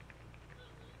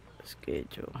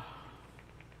schedule.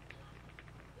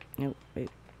 Nope, wait.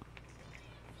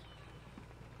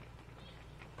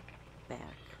 Back.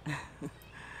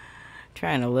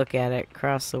 Trying to look at it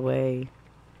across the way.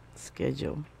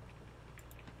 Schedule.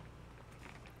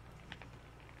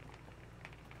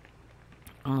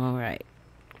 All right.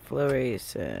 Buffalo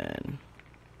Racing.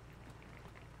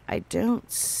 I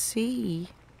don't see.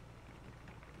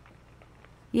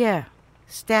 Yeah,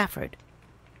 Stafford.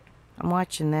 I'm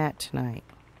watching that tonight.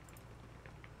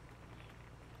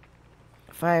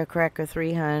 Firecracker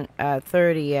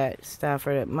 330 at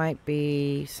Stafford. It might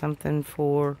be something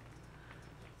for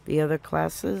the other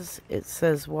classes. It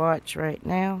says watch right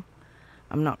now.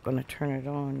 I'm not going to turn it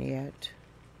on yet.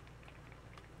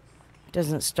 It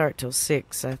doesn't start till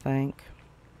 6, I think.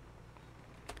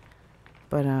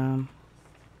 But,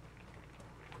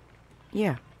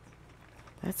 yeah.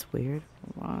 That's weird.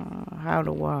 How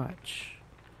to watch.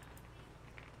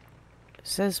 It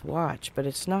says watch, but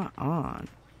it's not on.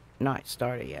 Not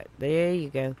started yet. There you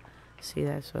go. See,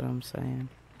 that's what I'm saying.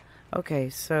 Okay,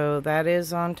 so that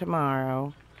is on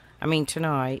tomorrow. I mean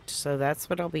tonight. So that's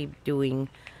what I'll be doing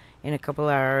in a couple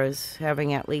hours.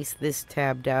 Having at least this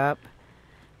tabbed up.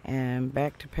 And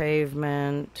back to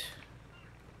pavement.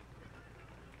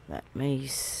 Let me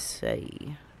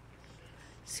see.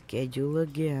 Schedule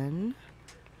again.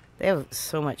 They have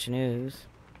so much news.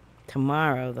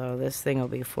 Tomorrow, though, this thing will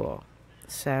be full.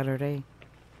 Saturday.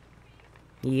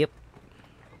 Yep.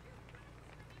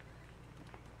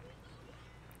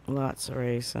 Lots of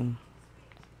racing.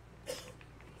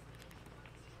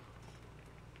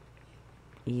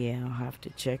 Yeah, I'll have to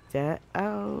check that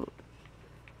out.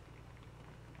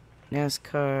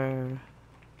 NASCAR.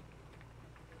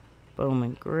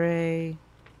 Bowman Gray.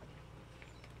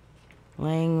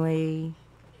 Langley.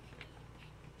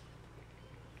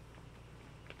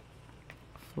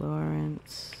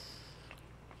 Florence.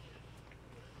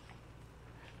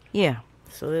 Yeah,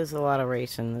 so there's a lot of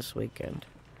racing this weekend.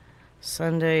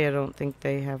 Sunday, I don't think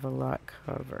they have a lot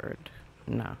covered.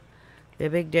 No.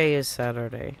 Their big day is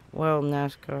Saturday. Well,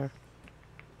 NASCAR.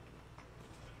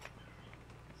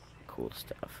 Cool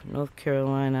stuff. North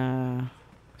Carolina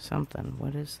something.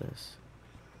 What is this?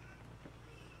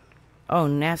 Oh,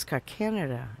 NASCAR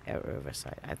Canada at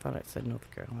Riverside. I thought it said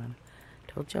North Carolina.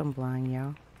 Told you I'm blind,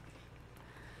 y'all.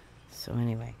 So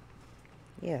anyway.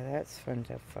 Yeah, that's fun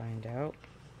to find out.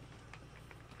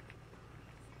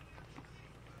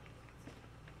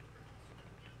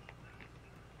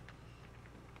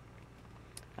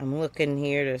 I'm looking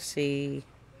here to see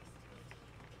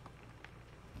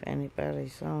if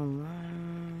anybody's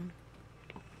online.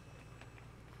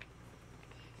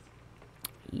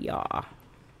 Yeah,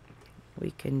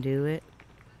 we can do it.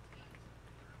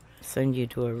 Send you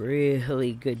to a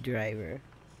really good driver.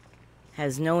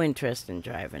 Has no interest in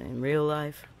driving in real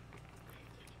life,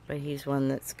 but he's one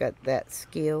that's got that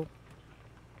skill.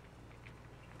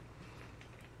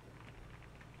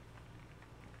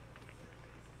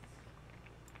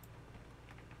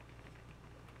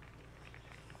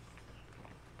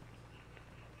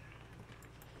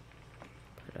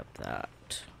 Put up that.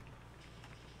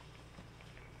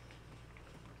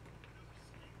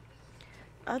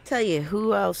 I'll tell you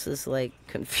who else is like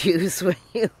confused when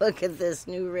you look at this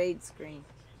new raid screen.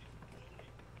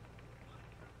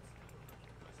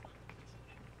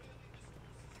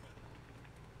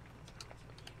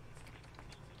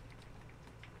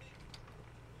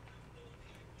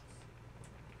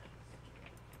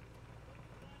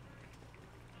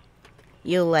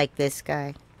 You'll like this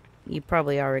guy. You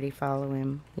probably already follow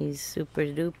him. He's super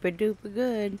duper duper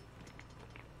good.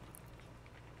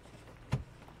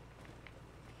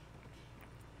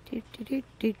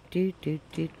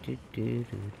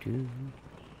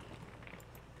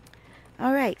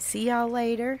 Alright, see y'all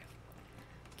later.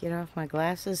 Get off my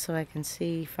glasses so I can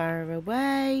see far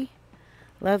away.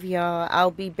 Love y'all.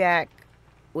 I'll be back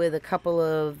with a couple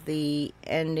of the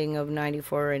ending of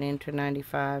 94 and into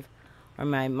 95.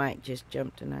 Or I might just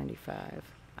jump to 95.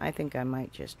 I think I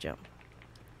might just jump.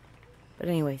 But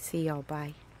anyway, see y'all.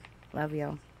 Bye. Love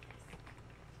y'all.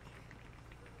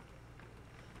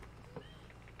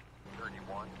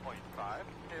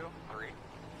 31.523.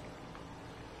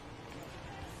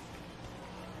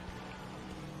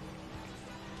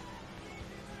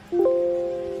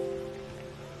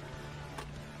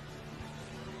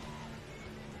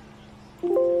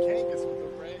 Kangas with the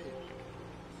raid.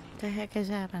 What the heck is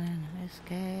happening?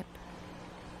 Escape.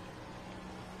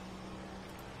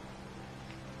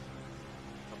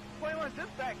 When was this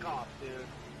back off, dude?